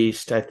Big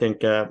East. I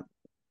think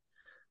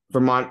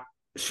Vermont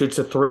shoots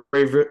a three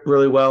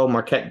really well.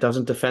 Marquette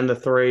doesn't defend the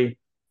three.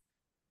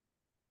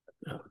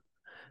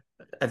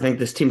 I think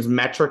this team's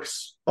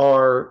metrics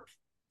are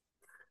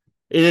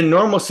in a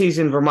normal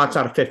season, Vermont's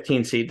not a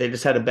 15 seed. They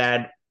just had a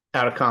bad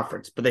out of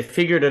conference, but they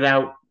figured it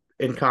out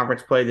in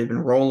conference play. They've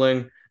been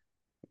rolling.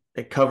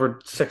 They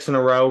covered 6 in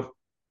a row.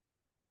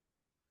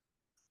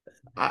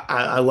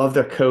 I love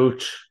their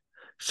coach.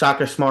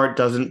 Shaka Smart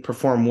doesn't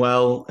perform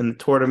well in the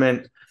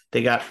tournament.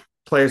 They got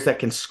players that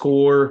can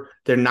score.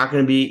 They're not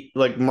going to be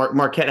like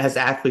Marquette has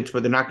athletes,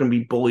 but they're not going to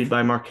be bullied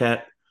by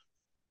Marquette.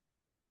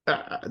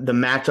 The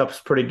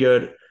matchup's pretty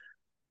good.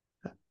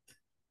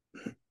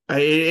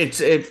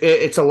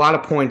 It's a lot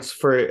of points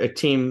for a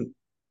team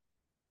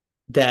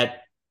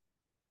that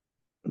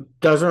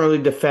doesn't really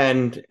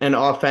defend, and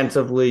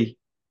offensively,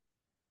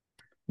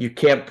 you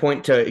can't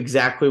point to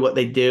exactly what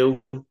they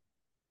do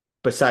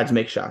besides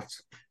make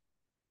shots.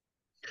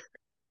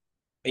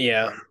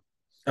 Yeah.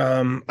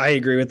 I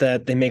agree with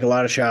that. They make a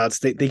lot of shots.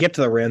 They get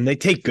to the rim. They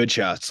take good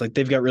shots. Like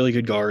they've got really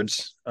good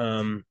guards.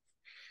 I'm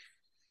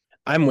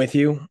with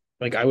you.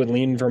 Like I would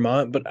lean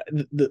Vermont, but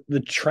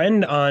the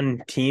trend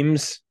on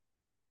teams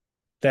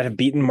that have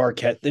beaten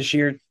Marquette this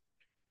year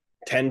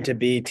tend to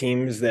be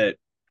teams that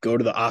go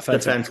to the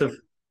Defensive.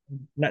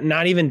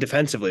 not even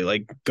defensively,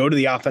 like go to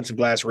the offensive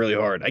glass really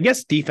hard. I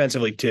guess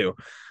defensively too,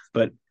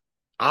 but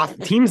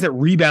teams that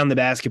rebound the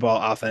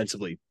basketball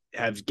offensively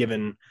have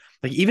given,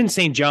 like even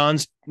St.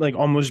 John's like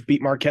almost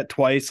beat Marquette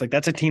twice. Like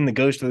that's a team that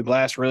goes to the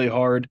glass really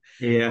hard.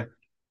 Yeah.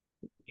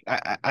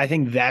 I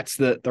think that's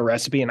the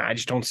recipe, and I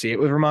just don't see it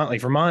with Vermont.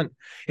 Like Vermont,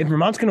 if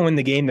Vermont's going to win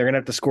the game, they're going to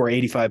have to score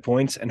 85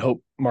 points and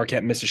hope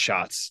Marquette misses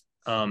shots.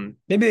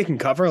 Maybe they can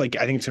cover. Like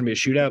I think it's going to be a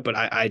shootout, but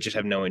I just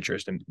have no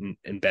interest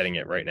in betting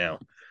it right now.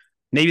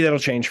 Maybe that'll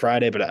change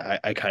Friday, but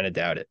I kind of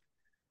doubt it.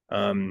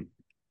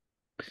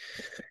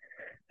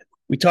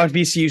 We talked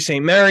VCU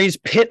St. Mary's,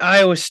 Pitt,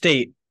 Iowa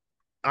State.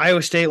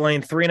 Iowa State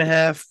laying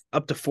 3.5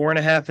 up to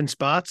 4.5 in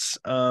spots.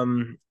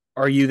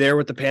 Are you there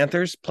with the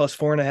Panthers plus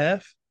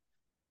 4.5?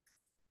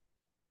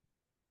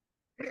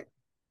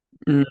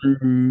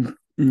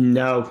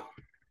 No.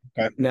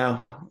 Okay.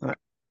 No.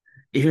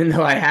 Even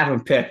though I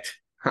haven't picked,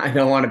 I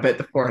don't want to bet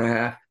the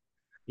 4.5.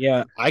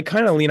 Yeah, I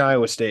kind of lean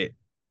Iowa State,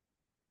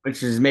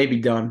 which is maybe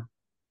done,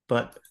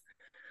 but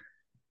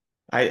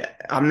I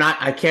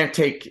can't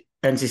take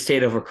NC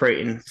State over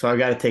Creighton, so I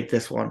got to take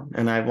this one,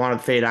 and I want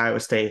to fade Iowa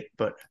State,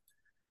 but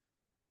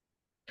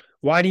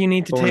why do you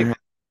need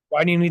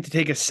to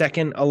take a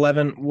second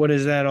 11? What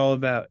is that all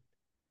about?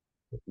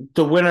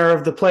 The winner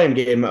of the playing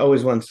game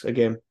always wins a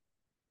game.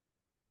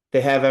 They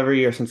have every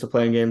year since the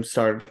playing game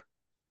started.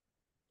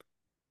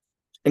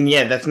 And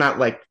yeah, that's not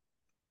like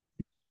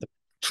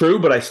true,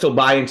 but I still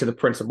buy into the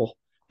principle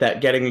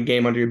that getting a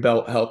game under your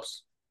belt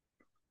helps.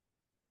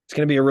 It's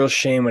going to be a real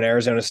shame when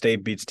Arizona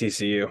State beats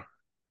TCU.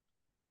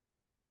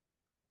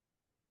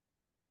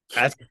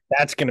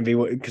 That's going to be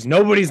what, because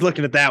nobody's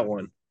looking at that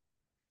one.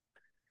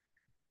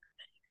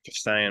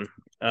 Just saying.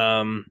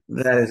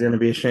 That is going to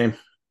be a shame.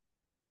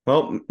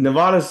 Well,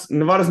 Nevada's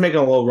making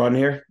a little run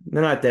here.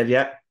 They're not dead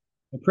yet.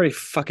 They're pretty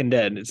fucking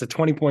dead. It's a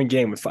 20-point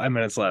game with 5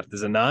 minutes left.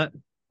 Is it not?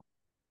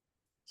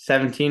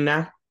 17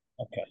 now.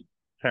 Okay.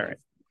 All right.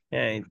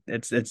 Yeah,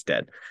 it's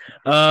dead.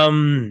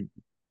 I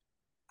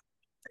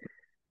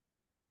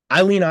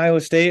lean Iowa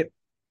State.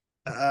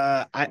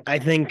 I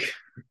think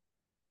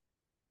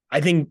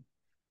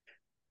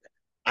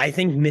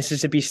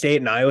Mississippi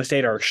State and Iowa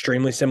State are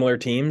extremely similar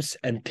teams,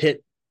 and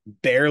Pitt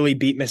barely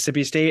beat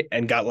Mississippi State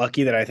and got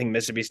lucky that I think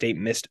Mississippi State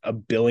missed a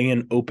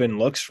billion open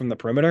looks from the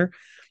perimeter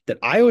that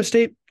Iowa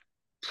State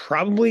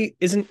probably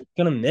isn't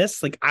going to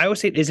miss. Like Iowa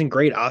State isn't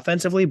great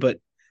offensively, but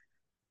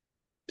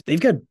they've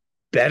got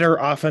better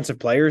offensive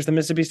players than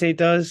Mississippi State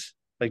does,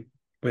 like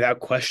without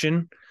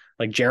question.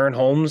 Like Jaron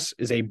Holmes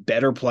is a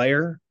better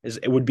player.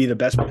 It would be the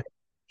best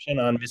option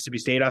on Mississippi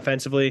State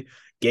offensively.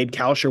 Gabe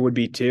Kalsher would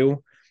be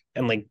too.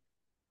 And like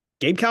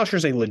Gabe Kalsher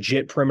is a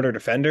legit perimeter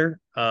defender.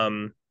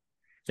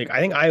 Like I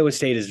think Iowa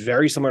State is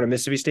very similar to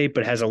Mississippi State,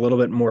 but has a little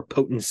bit more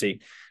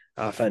potency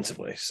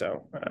offensively.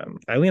 So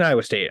I lean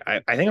Iowa State. I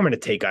think I'm going to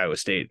take Iowa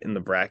State in the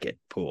bracket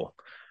pool.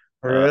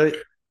 Really?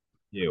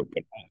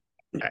 But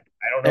I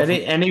don't know.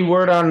 Any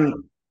word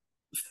on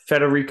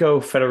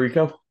Federico?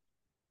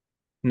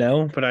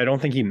 No, but I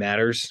don't think he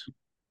matters,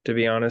 to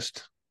be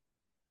honest.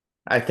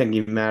 I think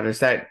he matters.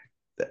 That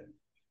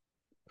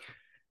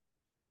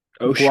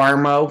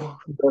Guarmo,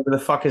 whatever the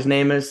fuck his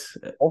name is,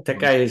 that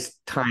guy is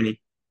tiny.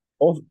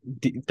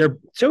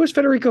 So is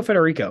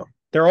Federico.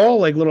 They're all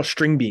like little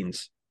string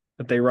beans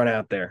that they run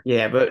out there.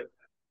 Yeah, but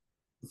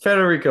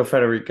Federico's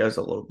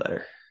a little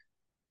better.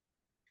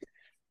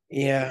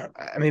 Yeah,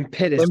 I mean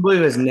Pitt is. I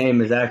believe his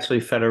name is actually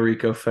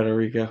Federico.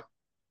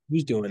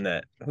 Who's doing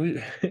that?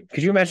 Could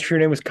you imagine if your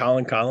name was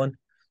Colin?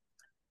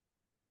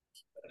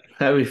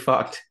 That'd be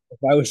fucked. If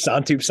I was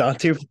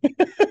Santup.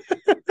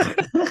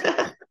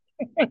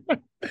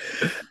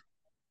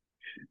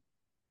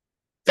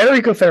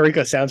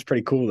 Federico sounds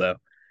pretty cool though.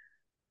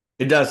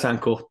 It does sound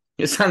cool.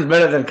 It sounds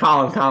better than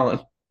Colin.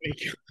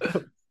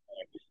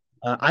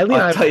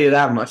 I'll tell you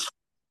that much.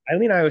 I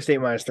lean Iowa State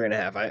minus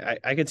 3.5.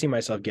 I could see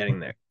myself getting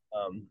there,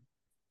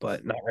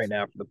 but not right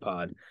now for the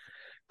pod.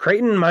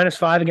 Creighton minus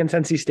 5 against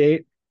NC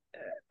State.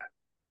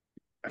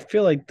 I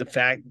feel like the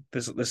fact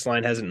this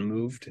line hasn't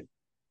moved.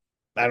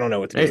 I don't know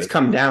what to do. It's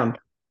come down.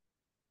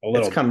 A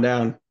little. It's come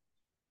down.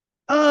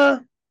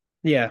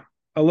 Yeah,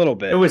 a little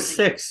bit. It was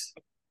 6.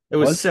 It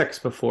was 6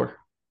 before.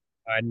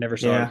 I never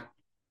saw it.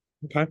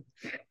 Okay.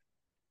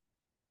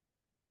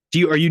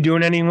 Are you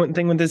doing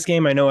anything with this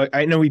game? I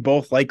know we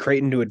both like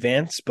Creighton to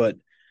advance, but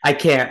I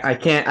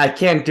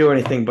can't do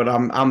anything, but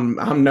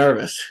I'm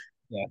nervous.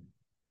 Yeah.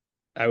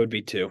 I would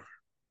be too.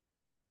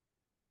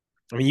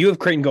 I mean, you have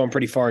Creighton going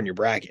pretty far in your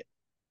bracket.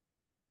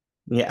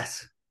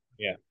 Yes.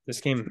 Yeah.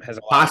 This game has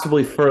a lot.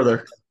 Possibly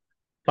further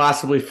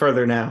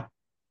now.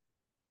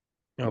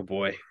 Oh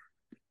boy.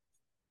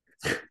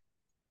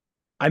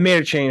 I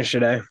made a change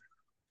today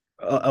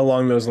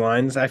along those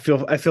lines. I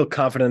feel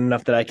confident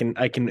enough that I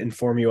can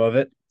inform you of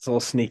it. It's a little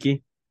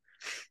sneaky.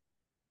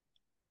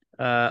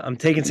 I'm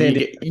taking San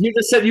Diego. You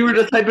just said you were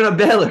just typing up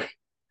Baylor.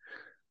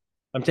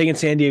 I'm taking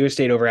San Diego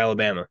State over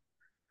Alabama.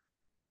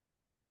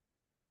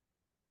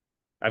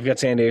 I've got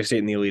San Diego State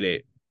in the Elite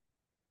Eight.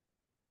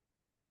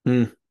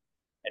 And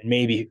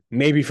maybe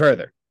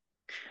further.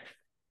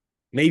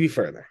 Maybe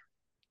further.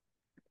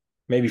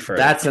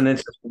 That's an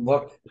interesting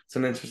look. It's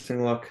an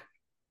interesting look.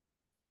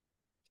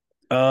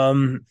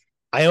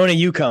 I own a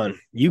UConn.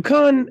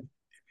 UConn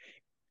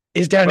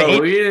is down to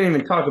 8. We didn't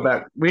even talk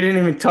about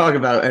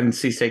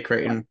NC State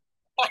Creighton.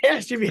 I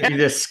asked you if you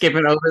just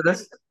skipping over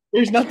this.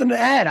 There's nothing to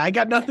add. I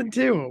got nothing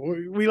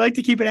too. We like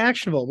to keep it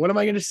actionable. What am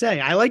I going to say?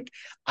 I like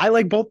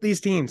both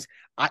these teams.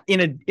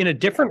 In a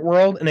different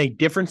world, in a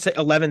different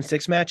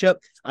 11-6 matchup,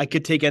 I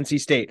could take NC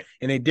State.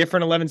 In a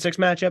different 11-6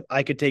 matchup,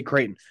 I could take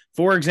Creighton.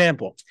 For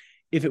example,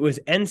 if it was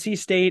NC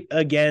State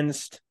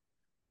against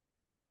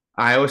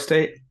Iowa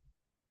State,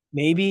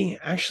 maybe.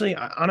 Actually,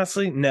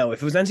 honestly, no.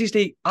 If it was NC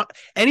State,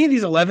 any of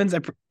these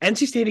 11s,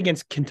 NC State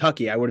against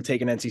Kentucky, I would have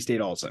taken NC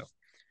State also.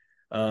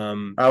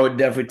 I would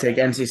definitely take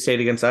NC State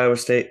against Iowa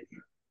State.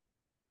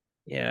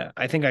 Yeah,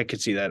 I think I could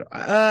see that.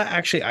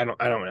 Actually, I don't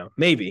know.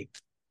 Maybe,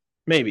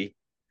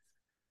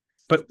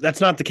 but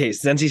that's not the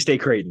case. It's NC State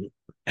Creighton.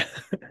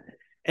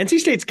 NC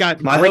State's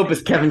got. My hope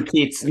is Kevin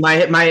Keats.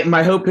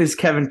 My hope is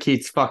Kevin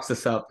Keats fucks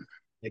us up.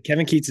 Yeah,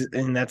 Kevin Keats,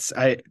 and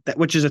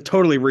which is a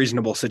totally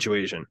reasonable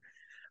situation.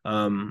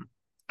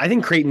 I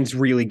think Creighton's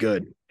really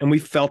good, and we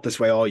felt this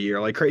way all year.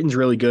 Like Creighton's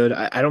really good.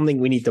 I don't think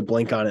we need to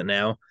blink on it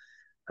now.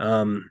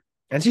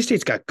 NC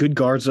State's got good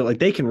guards that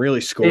they can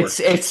really score.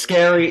 It's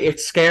scary.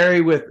 It's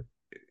scary with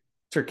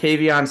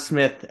Terkavion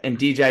Smith and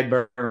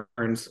DJ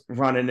Burns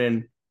running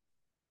in,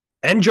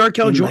 and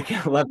Jarkel Jordan.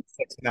 11-6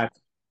 match.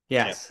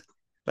 Yes,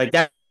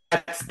 yeah.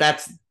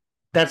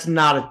 That's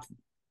not a.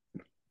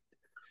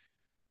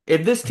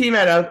 If this team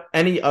had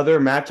any other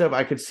matchup,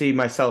 I could see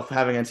myself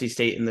having NC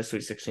State in the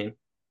Sweet 16.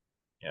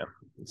 Yeah,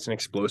 it's an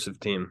explosive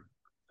team.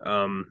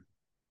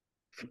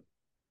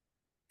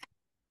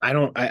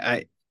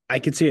 I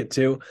could see it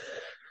too.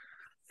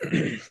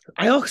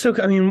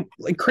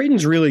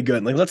 Creighton's really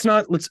good.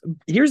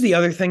 Here's the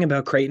other thing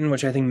about Creighton,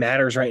 which I think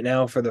matters right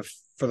now for the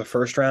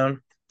first round.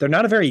 They're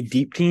not a very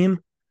deep team,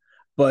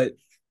 but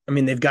I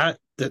mean, they've got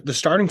the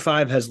starting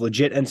 5 has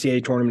legit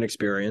NCAA tournament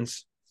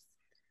experience.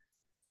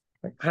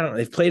 I don't know.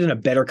 They've played in a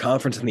better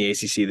conference than the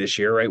ACC this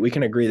year, right? We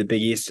can agree the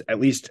Big East, at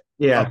least,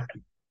 better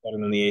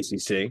than the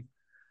ACC.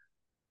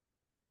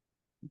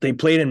 they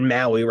played in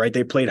Maui, right?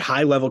 They played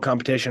high level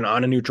competition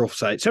on a neutral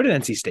site. So did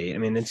NC State. I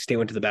mean, NC State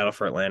went to the battle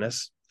for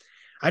Atlantis.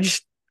 I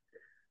just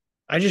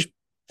I just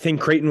think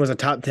Creighton was a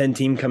top 10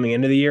 team coming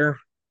into the year.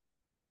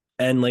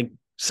 And like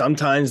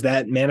sometimes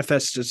that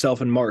manifests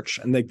itself in March.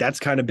 And like that's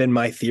kind of been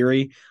my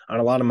theory on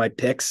a lot of my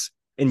picks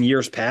in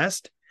years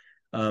past,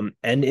 and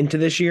into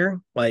this year.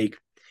 Like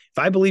if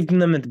I believed in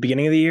them at the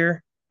beginning of the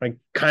year, I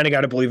kind of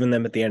got to believe in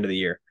them at the end of the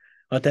year.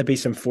 Let that be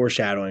some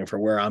foreshadowing for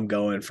where I'm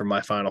going for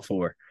my Final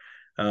Four.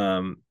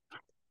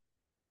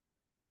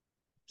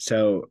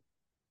 So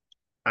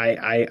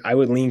I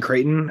would lean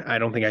Creighton. I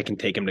don't think I can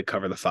take him to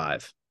cover the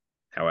 5.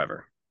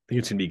 However, I think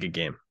it's gonna be a good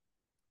game.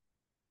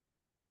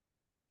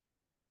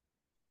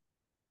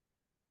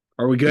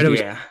 Are we good?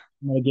 Yeah.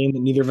 A game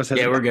that neither of us has.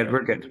 Yeah, we're good.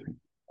 We're good.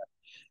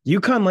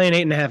 UConn laying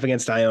 8.5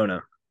 against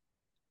Iona,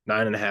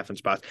 9.5 in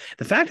spots.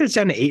 The fact that it's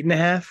down to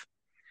 8.5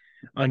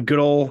 on good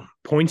old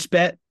points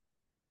bet,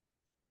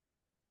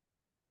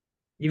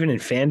 even in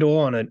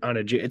FanDuel on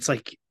a, it's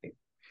like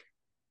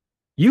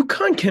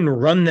UConn can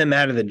run them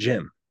out of the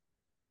gym.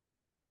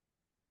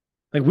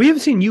 Like we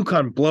have seen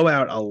UConn blow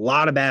out a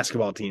lot of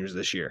basketball teams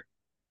this year.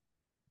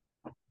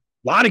 A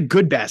lot of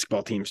good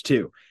basketball teams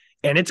too.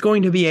 And it's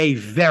going to be a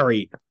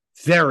very,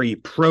 very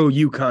pro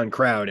UConn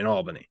crowd in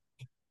Albany.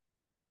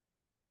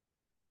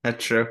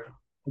 That's true.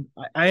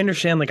 I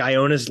understand like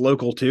Iona's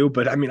local too,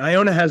 but I mean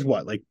Iona has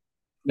what? Like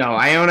no,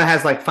 Iona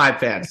has like 5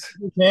 fans.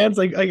 Fans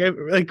like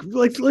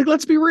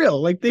let's be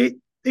real. Like they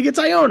it's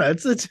Iona.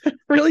 It's a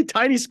really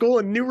tiny school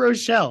in New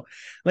Rochelle.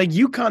 Like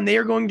UConn, they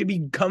are going to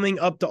be coming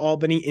up to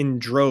Albany in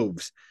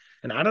droves.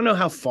 And I don't know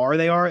how far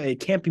they are. It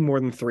can't be more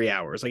than 3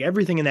 hours. Like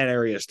everything in that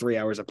area is 3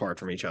 hours apart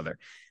from each other.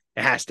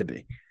 It has to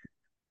be.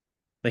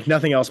 Like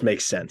nothing else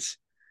makes sense.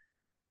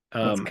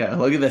 Let's go.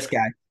 Look at this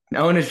guy.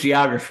 Knowing his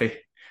geography.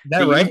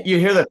 That right? You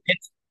hear the pit?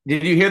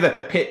 Did you hear the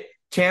pit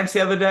chants the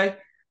other day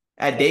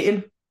at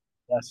Dayton?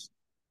 Yes.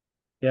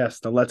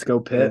 Yes, the Let's Go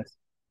Pit.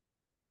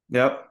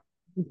 Yep.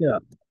 Yeah.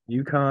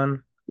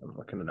 UConn. I'm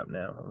looking it up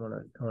now. I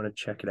want to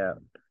check it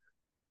out.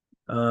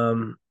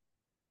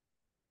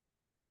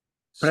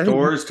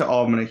 Stores to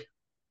Albany.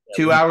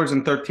 2 hours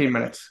and 13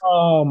 minutes.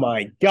 Oh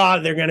my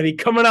God, they're going to be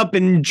coming up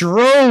in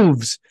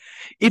droves.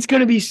 There are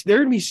going to be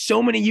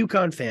so many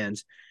UConn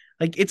fans.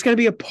 Like it's going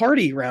to be a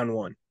party round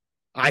 1,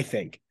 I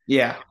think.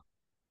 Yeah.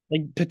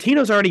 Like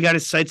Patino's already got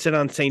his sights set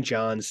on St.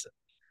 John's.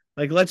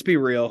 Like let's be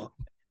real.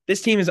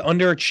 This team is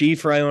underachieved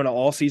for Iona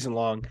all season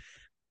long.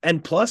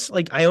 And plus,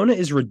 like Iona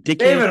is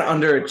ridiculous. They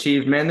haven't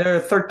underachieved, man. They're a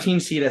 13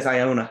 seed as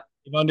Iona.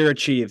 They've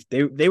underachieved.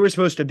 They were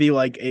supposed to be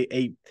like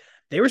they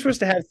were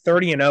supposed to have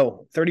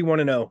 30-0,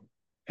 31-0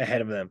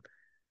 ahead of them.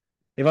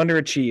 They've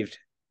underachieved.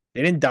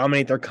 They didn't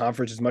dominate their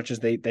conference as much as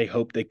they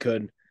hoped they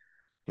could.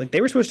 Like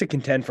they were supposed to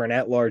contend for an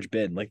at-large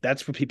bid. Like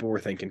that's what people were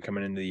thinking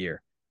coming into the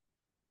year.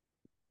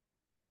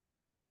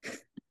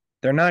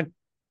 They're not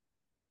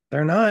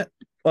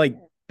like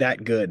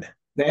that good.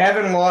 They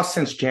haven't lost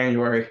since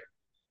January.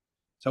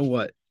 So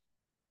what?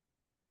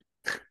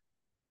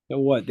 So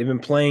what? They've been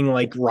playing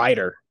like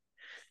Ryder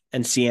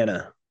and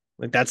Siena.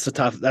 Like that's the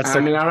tough. That's.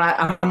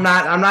 I'm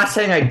not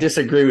saying I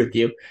disagree with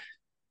you,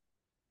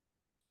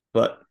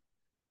 but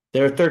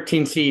they're a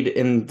 13 seed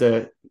in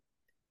the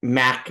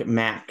MAC.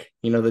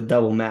 You know, the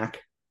double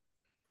MAC.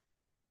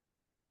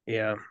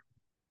 Yeah.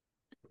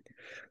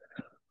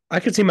 I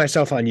could see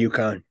myself on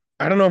UConn.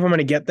 I don't know if I'm going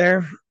to get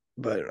there,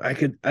 but I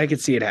could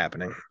see it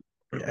happening.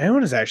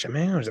 Iona's a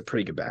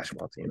pretty good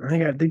basketball team.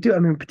 They do. I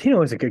mean,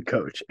 Patino is a good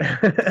coach.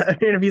 I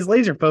mean, if he's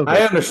laser focused,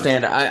 I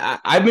understand.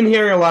 I've been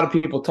hearing a lot of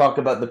people talk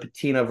about the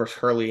Patino versus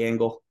Hurley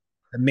angle,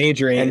 the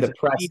major and the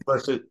press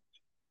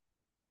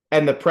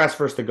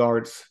versus the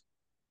guards.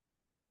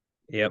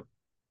 Yep.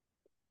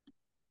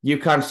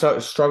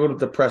 UConn struggled with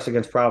the press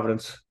against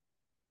Providence.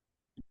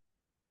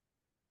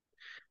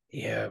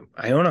 Yeah,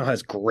 Iona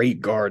has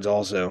great guards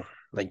also.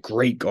 Like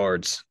great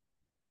guards.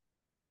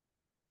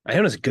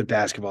 Iona's a good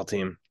basketball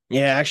team.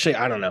 Yeah, actually,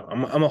 I don't know.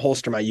 I'm gonna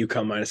holster my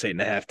UConn minus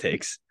 8.5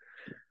 takes.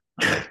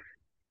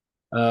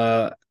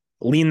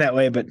 Lean that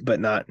way, but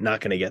not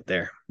gonna get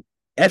there.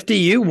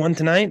 FDU won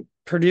tonight.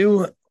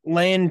 Purdue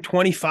laying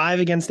 25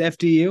 against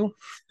FDU.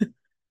 Do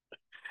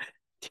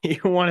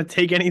you want to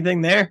take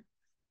anything there?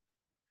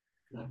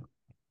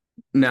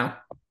 No.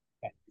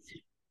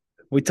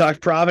 We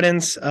talked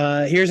Providence.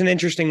 Here's an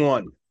interesting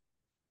one.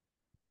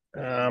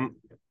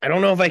 I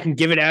don't know if I can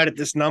give it out at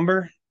this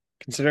number,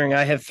 considering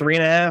I have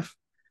 3.5.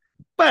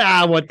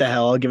 But what the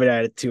hell? I'll give it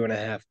out at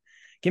 2.5.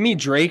 Give me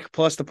Drake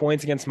plus the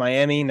points against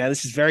Miami. Now,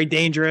 this is very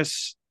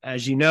dangerous.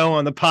 As you know,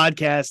 on the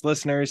podcast,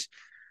 listeners,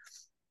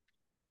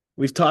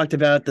 we've talked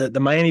about the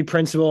Miami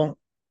principle.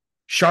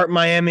 Sharp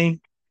Miami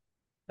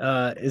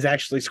is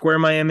actually square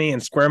Miami,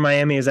 and square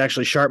Miami is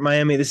actually sharp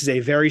Miami. This is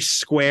a very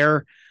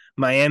square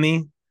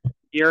Miami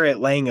here at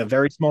laying a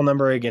very small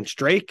number against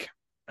Drake,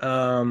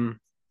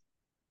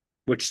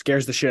 which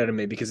scares the shit out of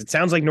me because it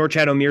sounds like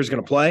Norchad Omier is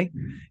going to play.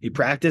 He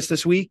practiced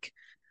this week.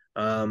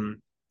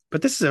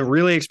 But this is a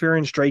really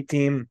experienced Drake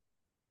team.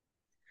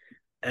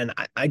 And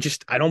I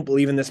don't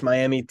believe in this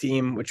Miami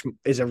team, which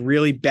is a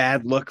really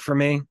bad look for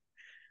me.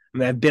 I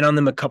mean, I've been on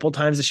them a couple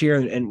times this year,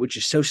 and which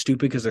is so stupid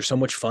because they're so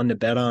much fun to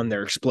bet on.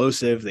 They're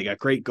explosive. They got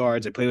great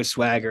guards. They play with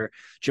swagger.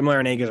 Jim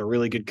Larinaga is a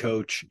really good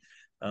coach.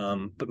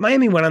 But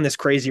Miami went on this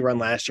crazy run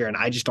last year, and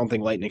I just don't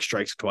think lightning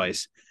strikes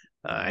twice.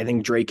 I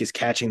think Drake is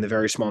catching the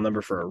very small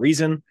number for a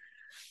reason.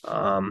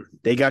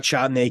 They got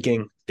shot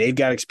making. They've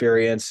got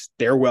experience.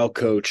 They're well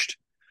coached.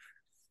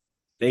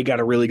 They got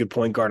a really good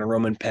point guard in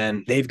Roman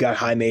Penn. They've got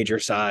high major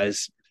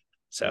size.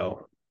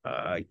 So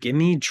give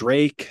me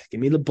Drake. Give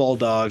me the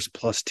Bulldogs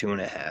plus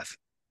 2.5.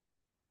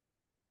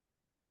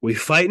 We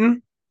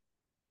fighting?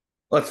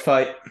 Let's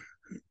fight.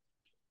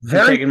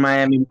 I'm taking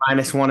Miami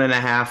minus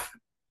 1.5.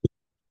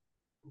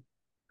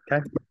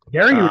 Okay.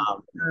 Very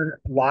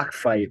lock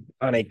fight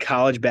on a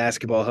college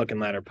basketball hook and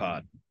ladder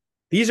pod.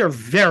 These are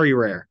very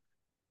rare.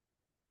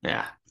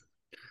 Yeah.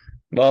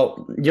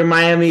 Well, your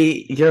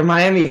Miami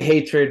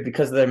hatred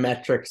because of their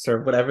metrics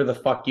or whatever the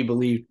fuck you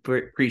believe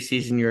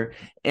preseason, your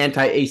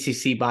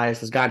anti-ACC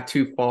bias has gone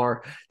too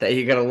far that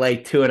you're going to lay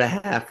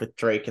 2.5 with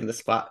Drake in the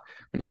spot.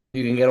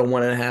 You can get a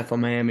 1.5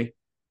 on Miami.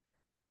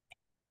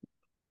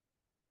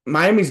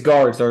 Miami's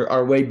guards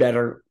are way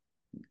better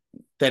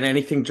than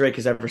anything Drake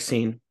has ever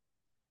seen.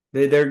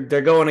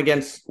 They're going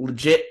against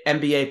legit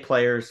NBA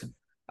players.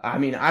 I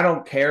mean, I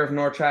don't care if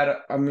Norchad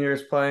Amir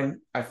is playing.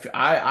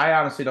 I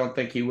honestly don't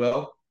think he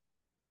will.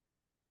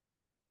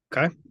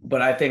 Okay.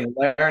 But I think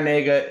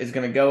Larinaga is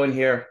going to go in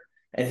here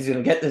and he's going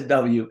to get this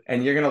W,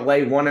 and you're going to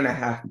lay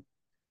 1.5.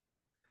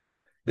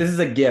 This is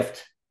a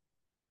gift.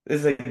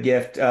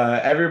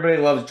 Everybody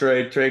loves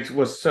Drake. Drake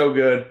was so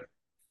good.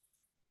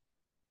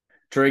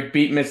 Drake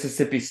beat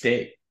Mississippi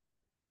State.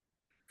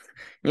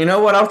 You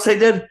know what else they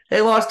did?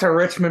 They lost to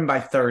Richmond by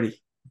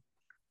 30.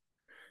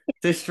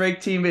 This Drake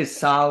team is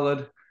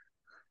solid.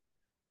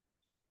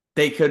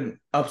 They could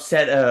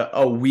upset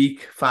a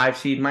weak 5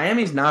 seed.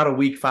 Miami's not a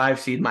weak 5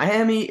 seed.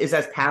 Miami is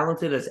as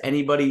talented as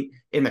anybody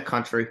in the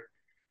country.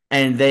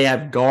 And they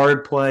have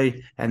guard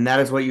play, and that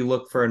is what you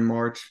look for in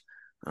March.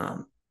 I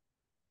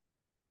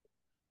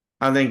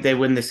think they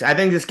win this. I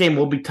think this game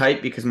will be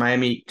tight because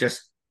Miami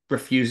just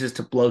refuses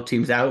to blow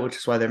teams out, which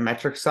is why their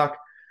metrics suck.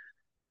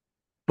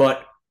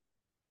 But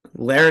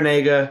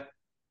Larinaga,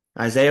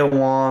 Isaiah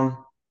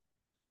Wong,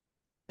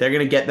 they're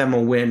going to get them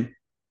a win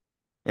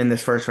in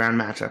this first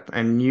round matchup,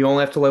 and you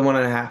only have to lay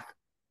 1.5.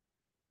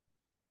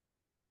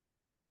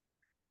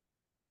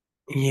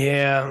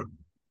 Yeah,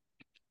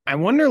 I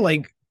wonder.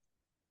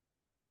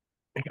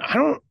 I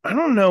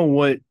don't know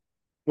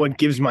what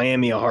gives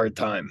Miami a hard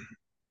time.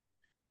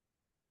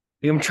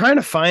 I'm trying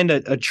to find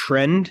a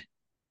trend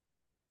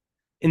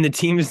in the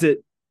teams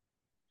that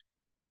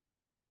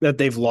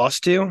they've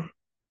lost to,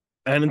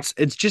 and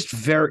it's just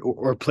very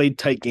or played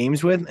tight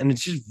games with, and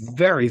it's just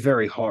very,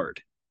 very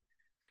hard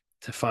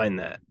to find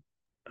that.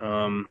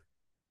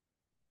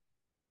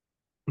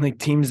 Like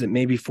teams that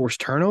maybe force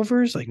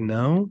turnovers, like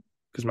no,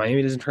 because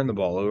Miami doesn't turn the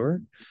ball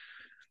over.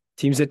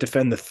 Teams that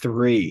defend the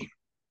 3,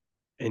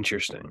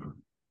 interesting.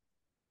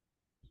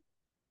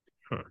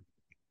 I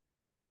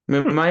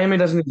mean, Miami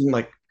doesn't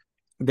even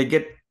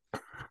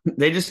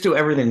they just do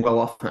everything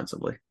well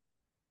offensively.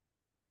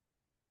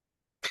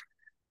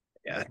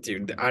 Yeah,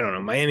 dude, I don't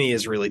know. Miami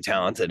is really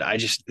talented.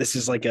 This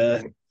is like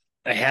I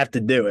have to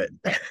do it.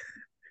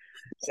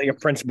 It's like a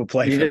principal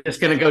play. You're just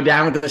gonna go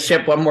down with the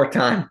ship one more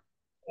time.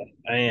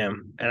 I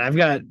am, and I've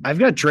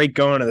got Drake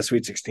going to the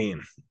Sweet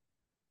 16.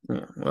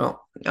 Yeah,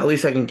 well, at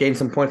least I can gain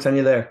some points on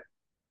you there.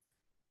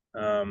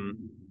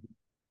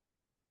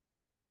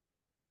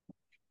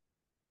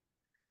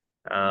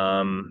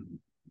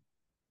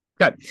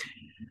 Got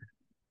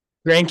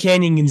Grand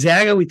Canyon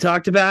Gonzaga. We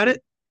talked about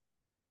it.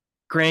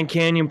 Grand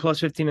Canyon plus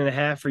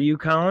 15.5 for you,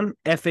 Colin.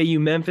 FAU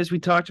Memphis. We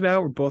talked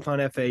about. We're both on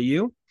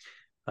FAU.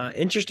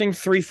 Interesting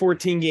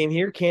 3-14 game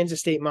here. Kansas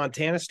State,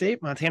 Montana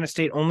State. Montana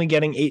State only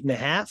getting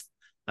 8.5.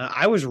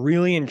 I was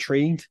really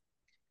intrigued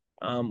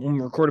when we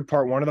recorded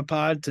part 1 of the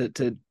pod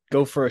to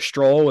go for a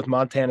stroll with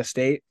Montana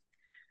State.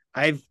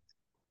 I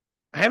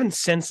haven't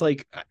sensed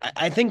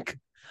I think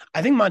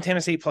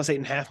Montana State plus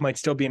 8.5 might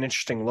still be an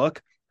interesting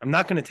look. I'm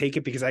not going to take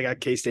it because I got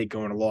K-State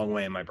going a long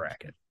way in my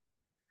bracket.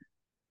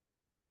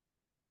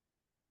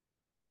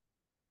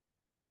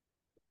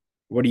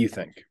 What do you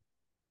think?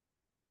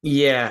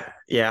 Yeah.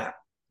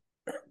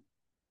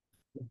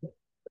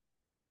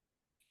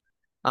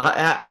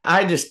 I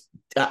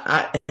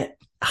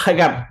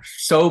got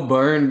so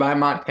burned by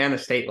Montana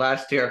State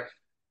last year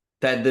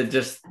that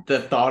the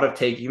thought of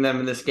taking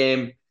them in this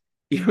game,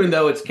 even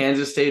though it's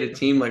Kansas State, a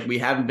team like we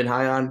haven't been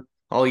high on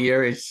all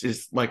year,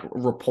 is like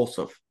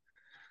repulsive.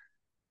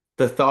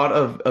 The thought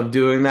of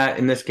doing that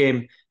in this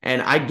game,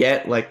 and I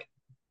get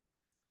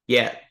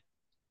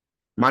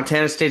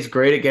Montana State's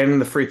great at getting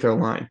the free throw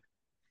line.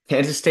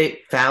 Kansas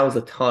State fouls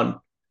a ton.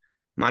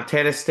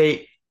 Montana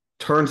State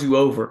turns you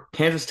over.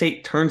 Kansas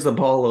State turns the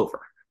ball over.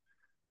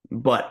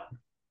 But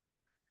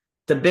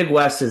the Big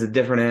West is a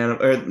different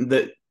animal, or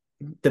the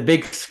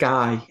Big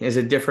Sky is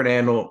a different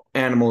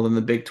animal than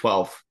the Big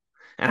 12.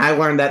 And I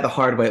learned that the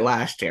hard way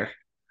last year.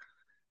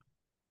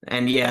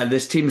 And yeah,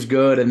 this team's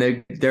good,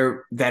 and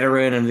they're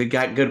veteran, and they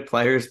got good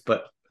players,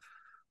 but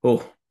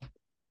Oh,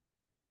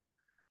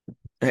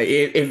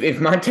 if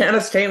Montana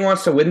State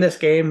wants to win this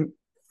game,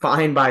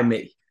 fine by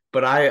me.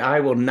 But I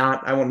will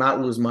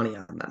not lose money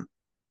on them.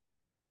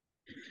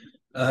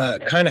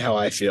 Kind of how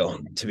I feel,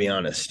 to be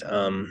honest.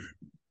 I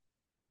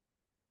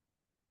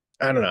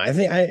don't know. I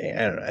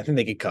don't know. I think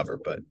they could cover,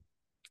 but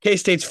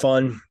K-State's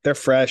fun. They're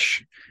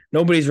fresh.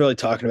 Nobody's really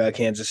talking about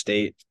Kansas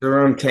State.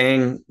 Jerome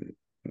Tang,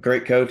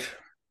 great coach.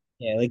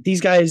 Yeah,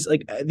 these guys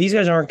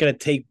aren't going to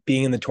take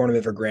being in the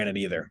tournament for granted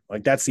either.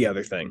 Like that's the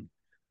other thing.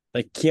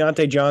 Like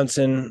Keontae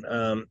Johnson,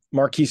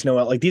 Marquise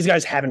Noel, like these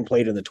guys haven't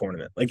played in the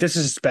tournament. Like this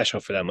is special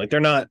for them. Like they're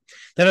not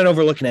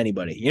overlooking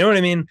anybody. You know what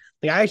I mean?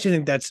 Like I actually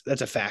think that's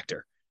a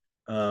factor.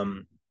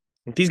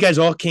 These guys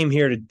all came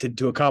here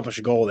to accomplish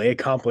a goal. They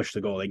accomplished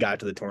the goal. They got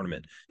to the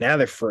tournament. Now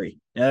they're free.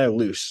 Now they're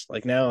loose.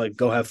 Like now, like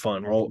go have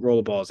fun. Roll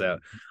the balls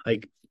out.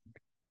 Like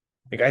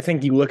I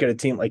think you look at a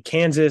team like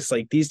Kansas.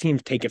 Like these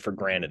teams take it for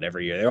granted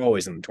every year. They're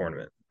always in the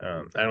tournament.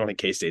 I don't think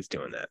K-State's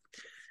doing that.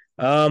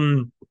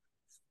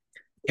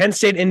 Kent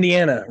State,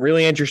 Indiana,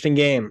 really interesting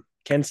game.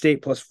 Kent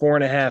State plus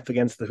 4.5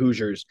 against the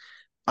Hoosiers.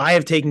 I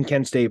have taken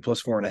Kent State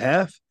plus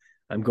 4.5.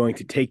 I'm going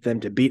to take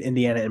them to beat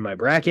Indiana in my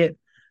bracket.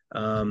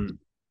 Kent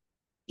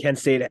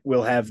State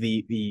will have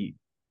the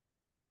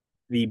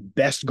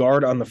best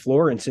guard on the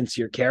floor in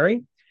Sincere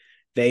Carey.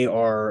 They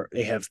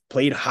have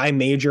played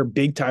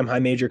big time high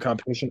major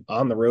competition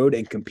on the road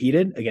and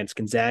competed against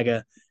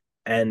Gonzaga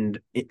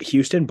and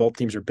Houston. Both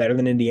teams are better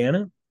than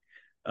Indiana.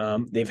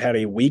 They've had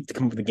a week to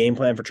come up with a game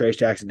plan for Trace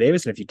Jackson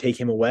Davis, and if you take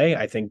him away,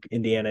 I think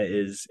Indiana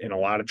is in a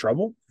lot of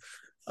trouble.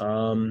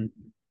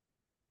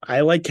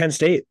 I like Kent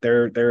State.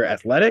 They're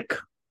athletic.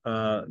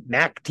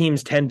 MAC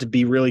teams tend to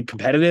be really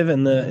competitive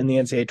in the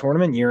NCAA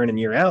tournament year in and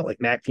year out. Like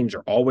MAC teams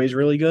are always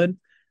really good.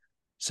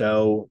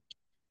 So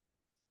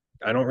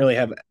I don't really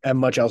have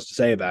much else to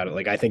say about it.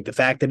 Like I think the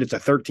fact that it's a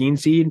 13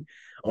 seed,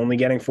 only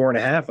getting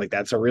 4.5, like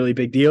that's a really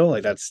big deal.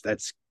 Like that's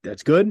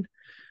good.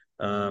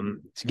 So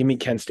give me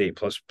Kent State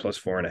plus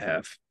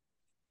 4.5.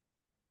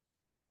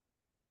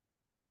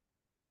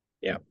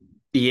 Yeah.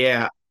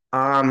 Yeah.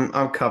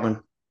 I'm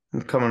coming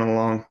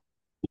along.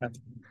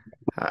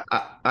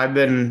 I've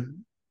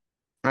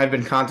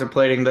been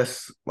contemplating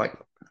this like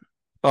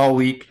all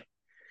week.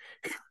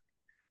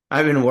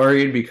 I've been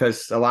worried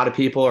because a lot of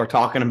people are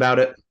talking about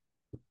it,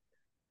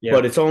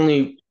 but it's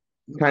only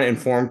kind of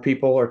informed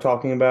people are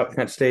talking about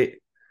Kent State,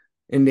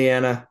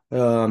 Indiana.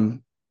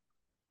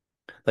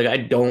 Like I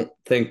don't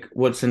think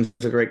Woodson's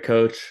a great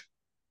coach.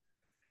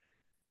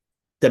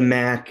 The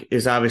MAC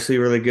is obviously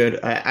really good.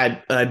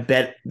 I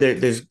bet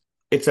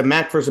it's a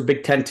MAC versus a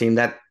Big Ten team.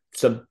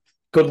 That's a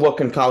good look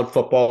in college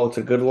football. It's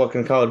a good look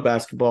in college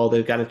basketball.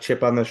 They've got a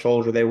chip on their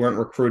shoulder. They weren't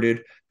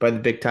recruited by the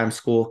big time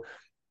school.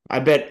 I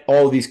bet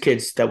all these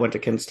kids that went to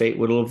Kent State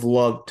would have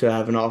loved to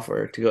have an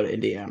offer to go to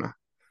Indiana.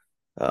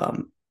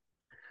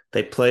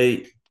 They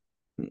play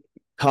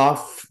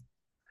tough.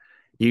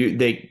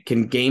 They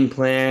can game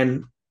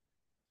plan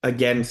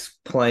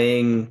against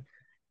playing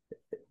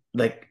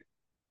like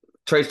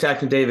Trace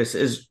Jackson Davis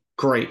is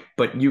great,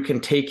 but you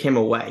can take him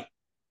away.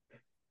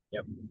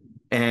 Yep.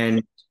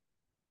 And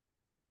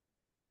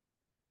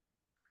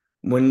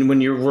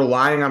when you're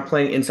relying on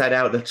playing inside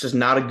out, that's just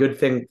not a good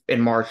thing in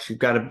March. You've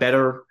got a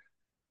better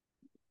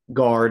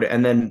guard,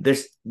 and then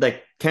this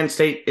like Kent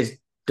State is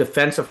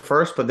defensive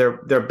first, but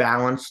they're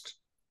balanced.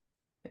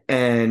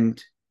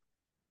 And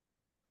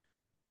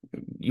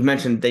you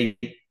mentioned they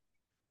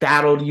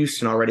battled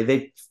Houston already.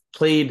 They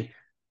played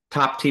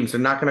top teams.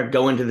 They're not going to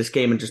go into this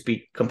game and just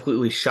be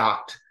completely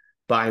shocked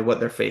by what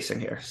they're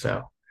facing here.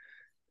 So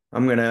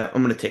I'm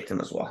gonna take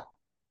them as well.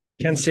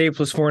 Kent State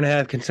plus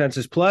 4.5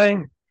 consensus play.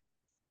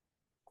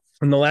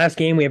 In the last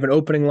game, we have an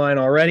opening line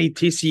already.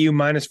 TCU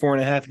minus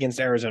 4.5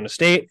 against Arizona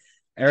State.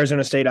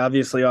 Arizona State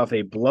obviously off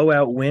a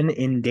blowout win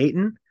in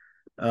Dayton.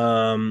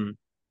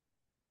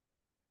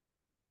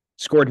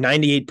 Scored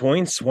 98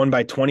 points, won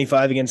by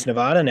 25 against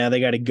Nevada. Now they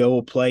got to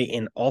go play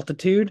in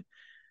altitude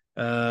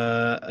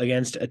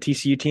against a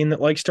TCU team that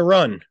likes to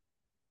run.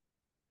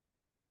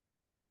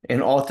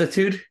 In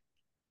altitude?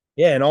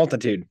 Yeah, in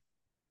altitude.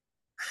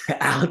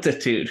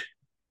 Altitude.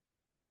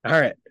 All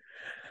right.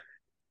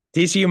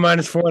 TCU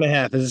minus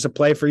 4.5. Is this a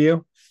play for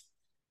you?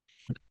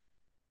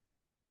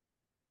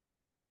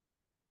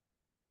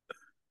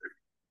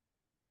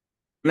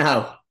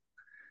 No,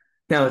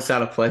 it's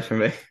not a play for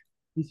me.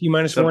 TCU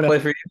minus 4.5. Play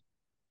for you?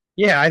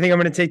 Yeah, I think I'm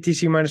going to take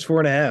TCU minus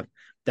 4.5.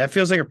 That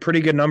feels like a pretty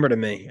good number to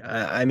me.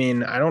 I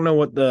mean, I don't know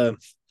what no.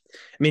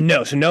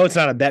 So no, it's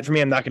not a bet for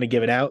me. I'm not going to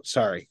give it out.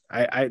 Sorry.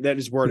 I that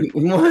is worded.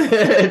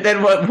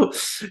 Then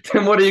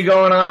what are you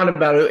going on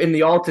about it in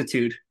the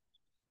altitude?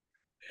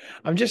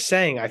 I'm just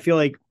saying, I feel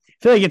like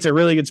it's a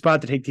really good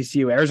spot to take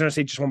TCU. Arizona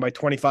State just won by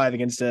 25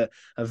 against a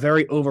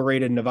very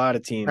overrated Nevada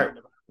team. Right.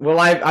 Well,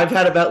 I've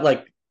had about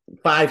like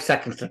 5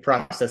 seconds to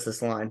process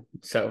this line.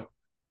 So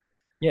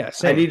yeah,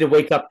 same. I need to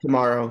wake up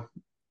tomorrow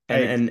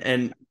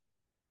and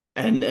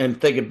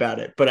think about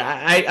it. But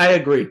I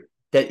agree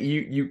that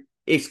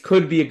it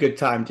could be a good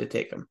time to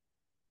take them.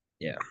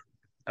 Yeah.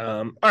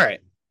 All right.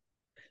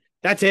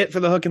 That's it for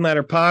the Hook and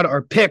Ladder pod.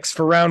 Our picks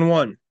for round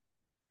 1.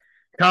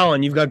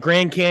 Colin, you've got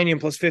Grand Canyon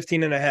plus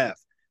 15.5.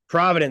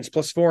 Providence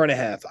plus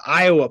 4.5.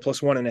 Iowa plus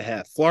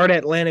 1.5. Florida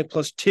Atlantic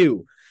plus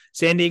 2.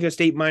 San Diego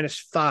State minus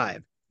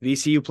 5.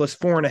 VCU plus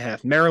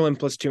 4.5. Maryland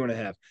plus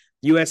 2.5.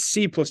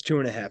 USC plus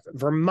 2.5.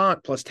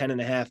 Vermont plus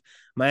 10.5.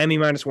 Miami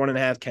minus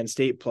 1.5. Kent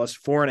State plus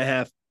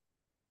 4.5.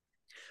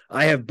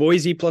 I have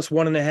Boise plus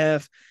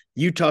 1.5.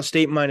 Utah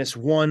State minus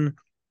 1.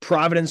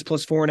 Providence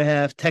plus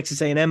 4.5.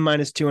 Texas A&M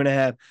minus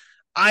 2.5.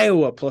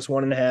 Iowa plus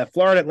 1.5.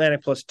 Florida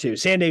Atlantic plus 2.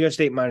 San Diego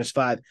State minus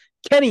 5.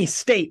 Kenny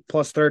State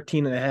plus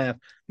 13.5.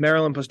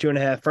 Maryland plus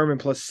 2.5. Furman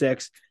plus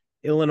 6.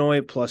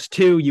 Illinois plus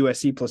 2.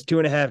 USC plus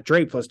 2.5.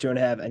 Drake plus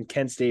 2.5. And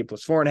Kent State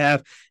plus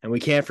 4.5. And we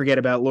can't forget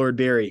about Lord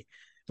Beery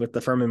with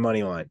the Furman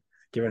money line.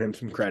 Giving him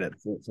some credit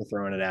for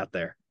throwing it out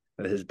there.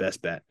 That's his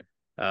best bet.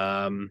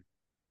 That's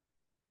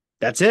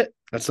it.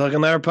 That's the Hook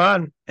and Ladder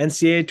pod.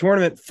 NCAA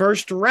tournament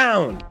first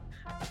round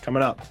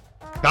coming up.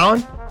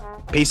 Colin,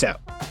 peace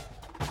out.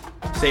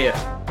 See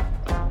ya.